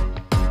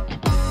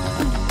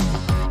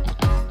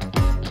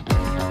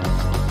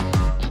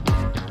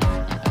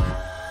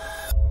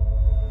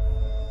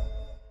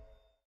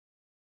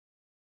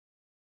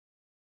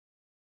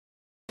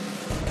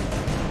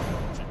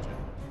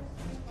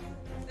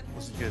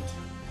 Good.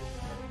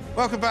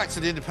 Welcome back to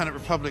the Independent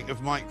Republic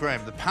of Mike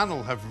Graham. The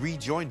panel have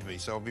rejoined me,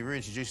 so I'll be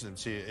reintroducing them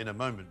to you in a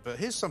moment. But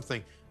here's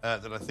something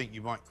that I think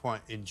you might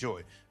quite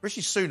enjoy.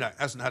 Rishi Sunak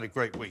hasn't had a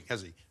great week,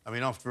 has he? I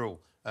mean, after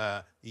all,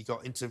 he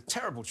got into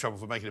terrible trouble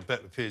for making a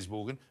bet with Piers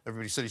Morgan.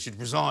 Everybody said he should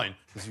resign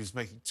because he was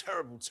making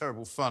terrible,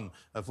 terrible fun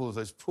of all of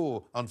those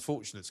poor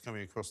unfortunates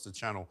coming across the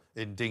channel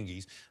in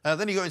dinghies.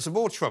 Then he got into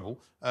more trouble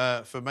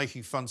for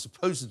making fun,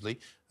 supposedly,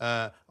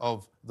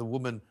 of the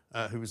woman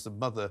who was the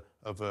mother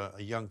of a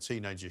young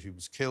teenager who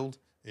was killed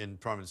in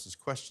Prime Minister's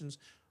Questions.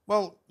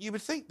 Well, you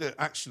would think that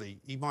actually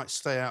he might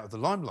stay out of the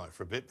limelight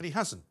for a bit, but he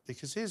hasn't,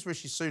 because here's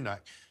Rishi Sunak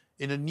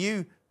in a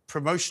new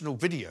promotional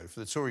video for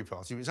the Tory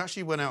party, which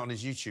actually went out on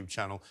his YouTube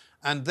channel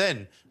and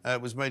then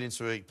was made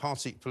into a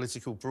party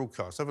political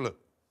broadcast. Have a look.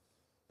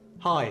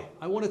 Hi,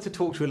 I wanted to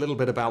talk to you a little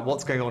bit about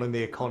what's going on in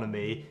the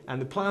economy and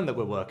the plan that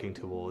we're working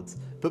towards.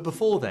 But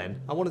before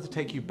then, I wanted to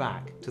take you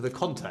back to the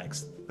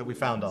context that we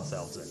found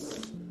ourselves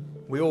in.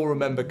 We all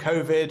remember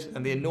COVID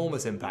and the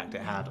enormous impact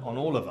it had on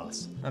all of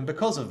us. And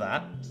because of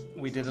that,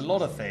 we did a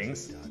lot of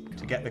things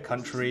to get the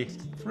country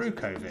through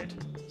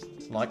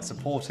COVID, like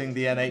supporting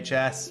the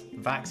NHS,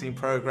 vaccine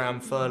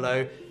programme,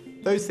 furlough.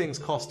 Those things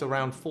cost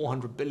around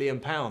 £400 billion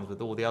with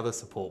all the other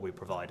support we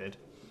provided.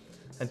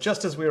 And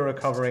just as we were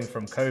recovering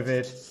from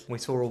COVID, we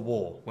saw a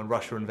war when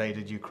Russia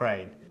invaded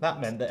Ukraine.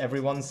 That meant that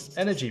everyone's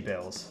energy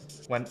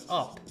bills went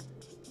up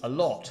a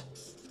lot.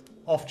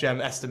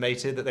 Ofgem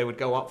estimated that they would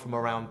go up from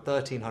around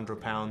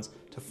 £1,300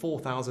 to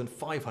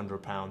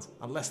 £4,500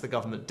 unless the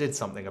government did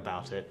something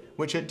about it,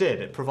 which it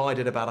did. It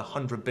provided about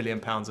 £100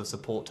 billion of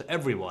support to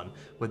everyone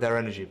with their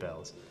energy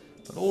bills.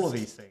 But all of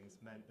these things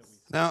meant that we...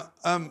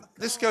 Now,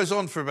 this goes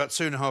on for about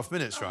 2.5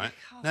 minutes, right?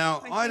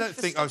 Now, I don't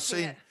think I've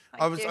seen...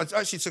 I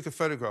actually took a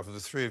photograph of the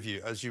three of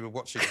you as you were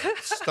watching it,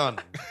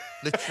 stunned.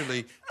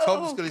 Literally,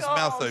 Tom's got his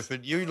mouth open.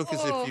 You look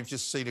as if you've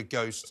just seen a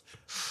ghost.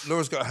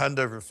 Laura's got a hand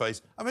over her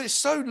face. I mean, it's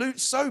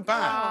so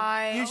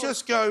bad. You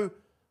just go,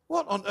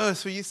 what on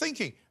earth were you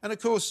thinking? And, of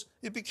course,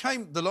 it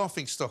became the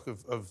laughingstock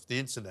of the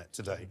internet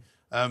today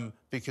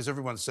because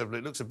everyone said, well,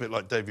 it looks a bit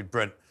like David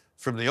Brent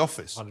from The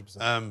Office.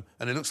 100%.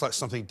 And it looks like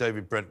something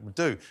David Brent would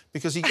do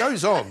because he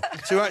goes on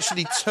to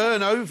actually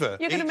turn over.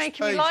 You're going to make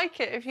page. him like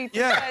it if you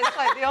think it's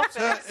like The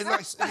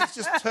Office.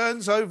 He just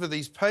turns over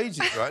these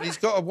pages, right? And he's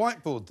got a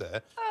whiteboard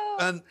there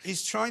and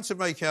he's trying to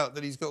make out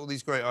that he's got all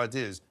these great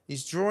ideas.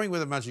 He's drawing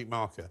with a magic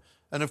marker.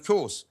 And, of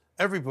course,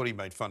 everybody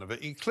made fun of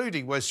it,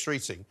 including Wes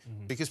Streeting,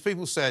 because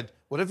people said,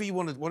 whatever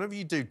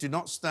you do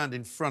not stand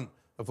in front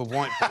of a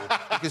whiteboard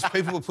because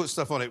people will put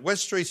stuff on it.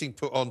 Wes Streeting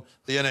put on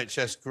the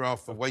NHS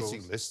graph for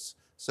waiting lists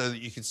so that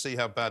you could see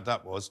how bad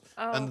that was.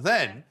 And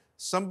then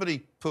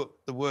somebody put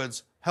the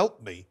words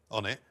 "help me"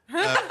 on it,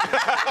 which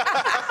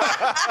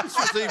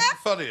was even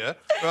funnier,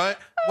 right?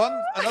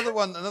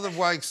 Another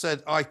wag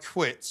said "I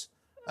quit."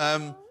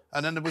 And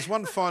then there was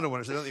one final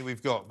one, which I don't think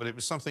we've got, but it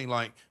was something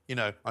like, you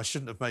know, I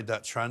shouldn't have made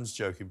that trans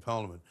joke in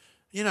Parliament.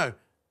 You know,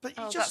 but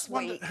you just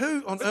wonder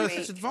who on earth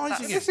is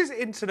advising it. This is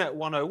Internet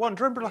 101. Do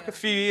you remember, like, a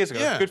few years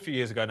ago, a good few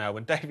years ago now,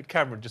 when David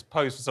Cameron just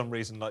posed for some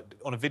reason, like,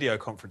 on a video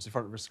conference in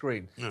front of a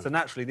screen? So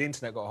naturally, the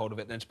internet got a hold of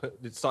it and then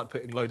it started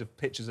putting a load of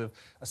pictures of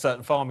a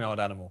certain farmyard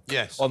animal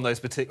on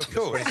those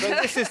particular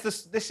screens. So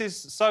this is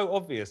so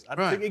obvious. And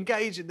to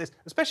engage in this,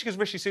 especially because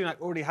Rishi Sunak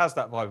already has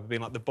that vibe of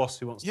being like the boss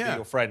who wants to be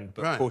your friend,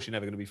 but of course you're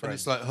never going to be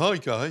friends. And it's like, hi,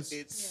 guys.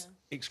 It's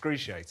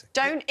excruciating.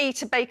 Don't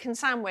eat a bacon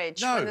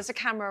sandwich when there's a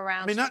camera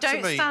around. I mean,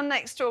 Don't stand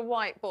next to a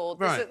whiteboard.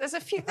 There's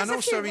a few and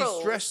also rules.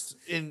 He's dressed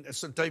in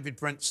sort of David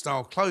Brent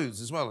style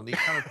clothes as well, and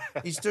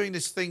he's doing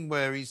this thing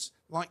where he's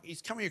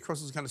coming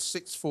across as a kind of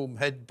sixth form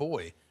head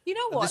boy. You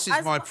know what? This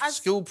is my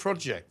school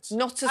project.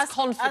 Not as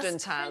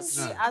confident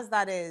as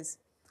that is.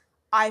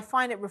 I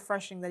find it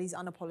refreshing that he's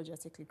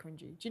unapologetically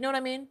cringy. Do you know what I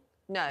mean?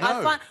 No.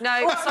 I find-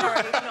 No,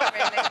 sorry, not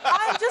really.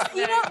 I just,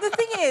 you know, the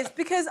thing is,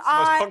 because It's the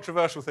most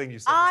controversial thing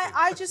you've said.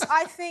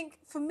 I think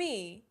for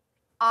me,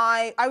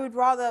 I would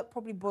rather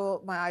probably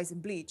boil my eyes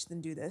in bleach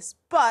than do this,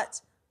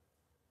 but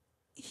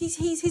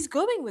he's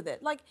going with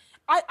it. Like,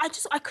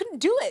 I couldn't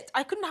do it.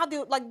 I couldn't have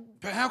the, like...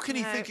 But how can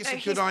he think it's a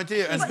good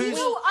idea? And But who's,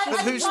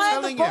 I who's admire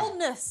telling the him?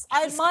 boldness.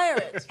 I admire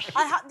it.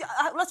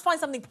 Let's find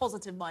something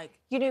positive, Mike.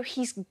 You know,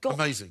 he's got...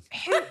 Amazing.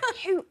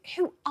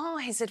 Who are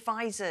his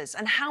advisors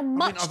and how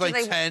much are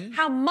they 10?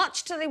 How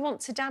much do they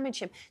want to damage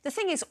him? The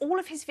thing is, all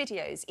of his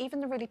videos,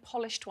 even the really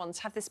polished ones,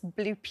 have this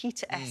Blue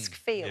Peter-esque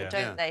feel,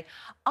 don't they?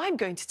 I'm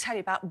going to tell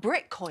you about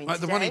Bitcoin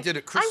Like the one he did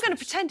at Christmas. I'm going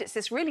to pretend it's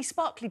this really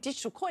sparkly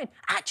digital coin.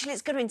 Actually,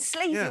 it's going to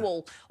enslave you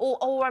all.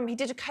 Or he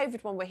did a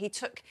COVID one where he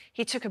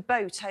took a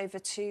boat over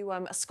to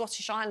a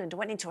Scottish island and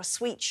went into a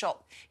sweet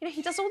shop. You know,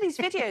 he does all these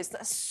videos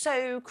that are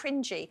so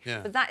cringy.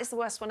 Yeah. But that is the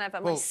worst one ever.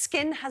 My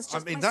skin has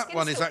just... I mean, my that skin's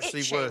one is still actually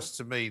itching. worse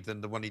to me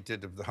than the one he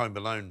did of the Home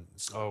Alone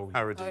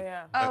parody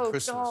at Oh,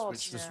 Christmas, God.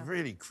 which was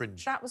really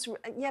cringy. That was...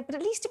 Yeah, but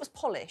at least it was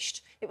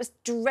polished. It was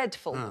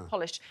dreadful, but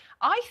polished.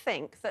 I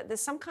think that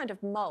there's some kind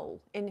of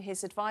mole in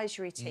his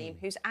advisory team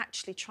who's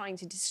actually trying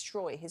to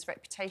destroy his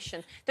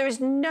reputation. There is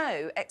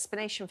no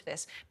explanation for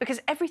this, because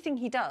everything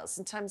he does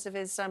in terms of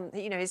his,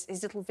 you know, his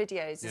little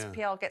videos, his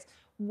PR gets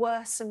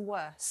worse and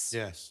worse.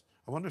 Yes.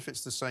 I wonder if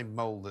it's the same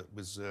mole that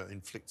was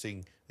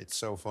inflicting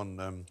itself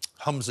on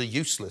Humza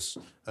Useless,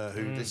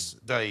 who this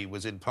day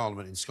was in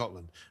Parliament in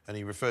Scotland, and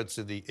he referred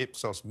to the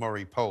Ipsos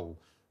Mori poll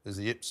as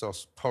the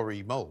Ipsos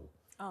Pori mole.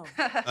 Oh.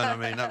 And I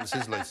mean, that was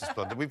his latest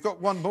blunder. We've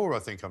got one more, I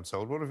think, I'm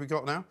told. What have we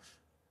got now?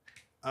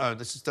 Oh,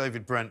 this is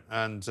David Brent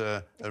and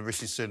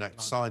Rishi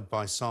Sunak side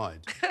by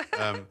side.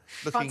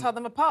 Can't tell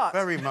them apart.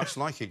 Very much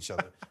like each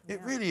other. It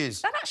really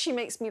is. That actually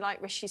makes me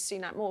like Rishi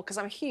Sunak more, because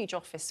I'm a huge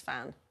Office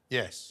fan.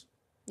 Yes.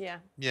 Yeah.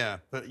 Yeah,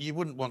 but you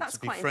wouldn't want That's to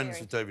be quite friends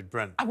endearing. with David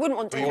Brent. I wouldn't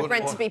want David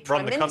Brent to be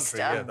Prime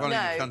Minister. Running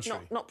the country.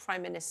 Not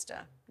Prime Minister,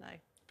 no.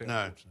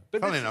 No.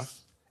 But Funny this enough.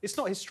 is- It's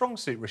not his strong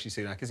suit, Rishi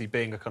Sunak, is he,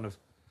 being a kind of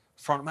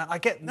front man? I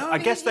get. No, I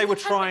guess he's they a were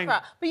trying.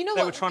 technocrat. But you know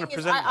they what? were trying to The thing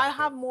is, present. I that,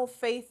 have more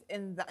faith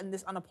in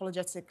this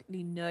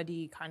unapologetically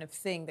nerdy kind of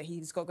thing that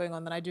he's got going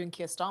on than I do in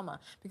Keir Starmer,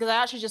 because I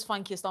actually just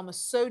find Keir Starmer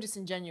so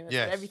disingenuous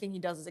Yes. that everything he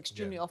does is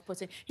extremely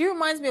off-putting. He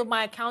reminds me of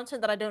my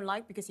accountant that I don't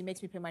like because he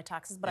makes me pay my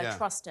taxes, but I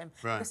trust him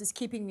because he's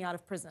keeping me out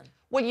of prison.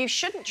 Well, you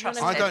shouldn't trust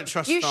him. I don't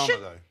trust Starmer,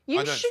 though.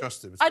 I don't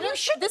trust him. I don't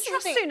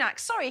trust Sunak.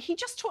 Sorry, he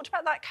just talked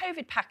about that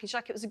COVID package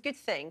like it was a good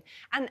thing,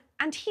 and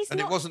he's And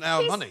not... it wasn't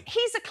our money.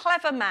 He's a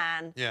clever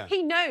man. Yeah.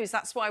 He knows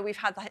that's why we've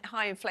had the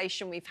high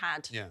inflation we've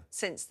had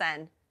since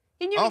then.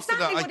 He knew After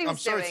exactly that, what he was I'm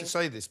sorry doing. to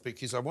say this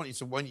because I want you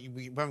to...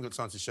 we haven't got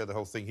time to show the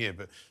whole thing here,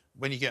 but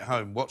when you get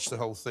home, watch the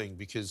whole thing,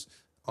 because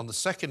on the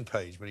second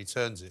page, when he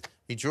turns it,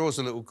 he draws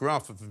a little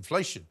graph of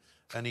inflation,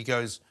 and he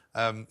goes...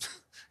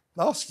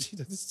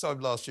 this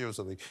time last year or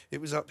something, it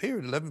was up here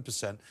at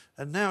 11%,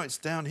 and now it's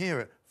down here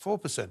at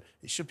 4%.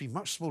 It should be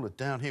much smaller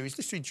down here. He's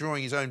literally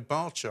drawing his own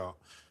bar chart.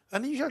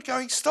 And you're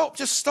going, stop,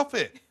 just stop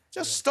it.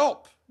 Just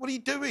stop. What are you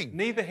doing?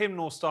 Neither him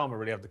nor Starmer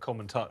really have the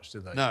common touch, do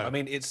they? No. I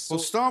mean, it's... Well,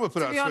 Starmer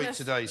put out be a tweet honest-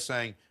 today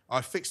saying,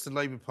 I fixed the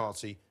Labour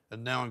Party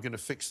and now I'm going to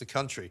fix the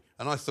country.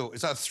 And I thought,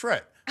 is that a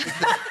threat?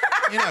 Because,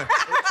 you know...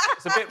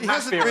 It's a bit he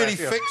hasn't mafia really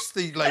esque, yeah. fixed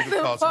the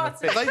Labour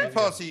Party. The Labour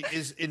Party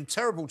is in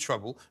terrible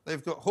trouble.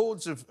 They've got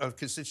hordes of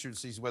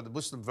constituencies where the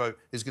Muslim vote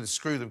is going to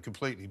screw them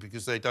completely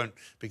because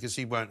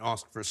he won't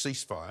ask for a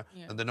ceasefire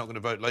and they're not going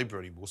to vote Labour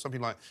anymore.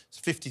 Something like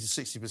 50 to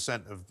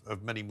 60%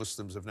 of many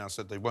Muslims have now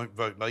said they won't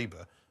vote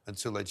Labour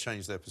until they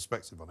change their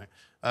perspective on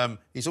it.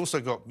 He's also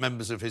got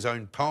members of his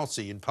own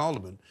party in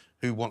Parliament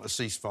who want a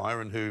ceasefire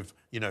and who've,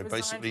 you know,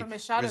 basically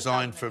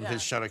resigned from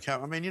his shadow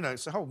cabinet. I mean, you know,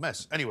 it's a whole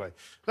mess. Anyway,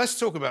 let's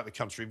talk about the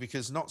country,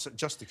 because not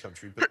just the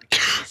country, but the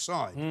country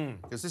side,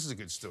 because this is a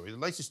good story. The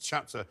latest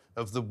chapter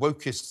of the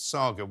wokist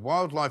saga,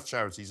 wildlife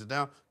charities are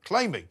now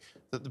claiming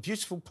that the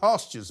beautiful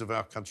pastures of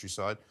our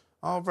countryside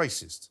are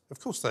racist. Of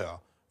course they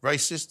are.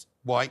 Racist,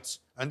 white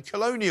and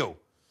colonial.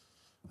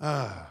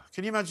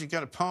 Can you imagine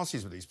going to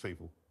parties with these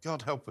people?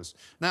 God help us.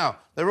 Now,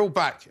 they're all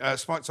back.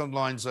 Spiked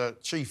Online's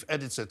chief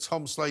editor,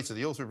 Tom Slater,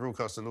 the author and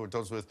broadcaster, Laura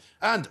Dodsworth,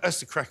 and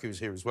Esther Cracker is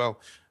here as well.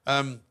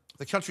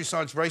 The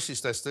countryside's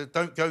racist, Esther.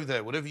 Don't go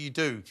there. Whatever you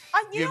do,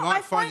 you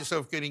might find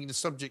yourself getting the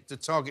subject, the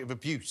target of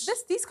abuse.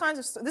 These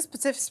kinds of this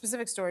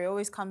specific story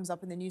always comes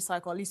up in the news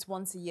cycle at least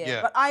once a year.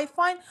 Yeah. But I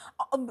find,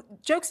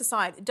 jokes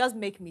aside, it does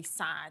make me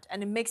sad,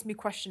 and it makes me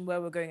question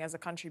where we're going as a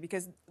country,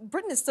 because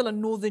Britain is still a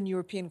Northern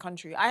European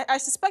country. I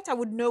suspect I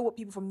would know what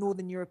people from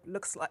Northern Europe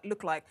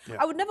look like. Yeah.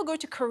 I would never go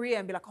to Korea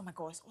and be like, oh my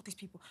gosh, all these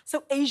people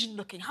so Asian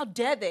looking. How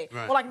dare they?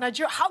 Right. Or like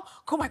Nigeria,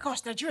 oh my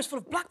gosh, Nigeria's full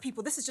of black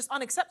people. This is just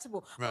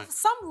unacceptable. Right. But for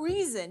some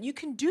reason, you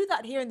can do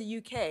that here in the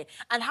UK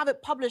and have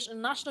it published in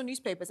national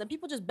newspapers, and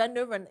people just bend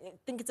over and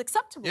think it's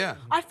acceptable. Yeah.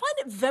 I find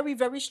it very,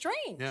 very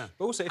strange. Yeah.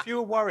 But also, if you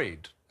were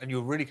worried and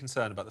you're really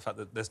concerned about the fact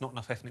that there's not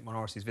enough ethnic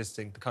minorities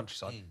visiting the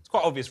countryside. It's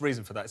quite an obvious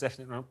reason for that. Is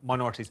ethnic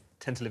minorities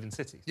tend to live in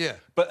cities. Yeah.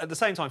 But at the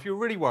same time, if you're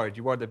really worried,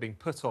 you're worried they're being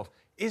put off,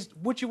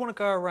 would you want to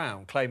go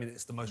around claiming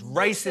it's the most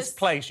racist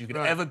place you could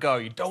ever go?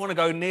 You don't want to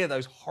go near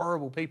those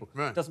horrible people.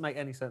 It doesn't make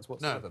any sense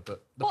whatsoever.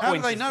 But the How do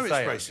point they is know to it's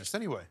say racist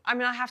anyway? I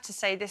mean, I have to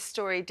say, this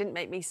story didn't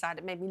make me sad.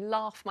 It made me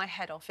laugh my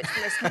head off. It's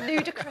the most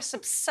ludicrous,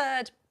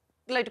 absurd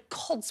load of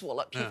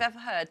codswallop you've ever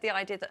heard, the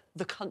idea that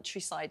the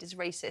countryside is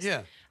racist.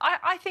 Yeah.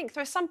 I think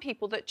there are some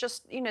people that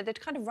just, you know, they'd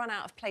kind of run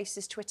out of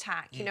places to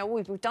attack. You know,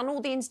 we've done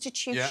all the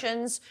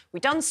institutions,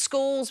 we've done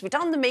schools, we've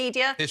done the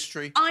media.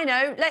 History. I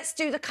know, let's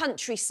do the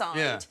countryside.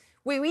 Yeah.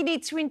 We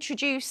need to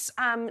introduce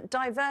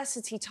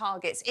diversity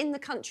targets in the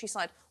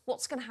countryside.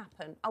 What's going to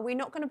happen? Are we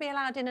not going to be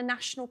allowed in a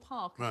national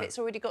park if it's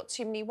already got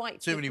too many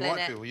white people in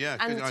it? Yeah,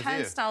 and good the idea.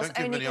 turnstiles Don't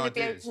give only them going any to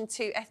be ideas. open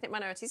to ethnic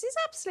minorities? It's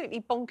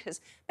absolutely bonkers.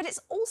 But it's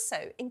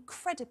also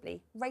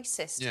incredibly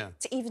racist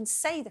to even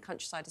say the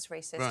countryside is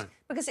racist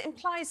because it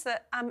implies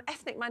that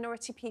ethnic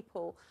minority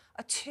people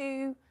are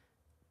too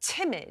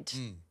timid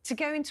to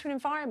go into an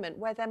environment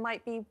where there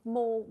might be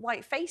more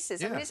white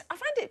faces. I mean, I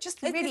find it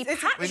just really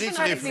patronising. We need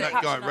to hear from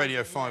that guy at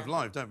Radio 5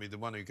 Live, don't we? The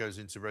one who goes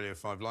into Radio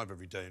 5 Live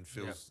every day and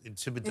feels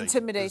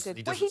intimidated.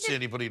 He doesn't see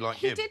anybody like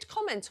him. He did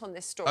comment on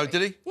this story. Oh,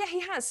 did he? Yeah,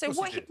 he has. So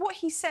what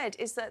he said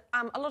is that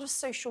a lot of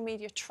social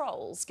media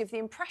trolls give the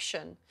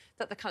impression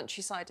that the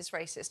countryside is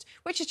racist,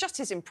 which is just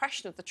his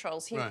impression of the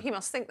trolls. He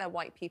must think they're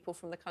white people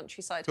from the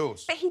countryside. Of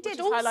course. But he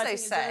did also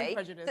say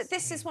prejudice. that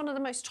this is one of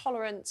the most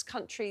tolerant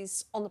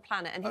countries on the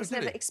planet, and he's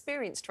never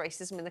experienced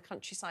racism in the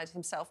countryside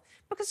himself.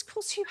 Because, of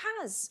course, who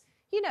has?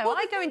 You know,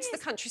 I go into the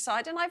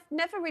countryside and I've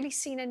never really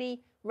seen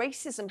any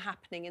racism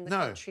happening in the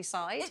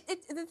countryside.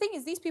 The thing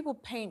is, these people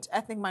paint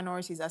ethnic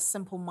minorities as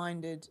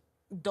simple-minded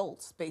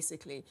adults,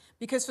 basically,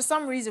 because for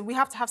some reason we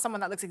have to have someone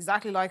that looks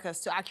exactly like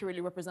us to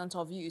accurately represent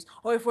our views.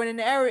 Or if we're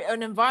in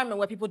an environment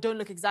where people don't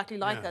look exactly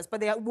like us,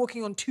 but they are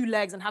walking on two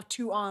legs and have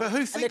two arms,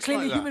 and they're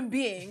clearly human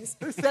beings,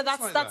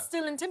 that's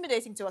still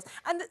intimidating to us.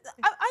 And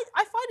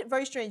I find it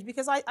very strange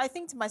because I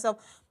think to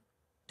myself,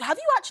 have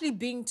you actually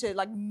been to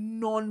like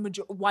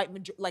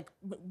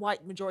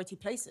white majority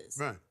places?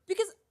 Right.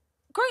 Because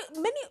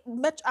many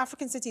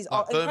African cities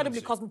are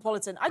incredibly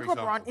cosmopolitan. I grew up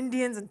around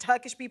Indians and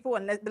Turkish people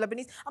and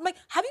Lebanese. I'm like,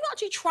 have you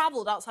actually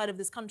travelled outside of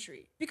this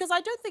country? Because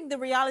I don't think the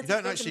reality you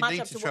don't actually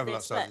need to travel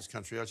outside this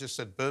country. I just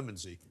said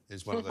Bermondsey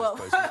is one of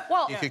those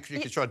places. You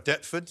could try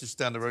Deptford, just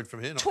down the road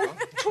from here.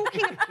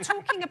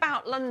 Talking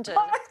about London,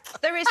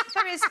 there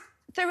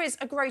is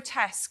a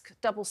grotesque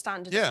double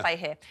standard at play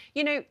here.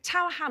 You know,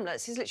 Tower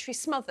Hamlets is literally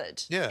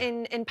smothered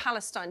in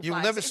Palestine flags. You'll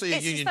never see a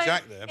Union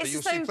Jack there, but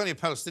you'll see plenty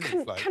of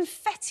Palestinian flags.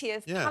 Confetti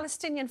of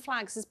Palestinian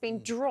flags has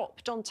been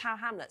dropped on Tower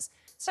Hamlets.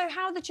 So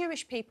how are the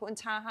Jewish people in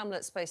Tower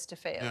Hamlets supposed to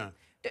feel?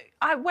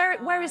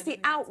 Where is the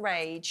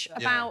outrage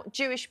about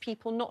Jewish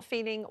people not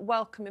feeling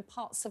welcome in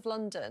parts of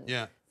London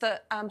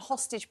that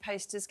hostage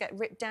posters get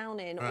ripped down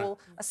in or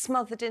are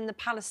smothered in the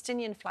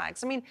Palestinian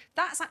flags? I mean,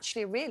 that's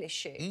actually a real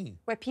issue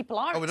where people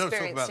are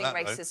experiencing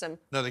racism.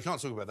 No, they can't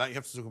talk about that. You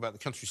have to talk about the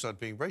countryside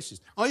being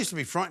racist. I used to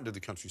be frightened of the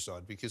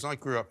countryside because I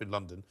grew up in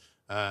London.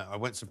 I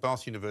went to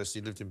Bath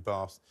University, lived in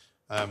Bath,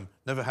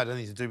 never had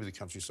anything to do with the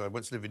countryside.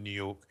 Went to live in New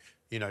York,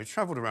 you know,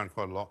 travelled around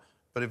quite a lot.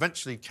 But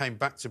eventually came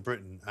back to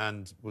Britain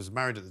and was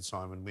married at the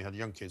time, and we had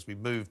young kids. We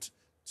moved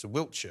to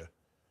Wiltshire,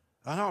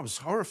 and I was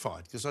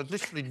horrified because I'd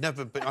literally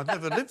never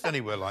lived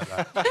anywhere like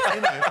that.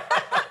 You know,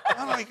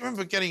 and I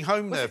remember getting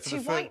home there. Was it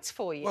too white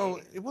for you?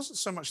 Well, it wasn't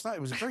so much that;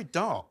 it was very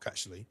dark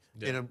actually.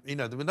 You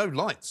know, there were no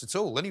lights at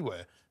all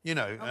anywhere. You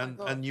know,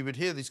 and you would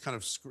hear these kind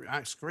of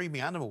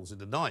screaming animals in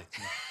the night.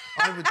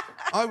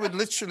 I would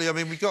literally. I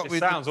mean, we got. It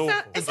sounds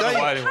awful. The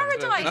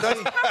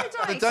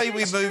day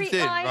we moved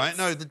in, right?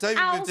 No, the day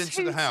we moved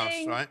into the house,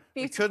 right? Beautiful.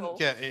 We couldn't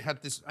get. It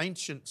had this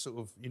ancient sort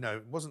of, you know,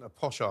 it wasn't a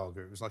posh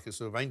Arga. It was like a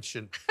sort of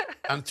ancient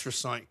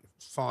anthracite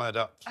fired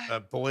up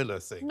boiler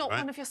thing. Not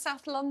right? one of your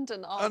South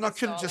London Argas, And I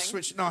couldn't just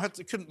switch. No,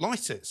 couldn't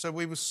light it. So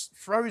we was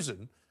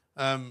frozen.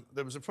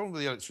 There was a problem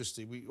with the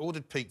electricity. We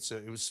ordered pizza.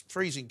 It was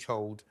freezing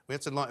cold. We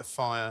had to light a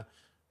fire.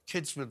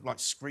 Kids were like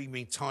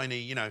screaming, tiny,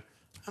 you know.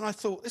 And I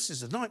thought, this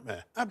is a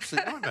nightmare,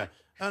 absolute nightmare.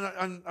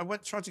 And I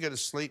tried to go to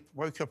sleep,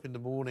 woke up in the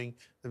morning.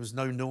 There was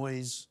no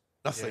noise,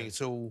 nothing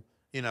at all.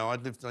 You know, I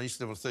used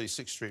to live on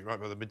 36th Street, right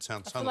by the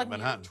Midtown Tunnel in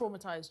Manhattan. I feel like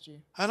it traumatised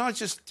you. And I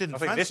just didn't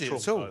fancy it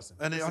at all.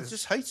 And I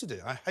just hated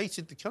it. I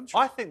hated the country.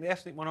 I think the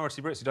ethnic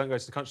minority Brits who don't go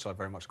to the countryside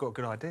very much got a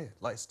good idea.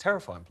 Like, it's a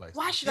terrifying place.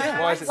 Why should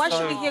why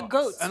should we hear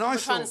goats and when I we're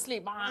trying to thought,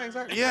 sleep?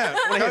 Exactly. Yeah.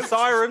 I want to hear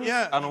sirens.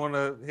 Yeah. And I want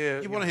to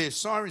hear... You want to hear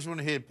sirens, you want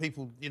to hear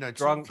people, you know,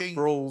 drunk, talking.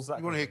 brawls,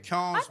 you want to hear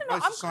cars, I don't know,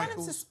 motorcycles. I'm kind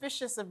of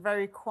suspicious of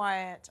very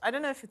quiet... I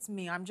don't know if it's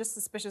me. I'm just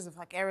suspicious of,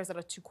 like, areas that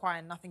are too quiet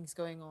and nothing's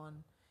going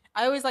on.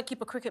 I always like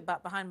keep a cricket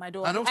bat behind my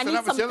door. And also, I need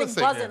that was the other something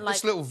thing. buzzing,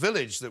 This little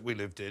village that we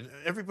lived in,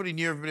 everybody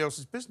knew everybody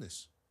else's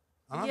business.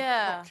 And I'm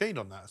not keen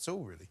on that at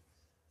all, really.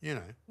 You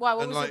know. Why?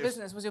 What was your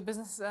business? Was your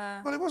business?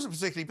 Well, it wasn't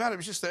particularly bad. It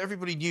was just that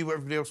everybody knew what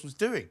everybody else was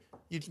doing.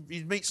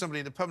 You'd meet somebody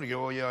in the pub and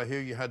go, "Oh yeah, I hear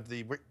you had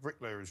the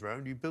bricklayers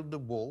round. You build a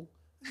wall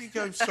You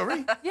go,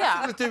 sorry?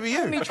 Yeah. What's it got to do with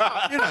you? Me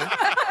try. You know.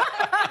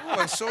 Oh,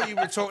 I saw you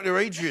were talking to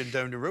Adrian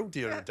down the road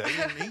the other day,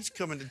 and he's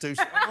coming to do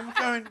something. I'm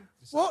going,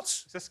 what?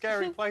 It's a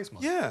scary place,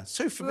 Mike. Yeah,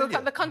 so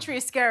familiar. The country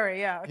is scary,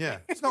 yeah. Yeah,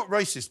 it's not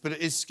racist, but it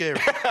is scary.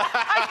 Okay,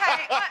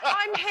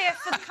 I'm here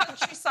for the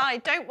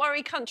countryside. Don't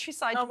worry,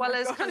 countryside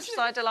dwellers,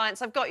 Countryside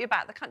Alliance. I've got your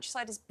back. The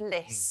countryside is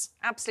bliss,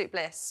 absolute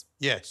bliss.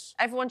 Yes.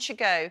 Everyone should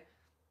go.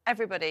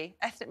 Everybody,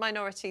 ethnic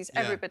minorities,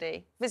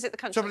 everybody. Visit the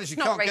country. Trouble is, you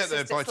can't get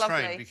there by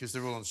train because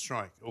they're all on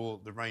strike or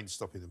the rain's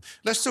stopping them.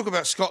 Let's talk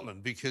about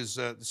Scotland because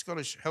the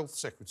Scottish Health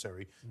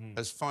Secretary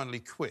has finally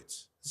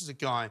quit. This is a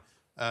guy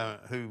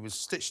who was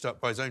stitched up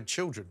by his own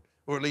children,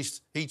 or at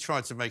least he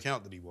tried to make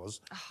out that he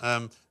was.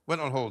 Went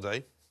on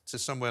holiday to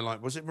somewhere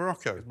like, was it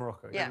Morocco? It was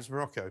Morocco. Yeah, it was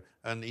Morocco.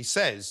 And he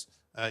says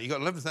he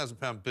got an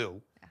 £11,000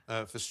 bill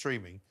for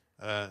streaming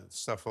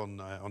stuff on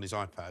his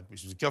iPad,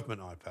 which was a government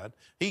iPad.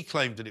 He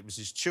claimed that it was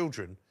his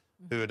children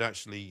who had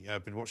actually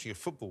been watching a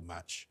football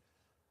match.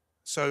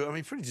 So, I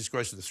mean, pretty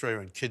disgraceful to throw your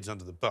own kids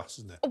under the bus,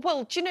 isn't it?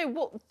 Well, do you know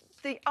what?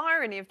 The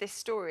irony of this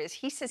story is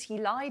he says he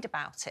lied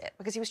about it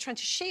because he was trying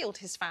to shield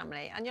his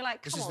family. And you're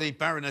like, come on. This is the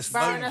Baroness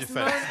Moan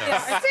defence.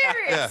 Yeah,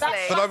 seriously.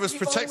 Yeah. But I was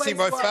protecting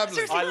my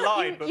family. I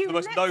lied, but for the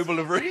most noble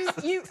of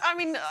reasons. I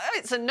mean,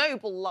 it's a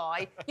noble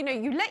lie. You know,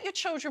 you let your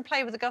children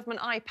play with a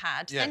government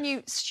iPad, then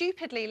you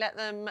stupidly let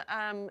them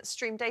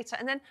stream data.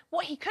 And then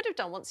what he could have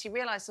done once he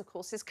realised, of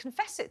course, is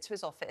confess it to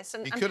his office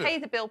and pay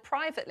the bill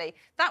privately.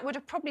 That would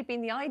have probably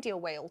been the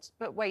ideal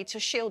way to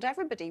shield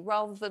everybody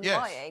rather than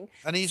lying.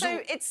 And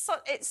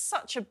it's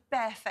such a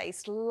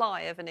barefaced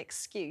lie of an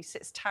excuse.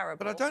 It's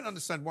terrible. But I don't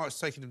understand why it's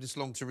taken him this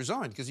long to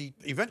resign, because he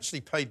eventually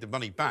paid the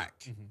money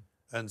back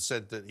and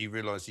said that he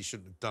realised he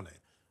shouldn't have done it.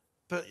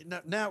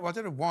 But now, I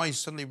don't know why he's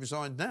suddenly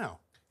resigned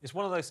now. It's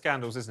one of those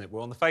scandals, isn't it?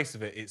 Well, on the face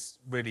of it, it's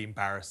really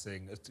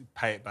embarrassing to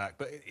pay it back.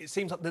 But it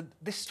seems like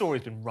this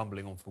story's been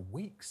rumbling on for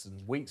weeks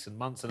and weeks and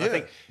months. And I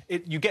think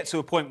you get to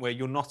a point where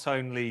you're not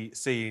only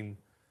seen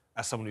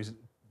as someone who's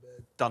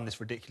done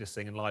this ridiculous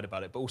thing and lied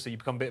about it, but also you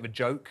become a bit of a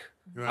joke.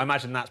 Right. I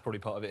imagine that's probably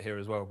part of it here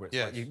as well, where it's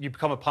like you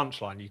become a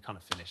punchline, you kind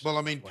of finish. Well,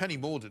 I mean, Penny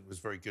Mordaunt was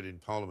very good in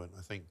Parliament,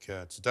 I think,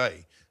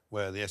 today,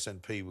 where the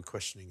SNP were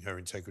questioning her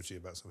integrity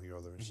about something or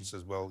other, and she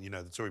says, well, you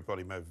know, the Tory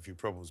party may have a few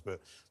problems, but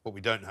what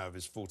we don't have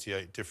is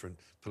 48 different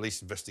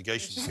police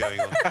investigations going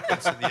on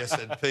into the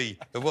SNP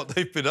and what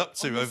they've been up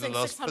to over the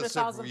last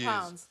several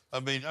years. I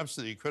mean,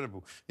 absolutely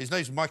incredible. His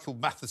name's Michael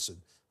Matheson.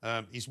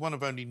 He's one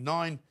of only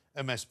 9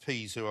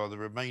 MSPs who are the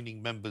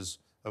remaining members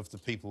of the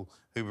people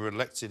who were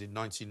elected in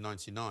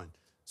 1999.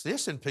 So the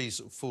SNP is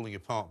sort of falling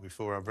apart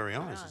before our very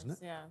eyes, isn't it?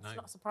 Yeah, it's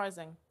not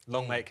surprising.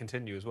 Long may it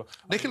continue as well.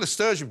 Nicola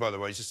Sturgeon, by the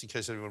way, just in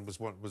case anyone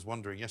was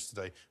wondering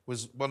yesterday,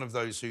 was one of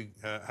those who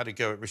had a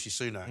go at Rishi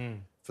Sunak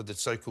for the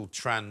so-called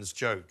trans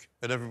joke.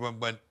 And everyone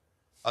went,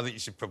 I think you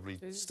should probably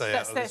stay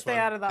out of this one.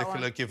 Out of that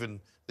Nicola, one.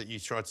 given that you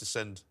tried to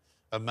send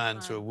a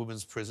man to a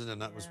woman's prison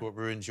and that was what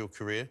ruined your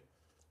career.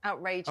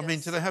 Outrageous. I mean,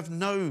 do they have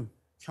no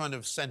kind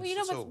of sense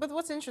at all? But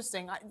what's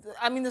interesting,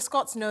 I mean, the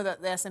Scots know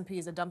that the SNP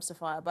is a dumpster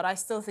fire, but I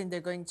still think they're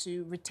going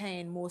to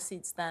retain more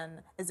seats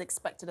than is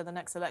expected at the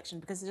next election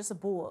because it's just a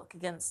bulwark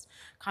against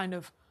kind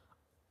of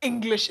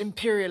English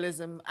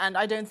imperialism, and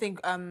I don't think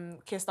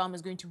Keir Starmer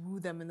is going to woo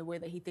them in the way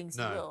that he thinks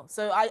he will.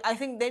 So I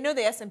think they know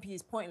the SNP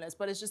is pointless,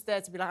 but it's just there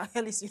to be like,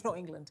 at least you're not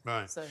England.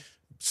 Right. So.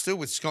 Still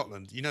with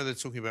Scotland, you know they're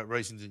talking about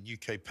raising the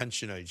UK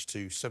pension age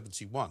to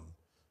 71.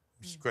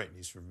 Which is great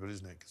news for everybody,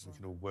 isn't it? Because we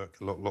can all work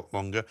a lot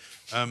longer.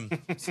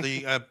 So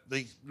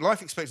the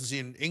life expectancy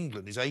in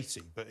England is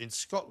 80, but in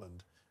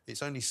Scotland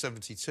it's only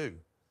 72.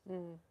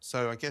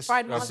 So I guess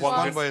this is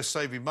one way of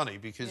saving money,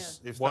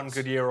 because if one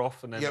good year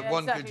off and then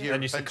one good year,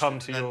 then you succumb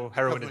to your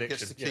heroin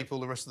addiction. Gets to keep all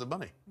the rest of the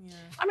money.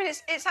 I mean,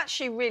 it's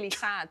actually really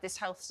sad, this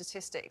health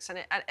statistics, and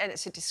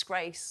it's a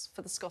disgrace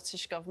for the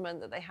Scottish government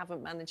that they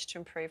haven't managed to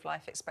improve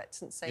life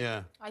expectancy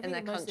in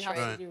their country.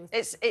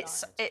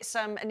 It's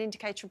an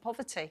indicator of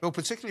poverty. Well,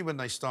 particularly when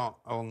they start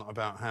on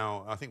about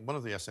how, I think one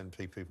of the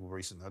SNP people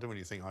recently, I don't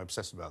really think I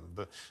obsess about them,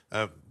 but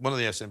one of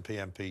the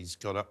SNP MPs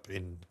got up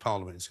in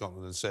Parliament in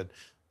Scotland and said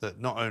that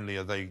not only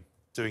are they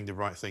doing the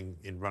right thing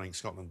in running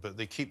Scotland, but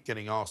they keep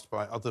getting asked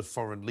by other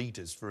foreign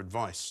leaders for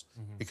advice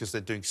because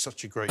they're doing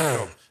such a great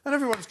job. And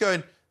everyone's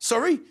going,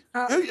 sorry?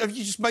 Are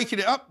you just making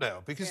it up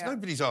now? Because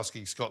nobody's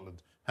asking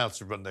Scotland how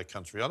to run their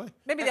country, are they?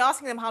 Maybe they're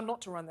asking them how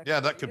not to run their country. Yeah,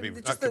 that could be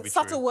Just the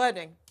subtle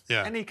wording.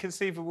 Yeah. Any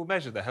conceivable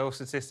measure, the health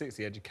statistics,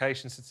 the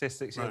education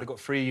statistics, you know, they've got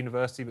free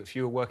university, but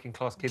fewer working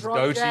class kids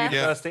go to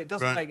university. It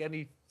doesn't make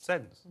any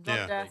sense.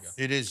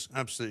 It is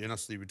absolutely and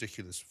utterly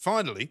ridiculous.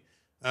 Finally,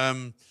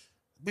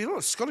 be a lot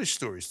of Scottish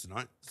stories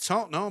tonight. The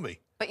Tartan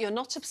Army. But you're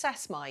not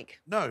obsessed,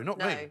 Mike. No, not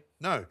me.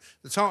 No.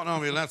 The Tartan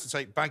Army are allowed to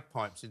take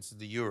bagpipes into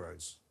the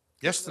Euros.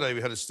 Yesterday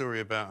we had a story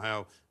about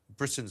how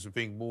Britons were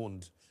being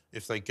warned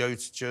if they go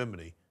to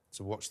Germany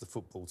to watch the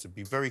football to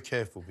be very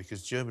careful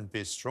because German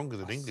beer is stronger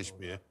than English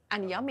beer.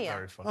 And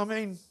yummier. I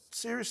mean,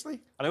 seriously?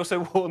 And they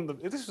also warned them,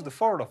 this was the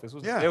Foreign Office,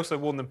 wasn't it? They also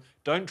warned them,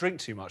 don't drink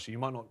too much or you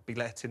might not be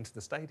let into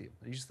the stadium.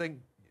 And you just think,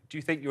 do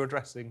you think you're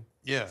addressing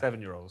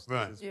 7-year-olds?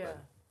 Right.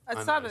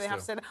 It's sad that they have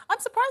to say that. I'm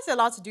surprised they're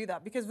allowed to do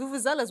that because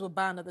vuvuzelas were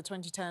banned at the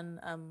 2010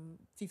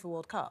 FIFA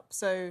World Cup.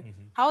 So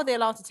how are they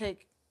allowed to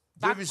take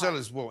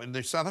Vuvuzelas, what, in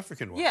the South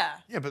African one? Yeah.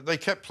 Yeah, but they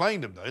kept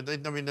playing them, though.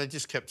 They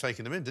just kept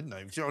taking them in, didn't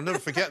they? I'll never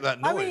forget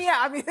that noise.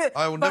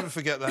 I will never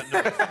forget that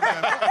noise.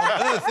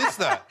 What on earth is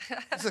that?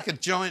 It's like a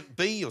giant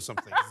bee or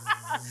something.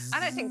 I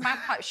don't think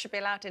bagpipes should be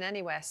allowed in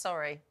anywhere,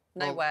 sorry.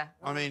 Nowhere.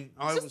 Well, I mean,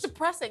 It's just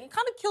depressing. It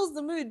kind of kills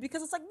the mood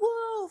because it's like,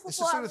 whoa. It's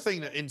the sort of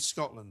thing that in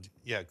Scotland,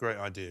 yeah, great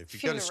idea. If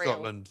you go to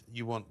Scotland,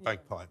 you want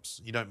bagpipes.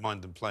 You don't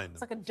mind them playing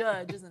them. It's like a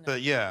dirge, isn't it?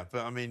 But yeah,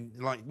 I mean,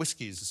 like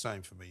whiskey is the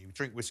same for me. You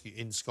drink whiskey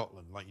in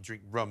Scotland, like you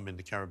drink rum in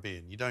the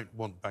Caribbean. You don't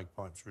want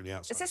bagpipes really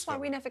outside. Is this why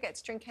we never get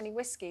to drink any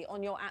whiskey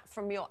on your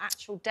from your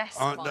actual desk?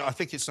 No, I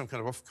think it's some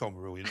kind of Ofcom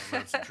rule. You're not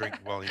allowed to drink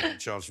while you're in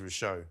charge of a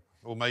show.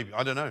 Or maybe,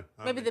 I don't know.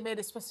 Maybe they made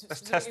a specific...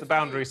 Let's test the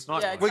boundaries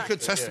tonight. Yeah, exactly. We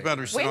could test the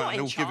boundaries tonight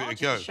and all give it a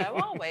go. Show,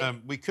 are we?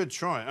 We could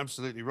try,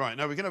 absolutely right.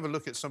 Now, we're going to have a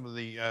look at some of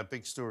the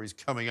big stories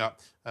coming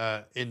up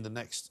in the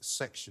next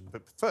section.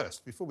 But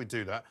first, before we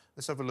do that,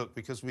 let's have a look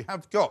because we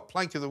have got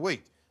Plank of the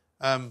Week.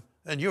 And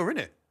you're in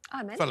it,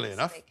 funnily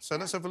enough. So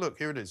let's have a look.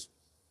 Here it is.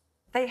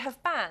 They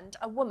have banned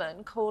a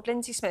woman called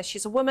Lindsay Smith.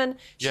 She's a woman,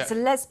 she's a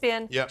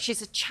lesbian,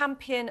 she's a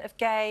champion of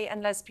gay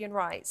and lesbian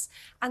rights.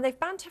 And they've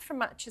banned her from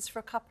matches for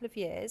a couple of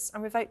years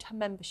and revoked her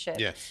membership.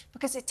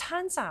 Because it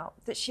turns out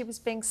that she was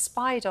being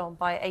spied on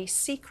by a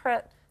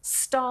secret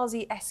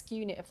Stasi-esque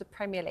unit of the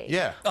Premier League.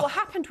 What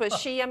happened was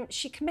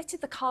she committed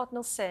the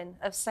cardinal sin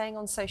of saying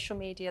on social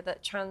media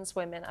that trans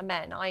women are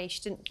men, i.e. she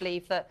didn't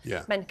believe that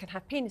men can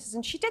have penises.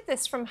 And she did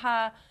this from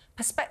her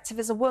perspective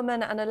as a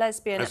woman and a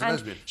lesbian.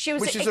 She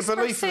was which is a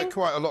belief that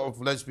quite a lot of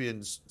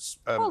lesbians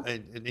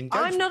engage.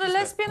 I'm not a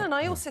lesbian, and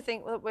I also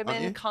think that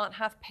women can't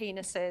have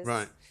penises.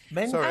 Right.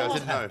 Men Sorry, I can't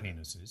didn't have know.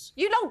 penises.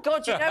 You know,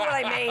 God, you know what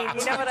I mean.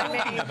 You know what I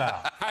mean.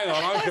 Hang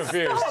on, I'm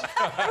confused.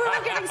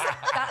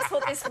 That's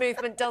what this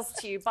movement does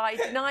to you. By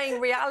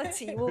denying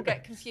reality, you will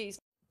get confused.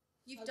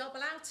 You've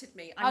double-outed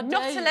me. I'm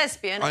not a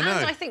lesbian, and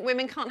I think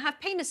women can't have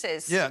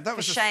penises. Yeah, that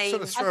was a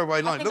sort of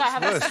throwaway line. It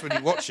looks worse when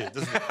you watch it,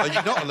 doesn't it? Are you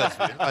not a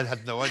lesbian? I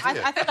had no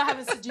idea. I think I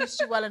haven't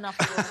seduced you well enough.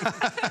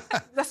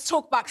 Let's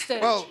talk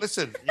backstage. Well,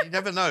 listen, you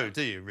never know,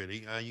 do you,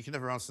 really? You can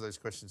never answer those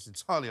questions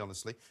entirely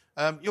honestly.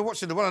 You're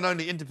watching the one and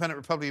only Independent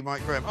Republic of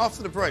Mike Graham.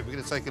 After the break, we're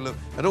going to take a look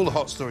at all the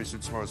hot stories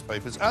from tomorrow's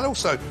papers and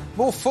also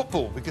more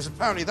football, because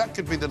apparently that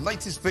could be the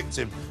latest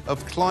victim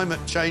of climate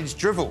change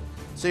drivel.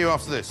 See you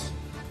after this.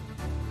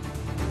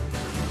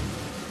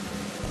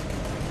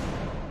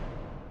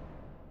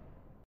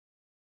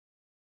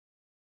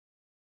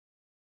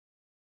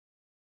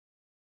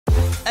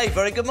 Hey,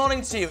 very good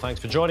morning to you. Thanks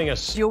for joining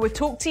us. You're with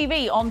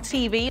talkTV,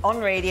 on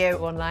radio,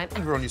 online.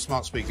 And we're on your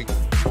smart speaker.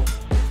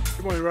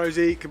 Good morning,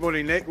 Rosie. Good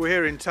morning, Nick. We're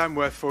here in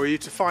Tamworth for you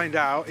to find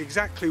out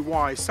exactly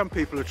why some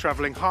people are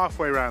travelling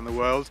halfway around the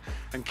world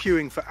and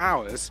queuing for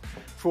hours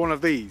for one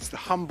of these, the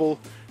humble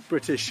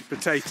British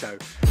potato.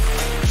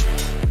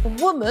 A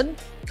woman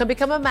can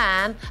become a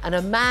man and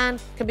a man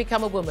can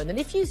become a woman. And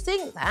if you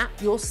think that,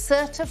 you're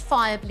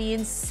certifiably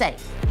insane.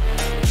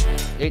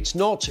 It's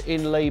not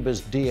in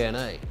Labour's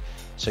DNA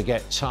to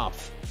get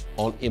tough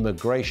on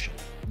immigration.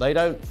 They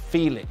don't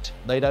feel it.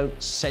 They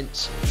don't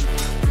sense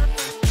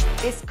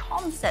it. This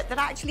concept that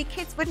actually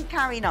kids wouldn't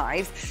carry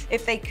knives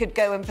if they could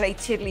go and play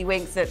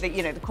tiddlywinks at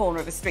the corner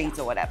of a street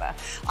or whatever.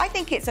 I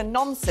think it's a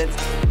nonsense.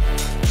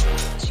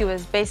 She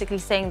was basically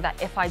saying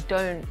that if I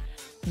don't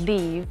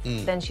leave,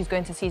 then she's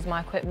going to seize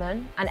my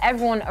equipment. And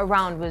everyone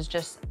around was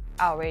just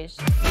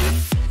outraged.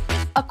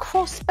 A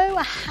crossbow,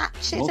 a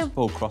hatchet,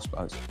 Multiple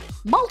crossbows.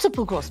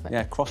 multiple crossbows.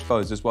 Yeah,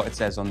 crossbows is what it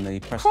says on the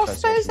press.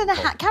 Crossbows and a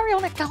hat. Carry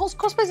on.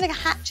 Crossbows and a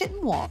hatchet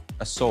and what?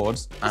 A sword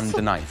and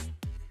a knife.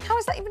 How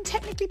is that even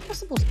technically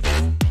possible?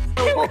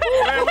 Where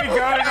are we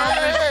going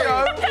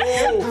on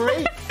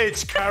this show?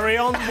 It's Carry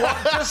On. What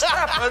just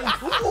happened?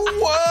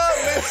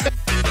 What?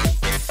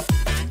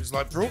 It's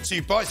like brought to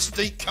you by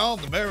Sadiq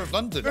Khan, the Mayor of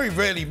London. Very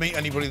rarely meet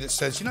anybody that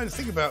says, you know, the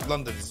thing about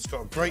London is it's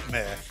got a great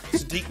mayor.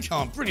 Sadiq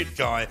Khan, brilliant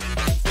guy.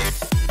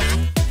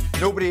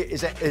 Nobody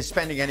is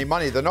spending any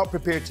money. They're not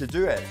prepared to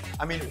do it.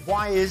 I mean,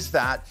 why is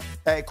that?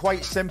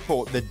 Quite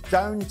simple. The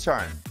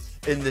downturn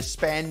in the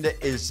spend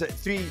is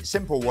three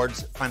simple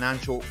words: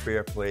 financial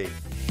fair play.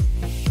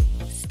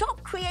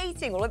 Stop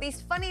creating all of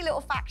these funny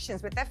little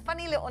factions with their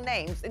funny little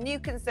names. The New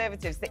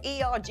Conservatives, the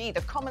ERG,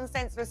 the Common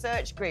Sense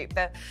Research Group,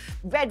 the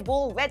Red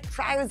Wall, Red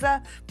Trouser,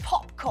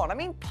 Popcorn. I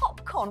mean,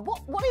 popcorn,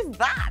 what is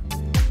that?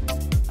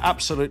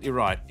 Absolutely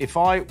right. If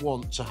I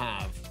want to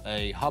have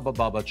a Hubba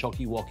Bubba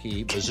Chocky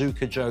Wocky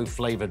Bazooka Joe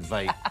flavoured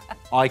vape,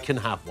 I can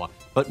have one.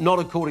 But not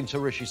according to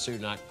Rishi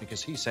Sunak,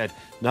 because he said,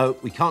 no,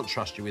 we can't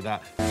trust you with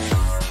that.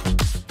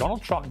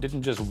 Donald Trump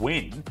didn't just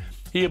win,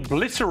 he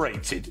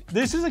obliterated.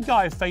 This is a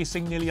guy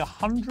facing nearly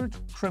 100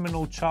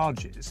 criminal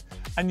charges,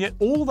 and yet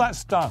all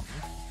that's done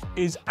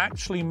is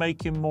actually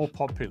make him more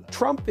popular.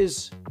 Trump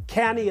is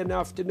canny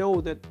enough to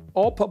know that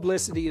all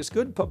publicity is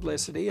good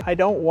publicity. I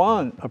don't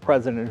want a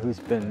president who's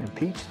been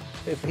impeached.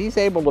 If he's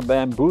able to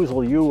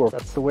bamboozle you,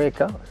 that's the way it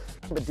goes.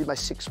 I did my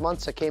 6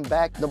 months, I came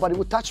back, nobody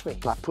would touch me.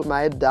 I put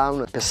my head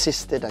down,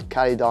 persisted, I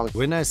carried on.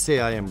 When I say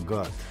I am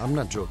God, I'm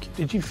not joking.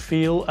 Did you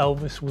feel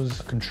Elvis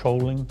was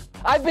controlling?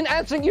 I've been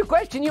answering your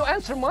question, you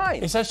answer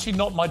mine. It's actually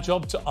not my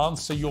job to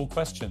answer your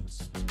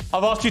questions.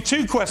 I've asked you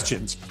 2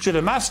 questions. Should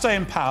Hamas stay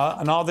in power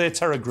and are they a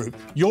terror group?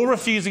 You're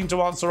refusing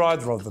to answer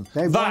either of them.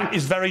 That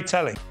is very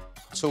telling.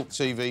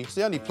 talkTV, it's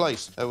the only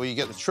place where you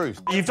get the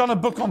truth. You've done a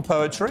book on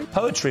poetry.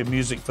 Poetry and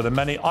music for the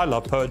many. I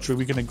love poetry.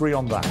 We can agree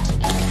on that.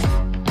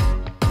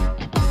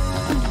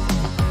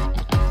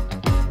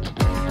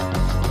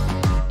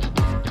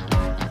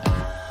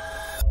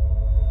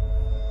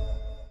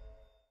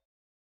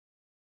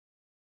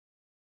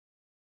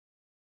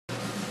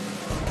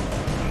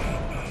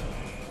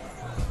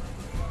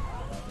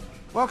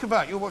 Welcome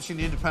back. You're watching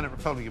The Independent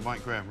Republic of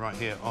Mike Graham right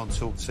here on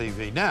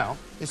talkTV. Now,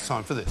 it's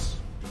time for this.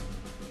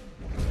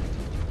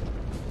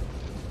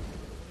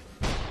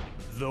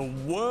 The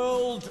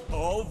world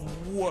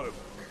of woke.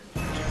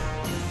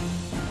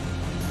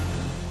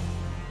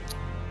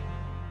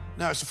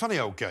 Now, it's a funny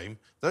old game.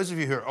 Those of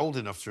you who are old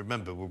enough to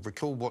remember will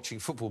recall watching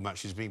football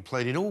matches being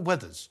played in all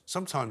weathers.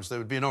 Sometimes there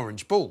would be an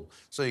orange ball,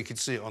 so you could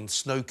see it on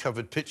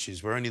snow-covered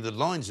pitches where only the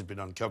lines had been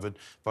uncovered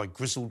by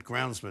grizzled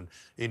groundsmen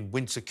in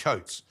winter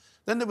coats.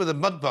 Then there were the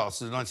mud baths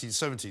of the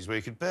 1970s where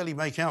you could barely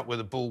make out where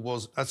the ball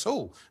was at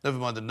all, never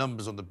mind the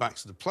numbers on the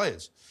backs of the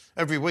players.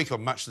 Every week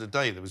on Match of the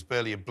Day there was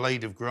barely a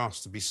blade of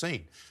grass to be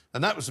seen.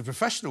 And that was a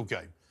professional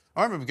game.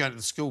 I remember going to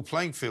the school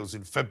playing fields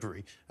in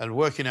February and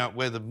working out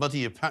where the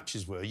muddier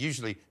patches were,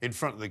 usually in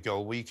front of the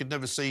goal where you could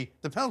never see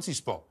the penalty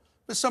spot.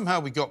 But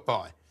somehow we got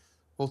by.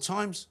 Well,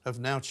 times have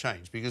now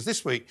changed because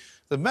this week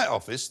the Met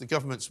Office, the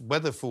government's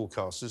weather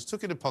forecasters,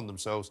 took it upon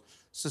themselves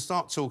to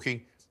start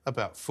talking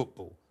about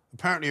football.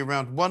 Apparently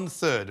around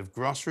 1/3 of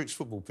grassroots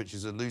football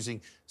pitches are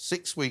losing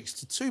 6 weeks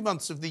to 2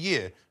 months of the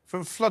year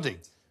from flooding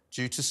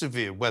due to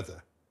severe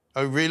weather.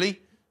 Oh,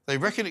 really? They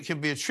reckon it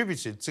can be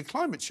attributed to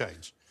climate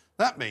change.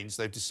 That means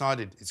they've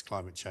decided it's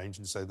climate change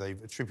and so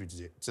they've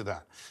attributed it to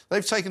that.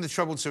 They've taken the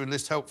trouble to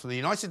enlist help from the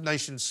United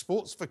Nations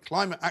Sports for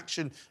Climate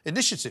Action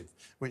Initiative,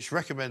 which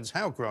recommends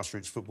how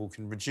grassroots football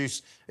can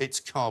reduce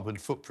its carbon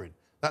footprint.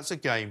 That's a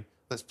game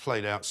that's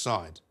played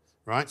outside.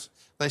 Right?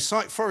 They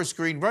cite Forest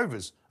Green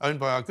Rovers, owned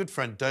by our good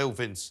friend Dale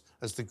Vince,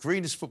 as the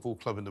greenest football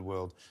club in the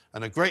world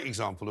and a great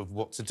example of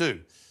what to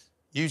do,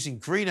 using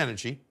green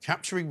energy,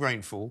 capturing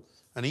rainfall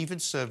and even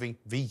serving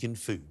vegan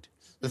food.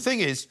 The thing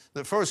is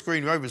that Forest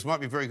Green Rovers might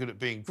be very good at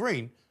being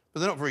green, but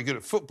they're not very good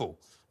at football.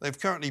 They're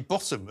currently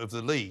bottom of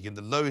the league in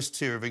the lowest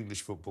tier of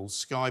English football,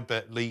 Sky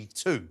Bet League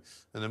 2,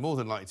 and they're more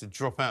than likely to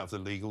drop out of the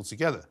league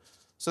altogether.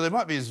 So they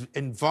might be as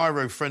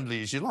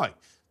enviro-friendly as you like,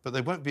 but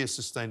they won't be a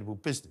sustainable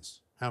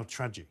business. How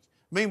tragic.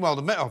 Meanwhile,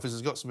 the Met Office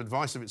has got some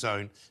advice of its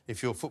own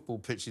if your football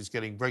pitch is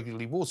getting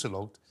regularly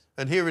waterlogged.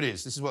 And here it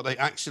is. This is what they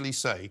actually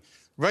say.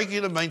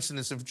 Regular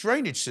maintenance of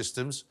drainage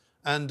systems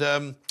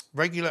and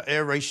regular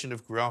aeration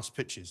of grass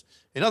pitches.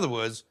 In other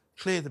words,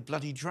 clear the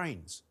bloody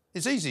drains.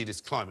 It's easy, this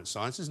climate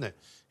science, isn't it?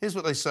 Here's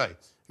what they say.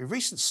 A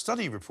recent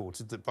study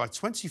reported that by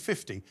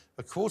 2050,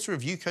 a quarter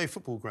of UK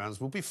football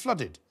grounds will be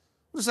flooded.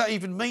 What does that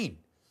even mean?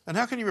 And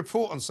how can you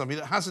report on something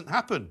that hasn't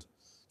happened?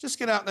 Just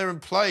get out there and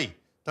play.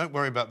 Don't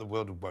worry about the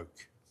world of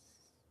woke.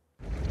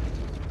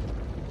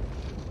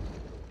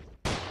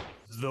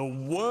 The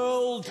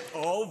world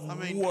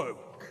of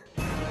woke.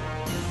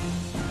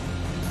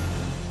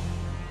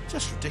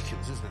 Just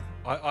ridiculous, isn't it?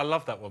 I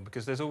love that one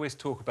because there's always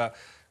talk about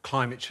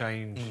climate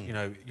change, you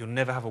know, you'll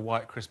never have a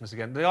white Christmas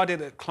again. The idea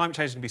that climate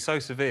change is going to be so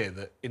severe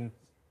that in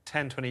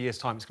 10, 20 years'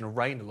 time it's going to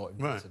rain a lot in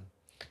Britain.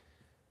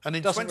 And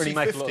in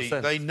 2050,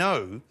 they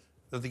know,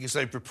 because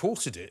they've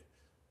reported it,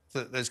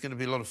 that there's going to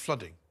be a lot of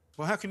flooding.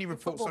 Well, how can you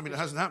report something that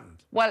hasn't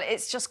happened? Well,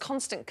 it's just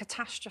constant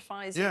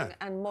catastrophising Yeah.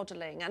 and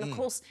modelling. And, of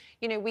course,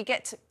 you know, we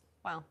get to...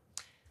 Well,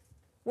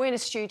 we're in a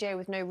studio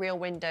with no real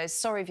windows.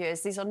 Sorry,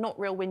 viewers, these are not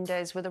real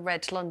windows with a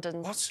red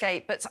London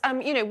scape. But,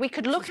 you know, we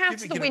could look out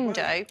the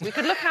window. We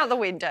could look out the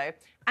window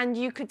and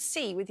you could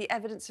see with the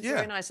evidence of your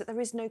own eyes that there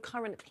is no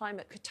current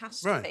climate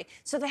catastrophe. Right.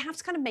 So they have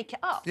to kind of make it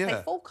up. They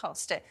Yeah.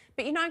 forecast it.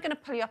 But, you know, I'm going to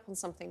pull you up on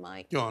something,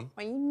 Mike. Go on.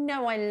 Well, you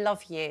know I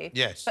love you.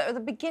 Yes. But at the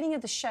beginning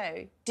of the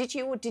show, did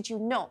you or did you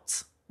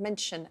not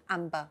mention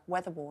amber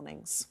weather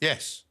warnings?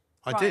 Yes,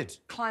 I Right, did.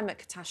 Climate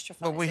catastrophe.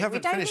 Well, we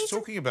haven't don't finished need to-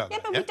 talking about yeah,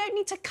 that but yet. we don't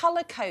need to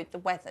colour code the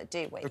weather,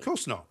 do we? Of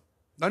course not.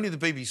 Only the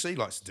BBC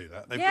likes to do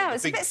that. They've Yeah, got I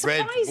was the a big bit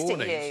red surprised at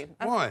warnings. you.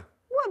 Why?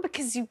 Well,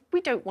 because we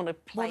don't want to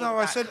play. Well, no,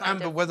 I that said kind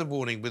amber of- weather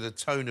warning with a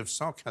tone of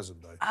sarcasm,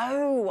 though.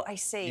 Oh, I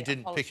see. You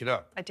didn't pick it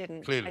up. I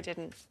didn't. Clearly. I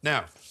didn't.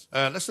 Now,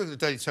 let's look at the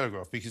Daily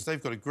Telegraph because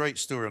they've got a great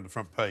story on the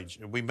front page.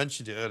 And we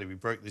mentioned it earlier, we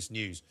broke this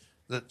news,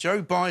 that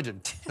Joe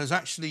Biden has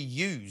actually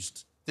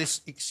used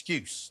this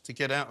excuse to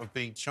get out of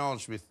being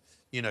charged with,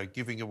 you know,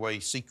 giving away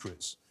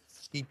secrets.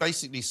 He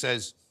basically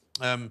says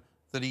that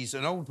he's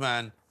an old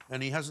man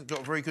and he hasn't got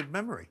a very good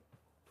memory.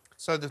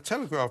 So the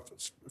Telegraph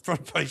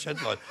front page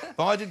headline,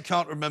 Biden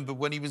can't remember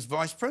when he was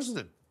vice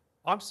president.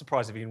 I'm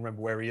surprised if he can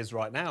remember where he is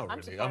right now,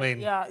 really. I mean,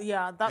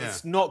 yeah, that's...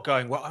 it's not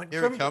going well. I mean,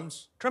 Here it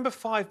comes. Remember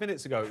 5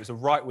 minutes ago, it was a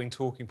right-wing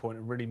talking point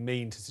and really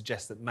mean to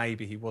suggest that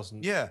maybe he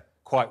wasn't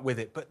quite with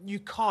it. But you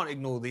can't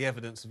ignore the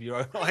evidence of your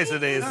own eyes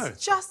it is.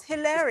 It's just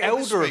hilarious.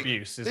 Elder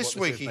abuse is This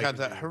what week he had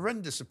that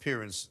horrendous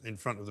appearance in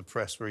front of the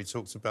press where he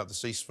talked about the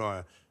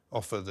ceasefire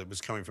offer that was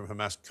coming from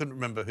Hamas. Couldn't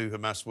remember who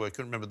Hamas were,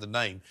 couldn't remember the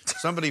name.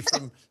 Somebody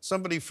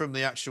from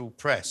the actual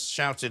press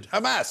shouted,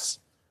 "Hamas!"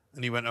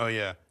 And he went, "Oh,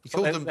 yeah." He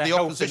called them the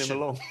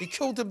opposition. He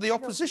called them the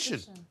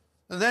opposition.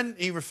 And then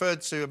he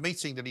referred to a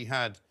meeting that he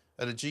had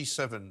at a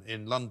G7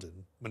 in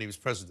London when he was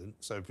president,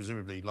 so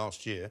presumably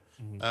last year,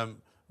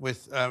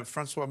 with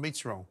Francois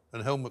Mitterrand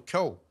and Helmut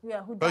Kohl,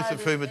 who both died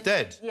of whom are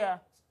dead. Yeah,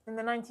 in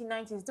the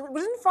 1990s.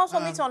 Didn't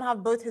Francois Mitterrand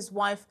have both his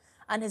wife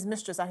and his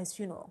mistress at his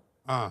funeral?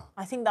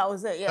 I think that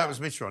was it, yeah. That was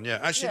Mitterrand, yeah.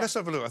 Actually, let's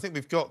have a look. I think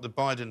we've got the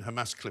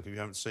Biden-Hamas clip if you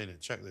haven't seen it.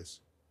 Check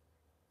this.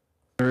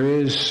 There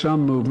is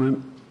some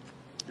movement,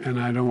 and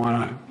I don't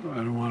want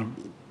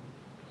to,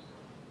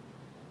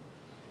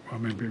 well,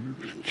 maybe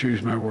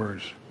choose my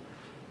words.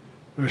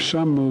 There's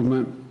some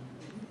movement.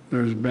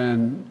 There's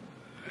been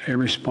a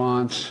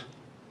response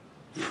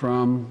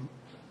from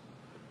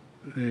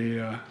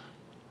there's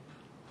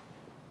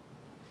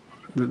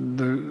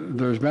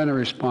been a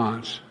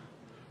response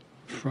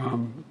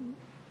from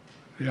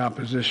the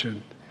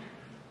opposition,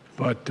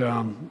 but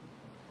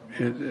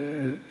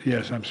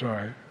yes, I'm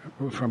sorry,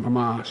 from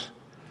Hamas,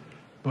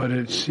 but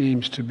it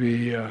seems to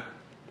be a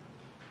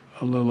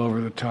little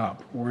over the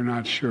top. We're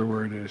not sure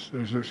where it is.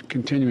 There's a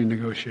continuing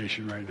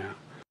negotiation right now.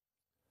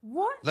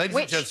 What? Ladies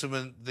and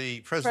gentlemen, the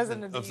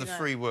president of the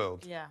free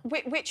world. Yeah.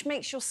 Which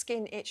makes your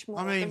skin itch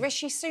more, the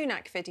Rishi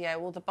Sunak video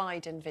or the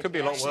Biden video? Could be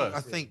a lot worse. I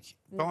think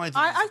Biden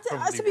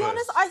probably to be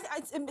worse.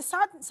 honest, it's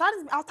sad.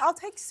 I'll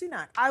take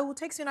Sunak. I will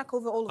take Sunak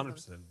over all of them.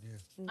 100%,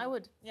 yeah. I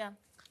would, yeah.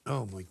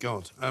 Oh, my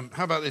God.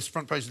 How about this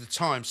front page of the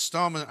Times?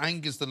 Starmer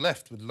angers the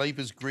left with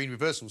Labour's green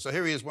reversal. So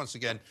here he is once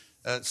again,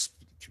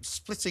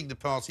 splitting the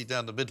party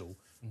down the middle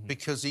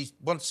because he's,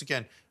 once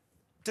again,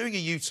 doing a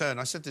U-turn.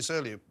 I said this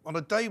earlier, on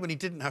a day when he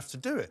didn't have to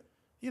do it.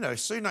 You know,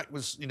 Sunak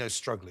was,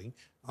 struggling,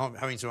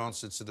 having to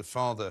answer to the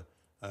father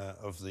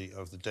of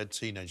the dead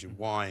teenager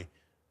why,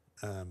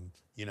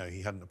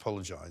 he hadn't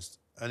apologised.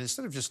 And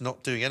instead of just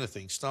not doing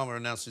anything, Starmer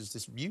announces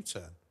this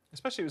U-turn.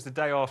 Especially it was the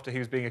day after he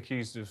was being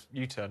accused of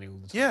U-turning all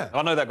the time. Yeah.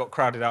 I know that got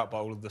crowded out by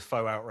all of the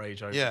faux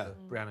outrage over the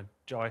Brianna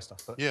Jai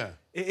stuff, but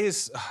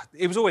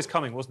it was always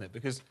coming, wasn't it?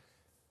 Because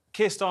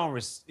Keir Starmer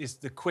is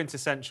the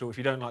quintessential, if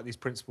you don't like these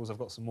principles, I've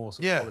got some more,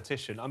 sort of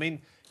politician. I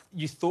mean,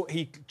 you thought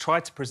he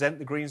tried to present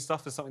the green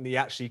stuff as something that he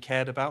actually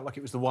cared about, like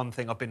it was the one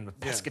thing. I've been a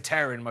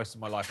pescatarian most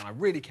of my life and I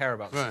really care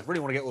about this. I really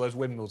want to get all those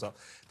windmills up.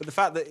 But the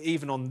fact that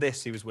even on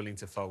this he was willing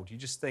to fold, you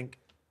just think,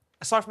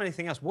 aside from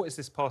anything else, what is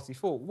this party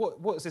for?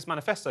 What is this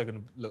manifesto going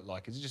to look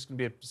like? Is it just going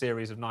to be a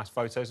series of nice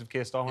photos of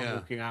Keir Starmer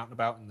walking out and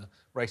about in the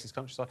racist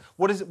countryside?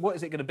 What is it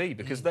going to be?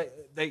 Because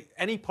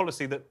any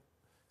policy that...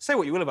 Say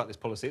what you will about this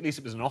policy, at least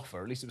it was an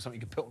offer, at least it was something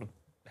you could put on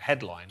a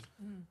headline.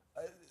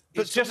 But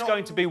it's just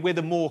going to be with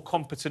a more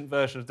competent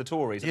version of the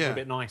Tories, a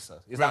bit nicer.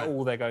 Is that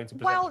all they're going to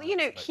present? Well,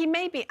 he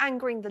may be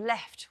angering the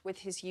left with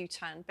his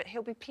U-turn, but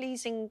he'll be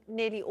pleasing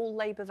nearly all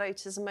Labour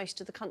voters and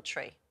most of the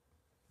country.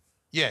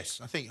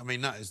 Yes, I mean,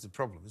 that is the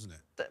problem, isn't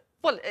it?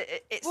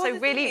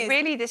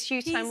 Really, this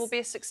U-turn will be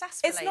a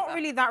success for It's Labour. not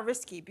really that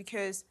risky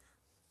because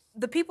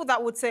the people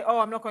that would say, "Oh,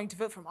 I'm not going to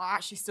vote for him," are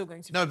actually still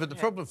going to. No, but the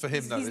problem for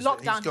him, though, he's is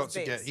locked that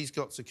down he's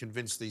got to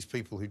convince these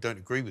people who don't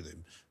agree with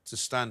him to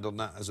stand on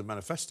that as a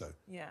manifesto.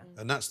 Yeah.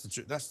 And that's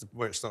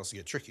where it starts to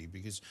get tricky,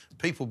 because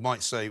people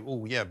might say,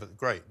 "Oh, yeah, but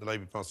great, the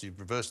Labour Party have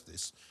reversed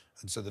this,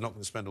 and so they're not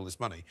going to spend all this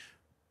money,"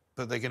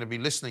 but they're going to be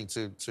listening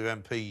to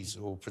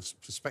MPs or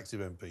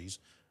prospective MPs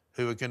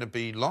who are going to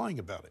be lying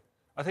about it.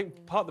 I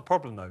think part of the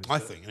problem, though,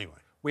 is anyway,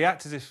 we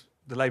act as if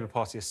the Labour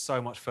Party is so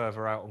much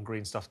further out on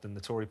green stuff than the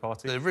Tory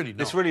Party. They're really not.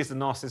 This really is the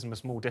narcissism of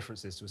small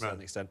differences to a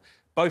certain extent.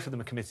 Both of them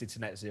are committed to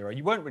net zero.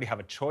 You won't really have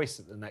a choice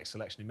at the next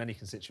election in many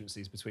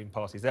constituencies between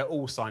parties. They're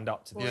all signed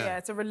up to this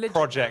it's a religion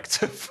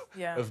project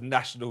of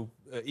national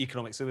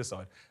economic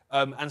suicide.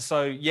 And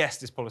so, yes,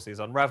 this policy is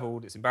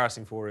unravelled, it's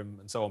embarrassing for him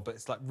and so on, but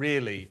it's like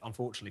really,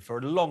 unfortunately, for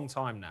a long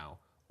time now,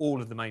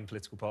 all of the main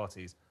political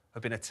parties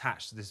have been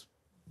attached to this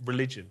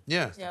religion.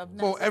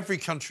 Well, every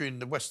country in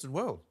the Western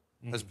world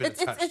has been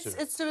attached to it.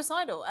 It's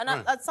suicidal, and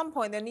at some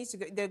point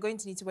they're going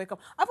to need to wake up.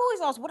 I've always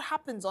asked, what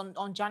happens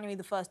on January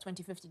the 1st,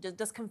 2050?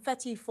 Does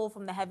confetti fall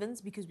from the heavens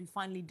because we've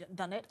finally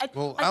done it? I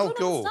don't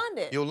understand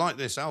it. You'll like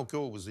this. Al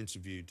Gore was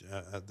interviewed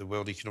at the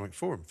World Economic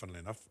Forum, funnily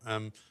enough,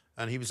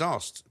 and he was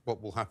asked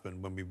what will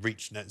happen when we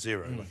reach net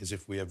zero, like as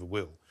if we ever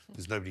will,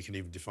 because nobody can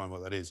even define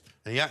what that is.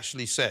 And he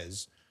actually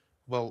says,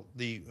 well,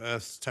 the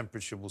Earth's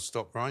temperature will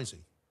stop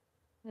rising.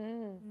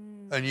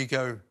 And you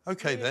go,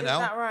 OK, then,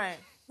 Al. Is that right?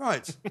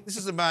 Right. This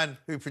is a man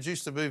who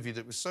produced a movie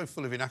that was so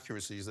full of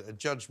inaccuracies that a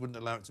judge wouldn't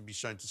allow it to be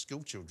shown to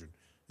school children.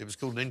 It was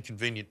called An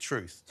Inconvenient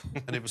Truth,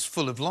 and it was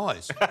full of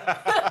lies.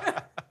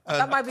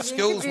 That might be the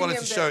schools wanted to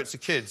inconvenient show bit. it to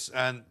kids,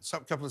 and a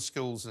couple of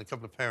schools and a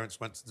couple of parents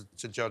went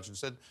to judge and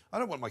said, I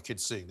don't want my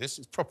kids seeing this.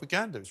 It's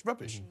propaganda. It's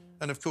rubbish.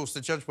 And, of course,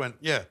 the judge went,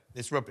 yeah,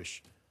 it's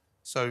rubbish.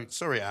 So,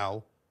 sorry,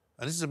 Al.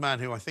 And this is a man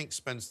who I think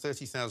spends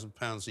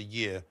 £30,000 a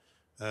year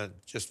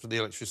just for the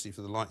electricity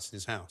for the lights in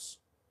his house.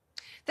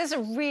 There's a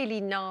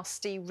really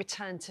nasty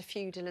return to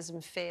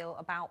feudalism feel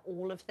about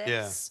all of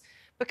this.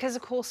 Because,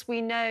 of course,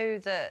 we know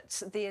that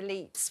the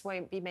elites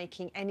won't be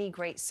making any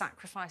great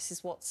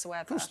sacrifices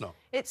whatsoever. Of course not.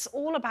 It's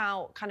all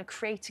about kind of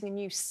creating a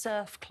new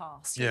serf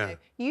class. You know?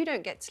 You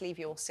don't get to leave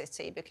your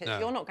city because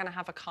you're not going to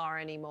have a car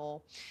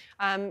anymore.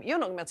 You're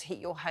not going to be able to heat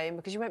your home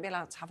because you won't be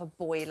allowed to have a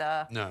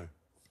boiler. No.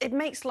 It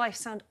makes life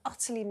sound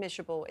utterly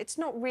miserable. It's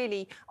not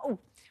really... Oh,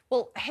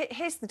 well,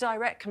 here's the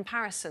direct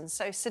comparison.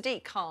 So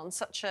Sadiq Khan,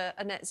 such a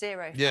net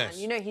zero fan, Yes.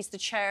 you know, he's the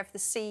chair of the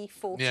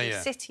C40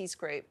 Cities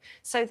group.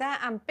 So their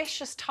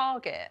ambitious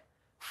target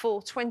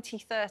for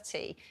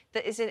 2030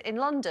 that is in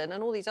London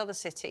and all these other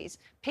cities,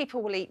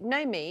 people will eat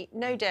no meat,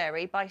 no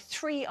dairy, buy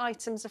 3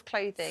 items of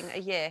clothing a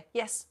year.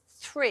 Yes,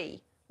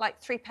 3,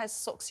 like 3 pairs of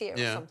socks a year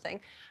or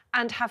something,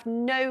 and have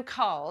no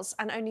cars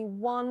and only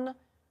 1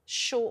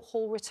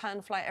 short-haul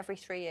return flight every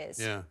 3 years.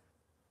 Yeah.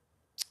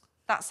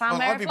 That's our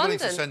mayor of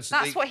London.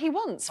 That's what he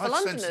wants for I'd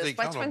Londoners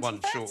by on one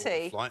short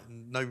 2030. flight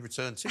and no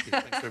return ticket.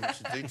 Thanks very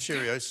much indeed.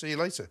 Cheerio. See you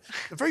later.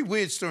 A very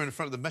weird story in the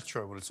front of the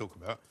Metro I want to talk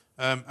about.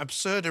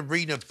 Absurd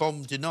arena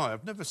bomb deny.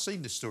 I've never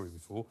seen this story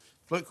before.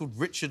 A bloke called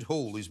Richard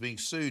Hall is being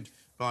sued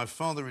by a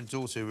father and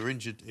daughter who were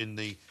injured in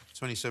the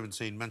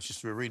 2017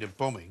 Manchester Arena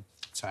bombing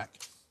attack.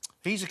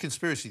 He's a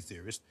conspiracy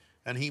theorist,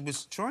 and he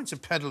was trying to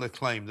peddle a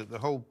claim that the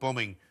whole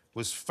bombing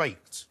was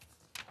faked.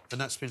 And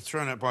that's been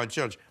thrown out by a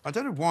judge. I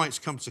don't know why it's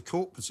come to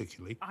court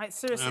particularly.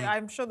 Seriously,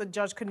 I'm sure the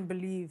judge couldn't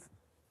believe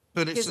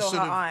but it's his or her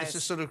eyes. It's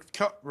a sort of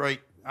cut-rate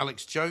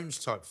Alex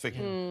Jones type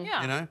figure,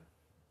 you know,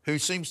 who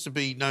seems to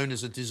be known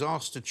as a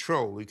disaster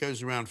troll who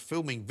goes around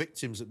filming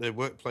victims at their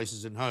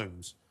workplaces and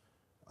homes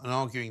and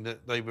arguing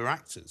that they were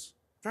actors.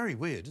 Very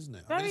weird, isn't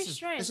it? Very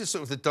strange. This is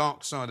sort of the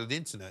dark side of the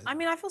internet. I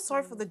mean, I feel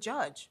sorry for the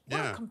judge. What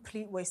Yeah. a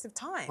complete waste of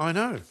time. I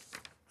know.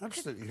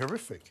 Absolutely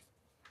horrific.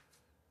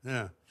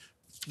 Yeah.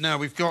 Now,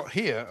 we've got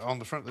here on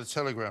the front of the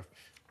Telegraph,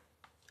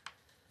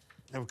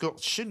 we've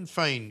got Sinn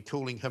Féin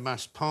calling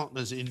Hamas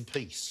partners in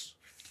peace.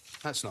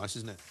 That's nice,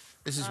 isn't it?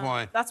 This is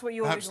why that's what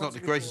you perhaps always not want the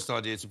to be greatest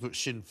idea to put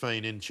Sinn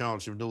Féin in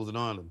charge of Northern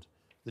Ireland.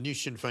 The new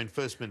Sinn Féin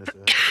First Minister,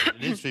 in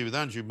an interview with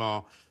Andrew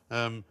Marr,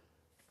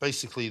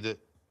 basically that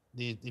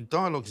the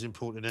dialogue is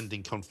important in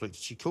ending conflict.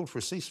 She called for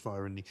a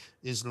ceasefire in the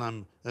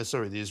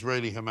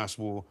Israeli-Hamas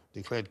war,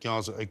 declared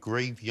Gaza a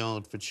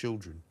graveyard for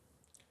children.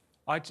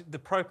 The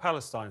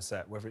pro-Palestine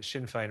set, whether it's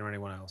Sinn Féin or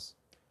anyone else,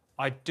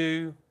 I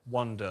do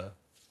wonder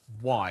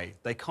why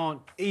they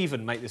can't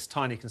even make this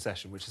tiny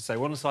concession, which is say,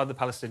 we're on the side of the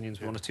Palestinians,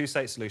 we want a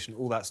 2-state solution,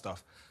 all that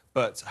stuff,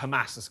 but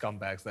Hamas are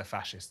scumbags, they're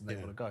fascists, and they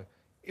want to go.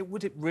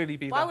 Would it really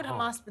be Why that would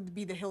hard? Hamas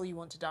be the hill you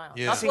want to die on?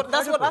 Yeah. That's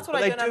what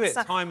I don't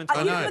understand. Time and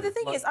time again. But the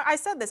thing is, I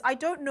said this, I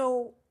don't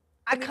know...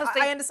 I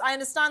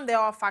understand there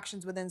are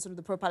factions within sort of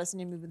the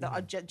pro-Palestinian movement that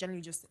are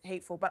generally just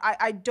hateful, but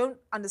I don't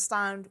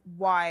understand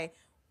why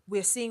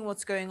we're seeing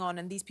what's going on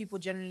and these people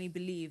genuinely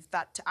believe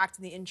that to act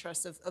in the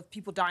interest of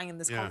people dying in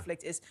this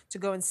conflict is to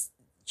go and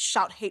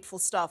shout hateful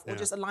stuff or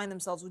just align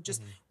themselves with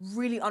just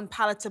really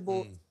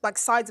unpalatable like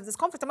sides of this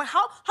conflict. I'm like,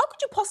 how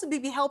could you possibly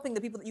be helping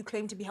the people that you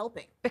claim to be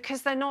helping?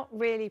 Because they're not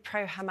really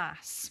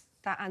pro-Hamas.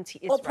 They're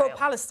anti-Israel. Or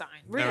pro-Palestine,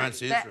 really. They're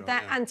anti-Israel.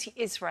 They're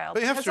anti-Israel.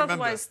 But you have because to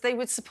remember, otherwise they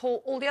would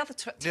support all the other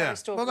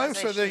terrorist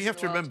organisations. Well, you have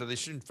to remember the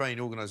Sinn Féin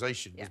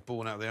organisation was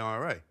born out of the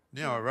IRA.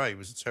 The IRA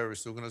was a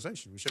terrorist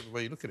organisation, whichever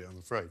way you look at it, I'm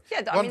afraid.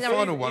 Yeah, one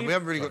final one. We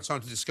haven't really got time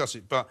to discuss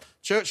it, but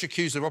church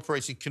accused of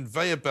operating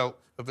conveyor belt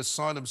of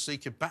asylum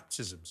seeker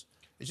baptisms.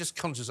 It just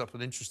conjures up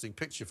an interesting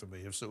picture for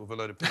me of sort of a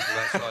load of people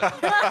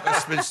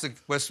outside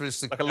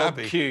Westminster like a long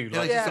Abbey. queue.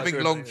 Just a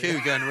big long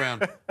queue going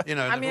around. You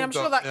know, I mean, I'm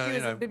sure that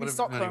queue is maybe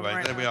Stockholm Anyway,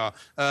 right there now. we are.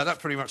 That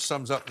pretty much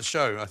sums up the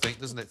show, I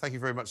think, doesn't it? Thank you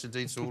very much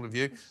indeed to all of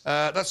you.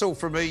 That's all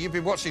from me. You've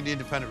been watching The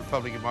Independent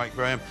Republic of Mike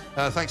Graham.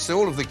 Thanks to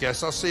all of the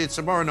guests. I'll see you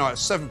tomorrow night at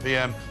 7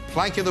 p.m.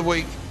 Plank of the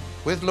Week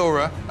with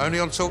Laura,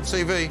 only on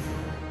talkTV.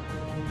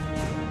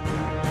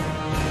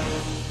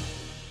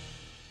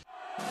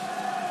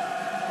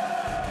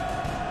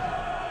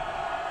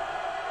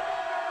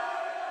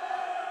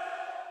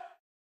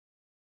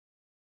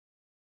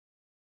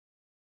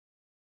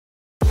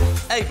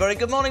 Hey, very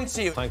good morning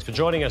to you. Thanks for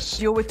joining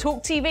us. You're with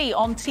talkTV,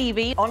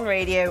 on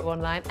radio,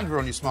 online. And we're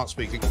on your smart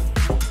speaker.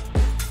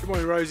 Good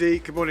morning, Rosie.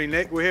 Good morning,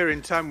 Nick. We're here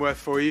in Tamworth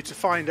for you to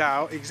find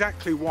out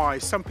exactly why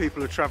some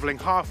people are travelling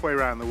halfway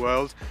around the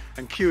world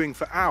and queuing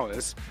for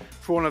hours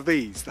for one of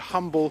these, the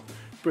humble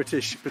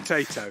British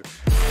potato.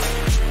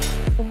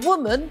 A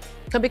woman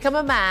can become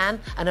a man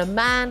and a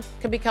man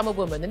can become a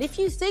woman. And if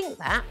you think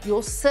that,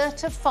 you're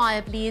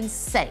certifiably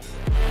insane.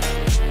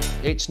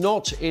 It's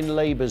not in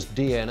Labour's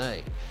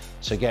DNA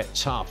to get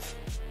tough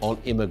on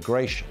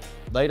immigration.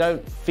 They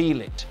don't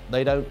feel it.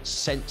 They don't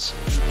sense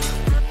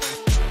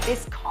it.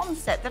 This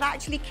concept that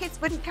actually kids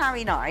wouldn't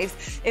carry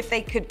knives if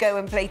they could go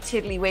and play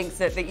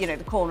tiddlywinks at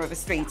the corner of a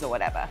street or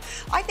whatever.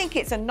 I think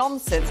it's a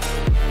nonsense.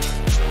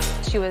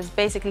 She was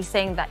basically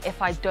saying that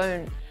if I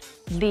don't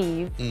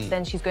leave,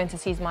 then she's going to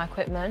seize my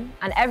equipment.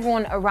 And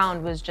everyone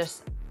around was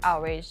just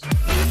outraged.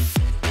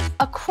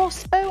 A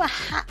crossbow, a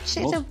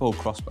hatchet, Multiple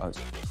crossbows.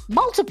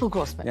 multiple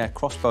crossbows. Yeah,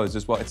 crossbows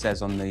is what it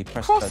says on the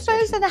press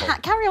Crossbows and a hat.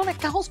 hat. Carry on.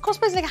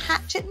 Crossbows like a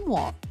hatchet and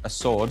what? A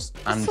sword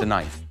and a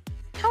knife.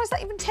 How is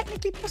that even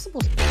technically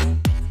possible?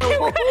 Where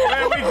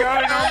are we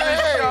going on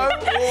this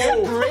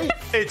show?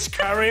 It's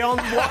carry on.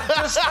 What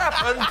just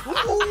happened?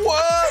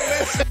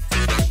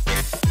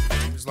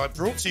 It was like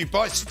brought to you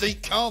by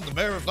Sadiq Khan, the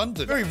Mayor of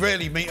London. Very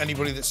rarely meet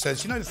anybody that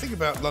says, the thing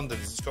about London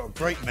is it's got a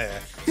great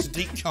mayor,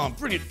 Sadiq Khan,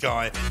 brilliant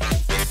guy.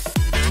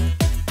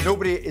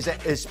 Nobody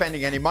is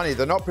spending any money.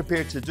 They're not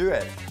prepared to do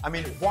it. I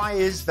mean, why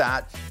is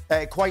that?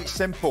 Quite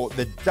simple.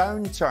 The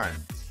downturn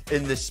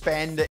in the spend